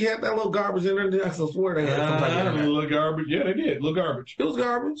 DirecTV had that little garbage in there. I swear they had a little garbage. Yeah, they did. Little garbage. It was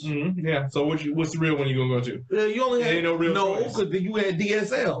garbage. Mm-hmm. Yeah. So what's the real one you're going to go to? Yeah, you only had no real choice. No, because you had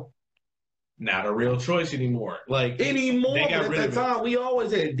DSL. Not a real choice anymore. Like anymore, but at that time we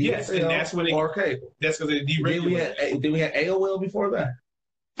always had DSL. Yes, and that's when or cable. That's because they deregulated. Then we had AOL before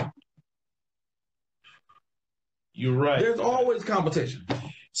that. You're right. There's always competition.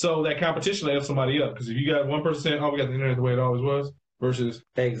 So that competition left somebody up because if you got one person saying, "Oh, we got the internet the way it always was," versus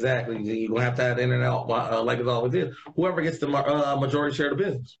Exactly. You're going to have to have the internet like it always is. Whoever gets the majority share of the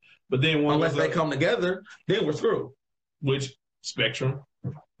business. But then unless they come together, then we're screwed. Which Spectrum?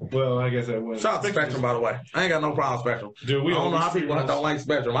 Well, I guess that was. Shout out to Spectrum, by the way. I ain't got no problem with Spectrum. Dude, I don't know how people don't like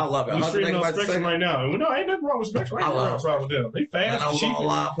Spectrum. I love it. We're streaming on Spectrum right now. No, ain't nothing wrong with Spectrum. I love it. Them. They fast. I was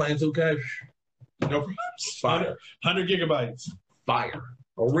online playing 2K. No problem. Fire. 100 gigabytes. Fire.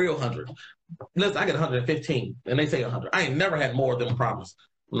 A real 100. Listen, I get 115, and they say 100. I ain't never had more than promised.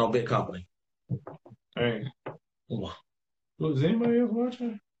 No big company. Hey. Is anybody else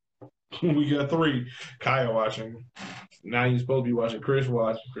watching? We got 3. Kaya watching. Now you're supposed to be watching. Chris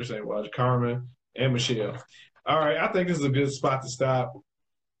watching. Chris ain't watching. Carmen and Michelle. All right, I think this is a good spot to stop.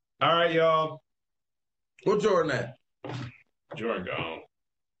 All right, y'all. Where Jordan at? Jordan gone.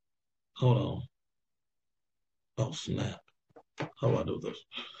 Hold on. Oh, snap. How do I do this?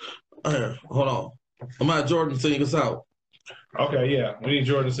 Here, hold on. I'm at Jordan sing us out. Okay, yeah. We need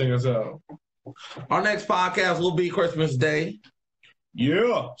Jordan to sing us out. Our next podcast will be Christmas Day.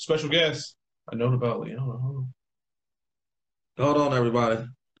 Yeah. Special guest. I know about Lee. Hold on, everybody.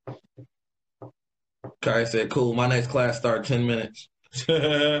 Kai said, cool. My next class starts 10 minutes.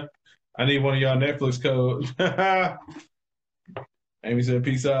 I need one of y'all Netflix codes. Amy said,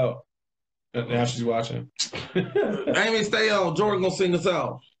 peace out. Now she's watching. Amy, stay on. Jordan gonna sing us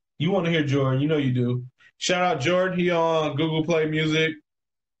out. You want to hear Jordan. You know you do. Shout out Jordan. He on Google Play Music,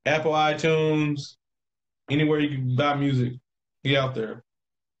 Apple iTunes, anywhere you can buy music. He out there.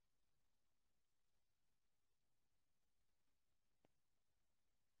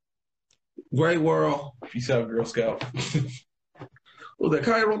 Great world. Peace out, Girl Scout. Was that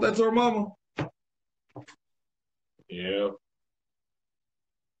Kaya wrote that to her mama? Yeah.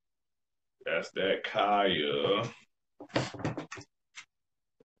 That's that Kaya.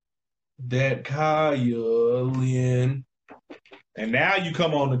 That Kaya, Lynn. And now you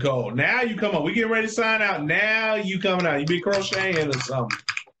come on, Nicole. Now you come on. We getting ready to sign out. Now you coming out. You be crocheting or something.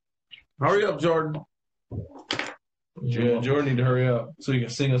 Hurry up, Jordan. Yeah, Jordan need to hurry up so he can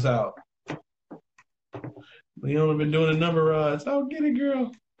sing us out. Leon been doing a number rides. Oh, get it,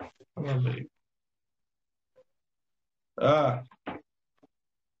 girl. Come on, baby.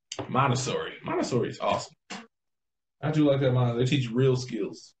 Montessori. Montessori is awesome. I do like that Montessori. They teach real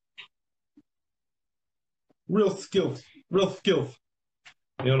skills. Real skills. Real skills.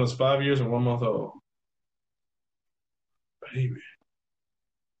 Leon is 5 years and 1 month old. Baby.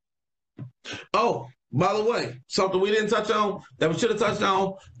 Oh, by the way, something we didn't touch on that we should have touched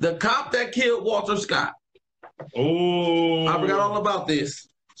on. The cop that killed Walter Scott. Oh. I forgot all about this.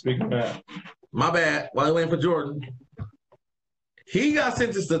 Speaking of that. My bad. While I waiting for Jordan. He got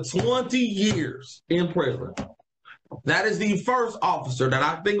sentenced to 20 years in prison. That is the first officer that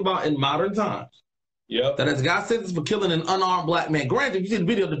I think about in modern times. Yep. That has got sentenced for killing an unarmed black man. Granted, you see the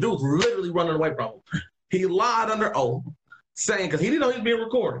video, the dude's literally running away from him. He lied under oath, saying, because he didn't know he was being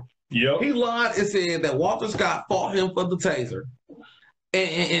recorded. Yep. He lied and said that Walter Scott fought him for the taser.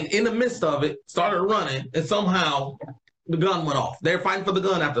 And in the midst of it, started running, and somehow the gun went off. They were fighting for the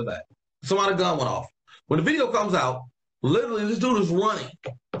gun after that. Somehow the gun went off. When the video comes out, literally this dude is running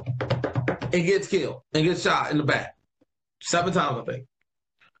and gets killed and gets shot in the back. 7 times, I think.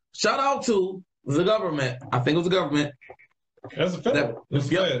 Shout out to the government. I think it was the government. That's a fact.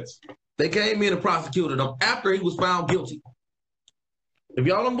 They came in and prosecuted him after he was found guilty. If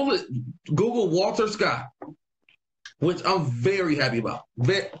y'all don't believe, Google Walter Scott, which I'm very happy about.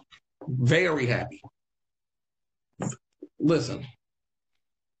 Very, very happy. Listen.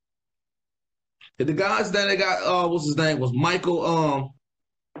 The guys that they got, what's his name? Was Michael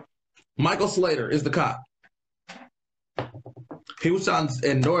Slater is the cop. He was shot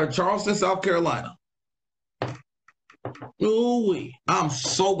in North Charleston, South Carolina. Ooh-wee. I'm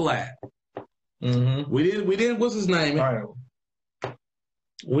so glad. Mm-hmm. We didn't, what's his name? Right.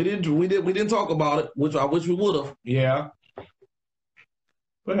 We didn't talk about it, which I wish we would have. Yeah.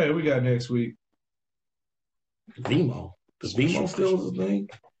 But hey, we got next week. Vimo. Does Vimo still is a thing?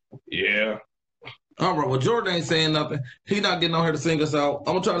 Yeah. All right, well, Jordan ain't saying nothing. He not getting on here to sing us out.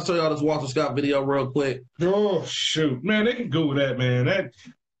 I'm going to try to show y'all this Walter Scott video real quick. Oh, shoot. Man, they can Google that, man.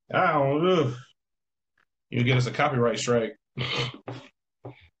 I don't know. You get us a copyright strike.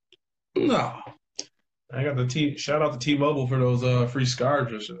 No. I got shout out to T-Mobile for those free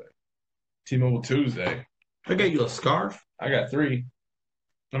scarves yesterday. T-Mobile Tuesday. I gave you a scarf? I got 3.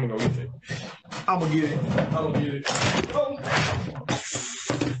 I'm going to go get it. I'm going to get it. Oh.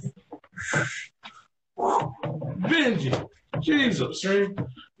 Benji. Jesus.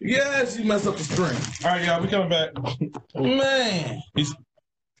 Yes, you messed up the string. All right, y'all. We coming back. Man.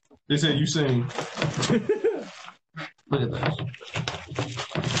 They said you sing. Look at that.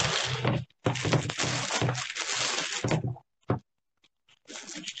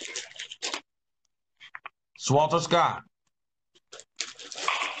 Walter Scott.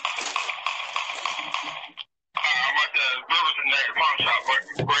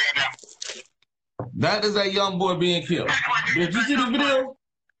 That is that young boy being killed. Did you see the video?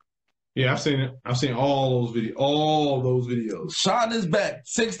 Yeah, I've seen it. I've seen all those videos. Shot in his back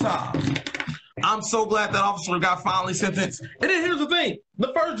 6 times. I'm so glad that officer got finally sentenced. And then here's the thing: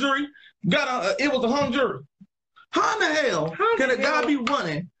 the first jury it was a hung jury. How in the hell can a guy be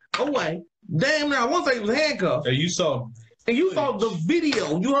running away? Damn, now I want to say he was handcuffed. And you saw the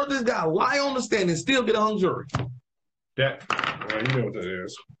video. You heard this guy lie on the stand and still get a hung jury. That, well, you know what that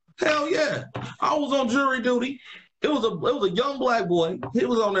is. Hell yeah! I was on jury duty. It was a young black boy. He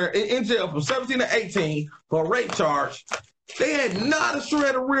was on there in jail from 17 to 18 for a rape charge. They had not a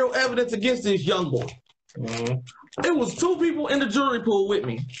shred of real evidence against this young boy. Mm-hmm. It was 2 people in the jury pool with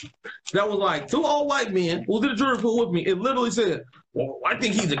me. That was like 2 old white men who was in the jury pool with me. It literally said, "Well, I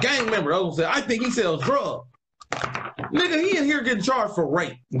think he's a gang member." I was gonna say, "I think he sells drugs." Nigga, he in here getting charged for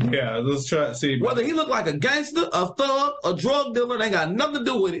rape. Yeah, let's try to see. Whether he look like a gangster, a thug, a drug dealer, they ain't got nothing to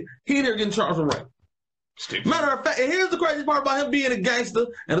do with it. He in here getting charged for rape. Stupid. Matter of fact, and here's the crazy part about him being a gangster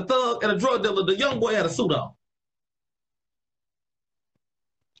and a thug and a drug dealer. The young boy had a suit on.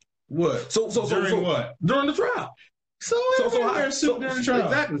 What? So what? During the trial. So how during the trial?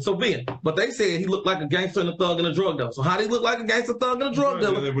 Exactly. So but they said he looked like a gangster and a thug and a drug dealer. So how did he look like a gangster, thug, and a drug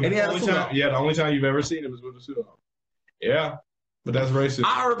dealer? And he had a suit on. Yeah, the only time you've ever seen him is with a suit on. Yeah, but that's racist.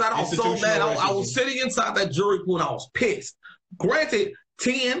 I heard that. I was so mad. I was sitting inside that jury pool and I was pissed. Granted,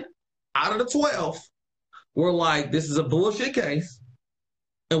 10 out of the 12 were like, "This is a bullshit case,"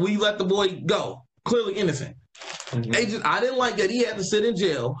 and we let the boy go, clearly innocent. Mm-hmm. I didn't like that he had to sit in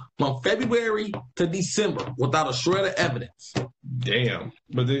jail from February to December without a shred of evidence. Damn.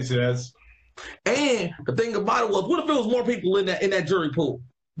 But they say that's. And the thing about it was, what if there was more people in that jury pool?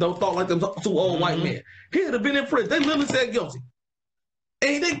 Those thought like them 2 old white men. He'd have been in prison. They literally said guilty.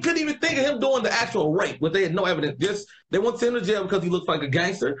 And they couldn't even think of him doing the actual rape, but they had no evidence. Just they went to him to jail because he looked like a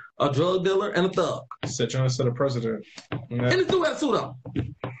gangster, a drug dealer, and a thug. Trying to set a precedent. And he still had a suit on.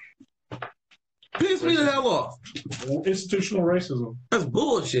 Piss me the hell off. Institutional racism. That's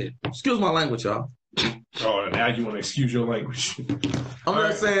bullshit. Excuse my language, y'all. Oh, now you want to excuse your language. I'm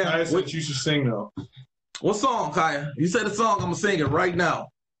not saying. I said you should sing though. What song, Kaya? You said the song. I'm gonna sing it right now.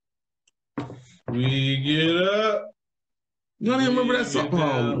 We get up. You don't even remember that song?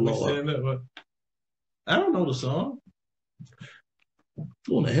 Oh, Lord. I don't know the song.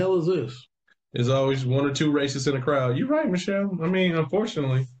 What the hell is this? There's always 1 or 2 racists in the crowd. You're right, Michelle. I mean,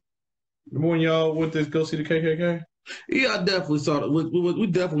 unfortunately. Remember when y'all went to go see the KKK? Yeah, I definitely saw it. We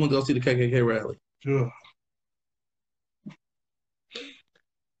definitely went to go see the KKK rally. Ugh.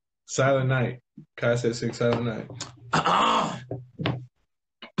 Silent Night. Kai said 6 Silent Night.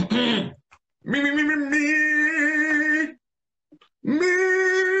 Me.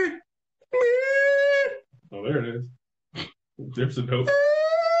 Oh, there it is. There's a note.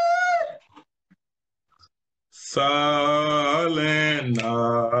 Silent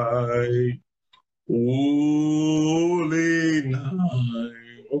night, holy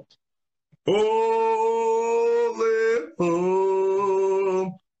night, holy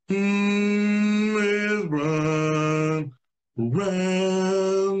home is run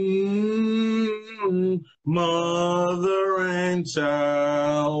round, mother and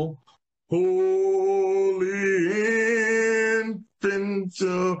child, holy infant,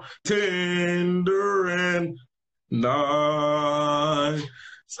 so tender and night.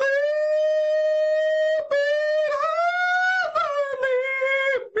 Sleeping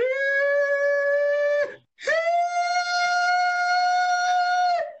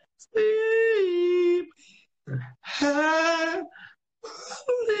heavenly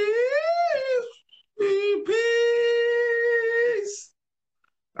sleep peace.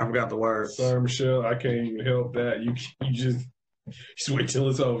 I forgot the words. Sorry, Michelle. I can't even help that. You just wait till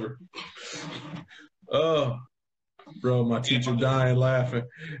it's over. Oh. Bro, my teacher dying laughing.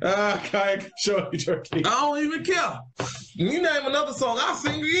 Kai, show me turkey. I don't even care. You name another song, I'll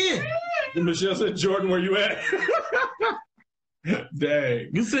sing again. Michelle said, "Jordan, where you at?"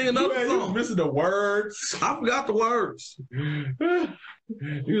 Dang. You sing another song. You was missing the words. I forgot the words. You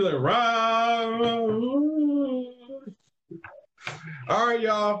was like, "Right." All right,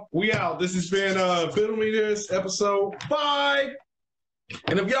 y'all. We out. This has been Biddle Me This, episode 5.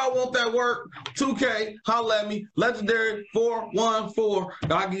 And if y'all want that work, 2K, holla at me. Legendary 414.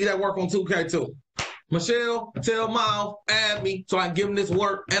 I can get that work on 2K too. Michelle, tell Miles, add me so I can give him this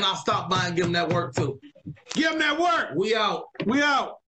work, and I'll stop by and give him that work too. Give him that work. We out. We out.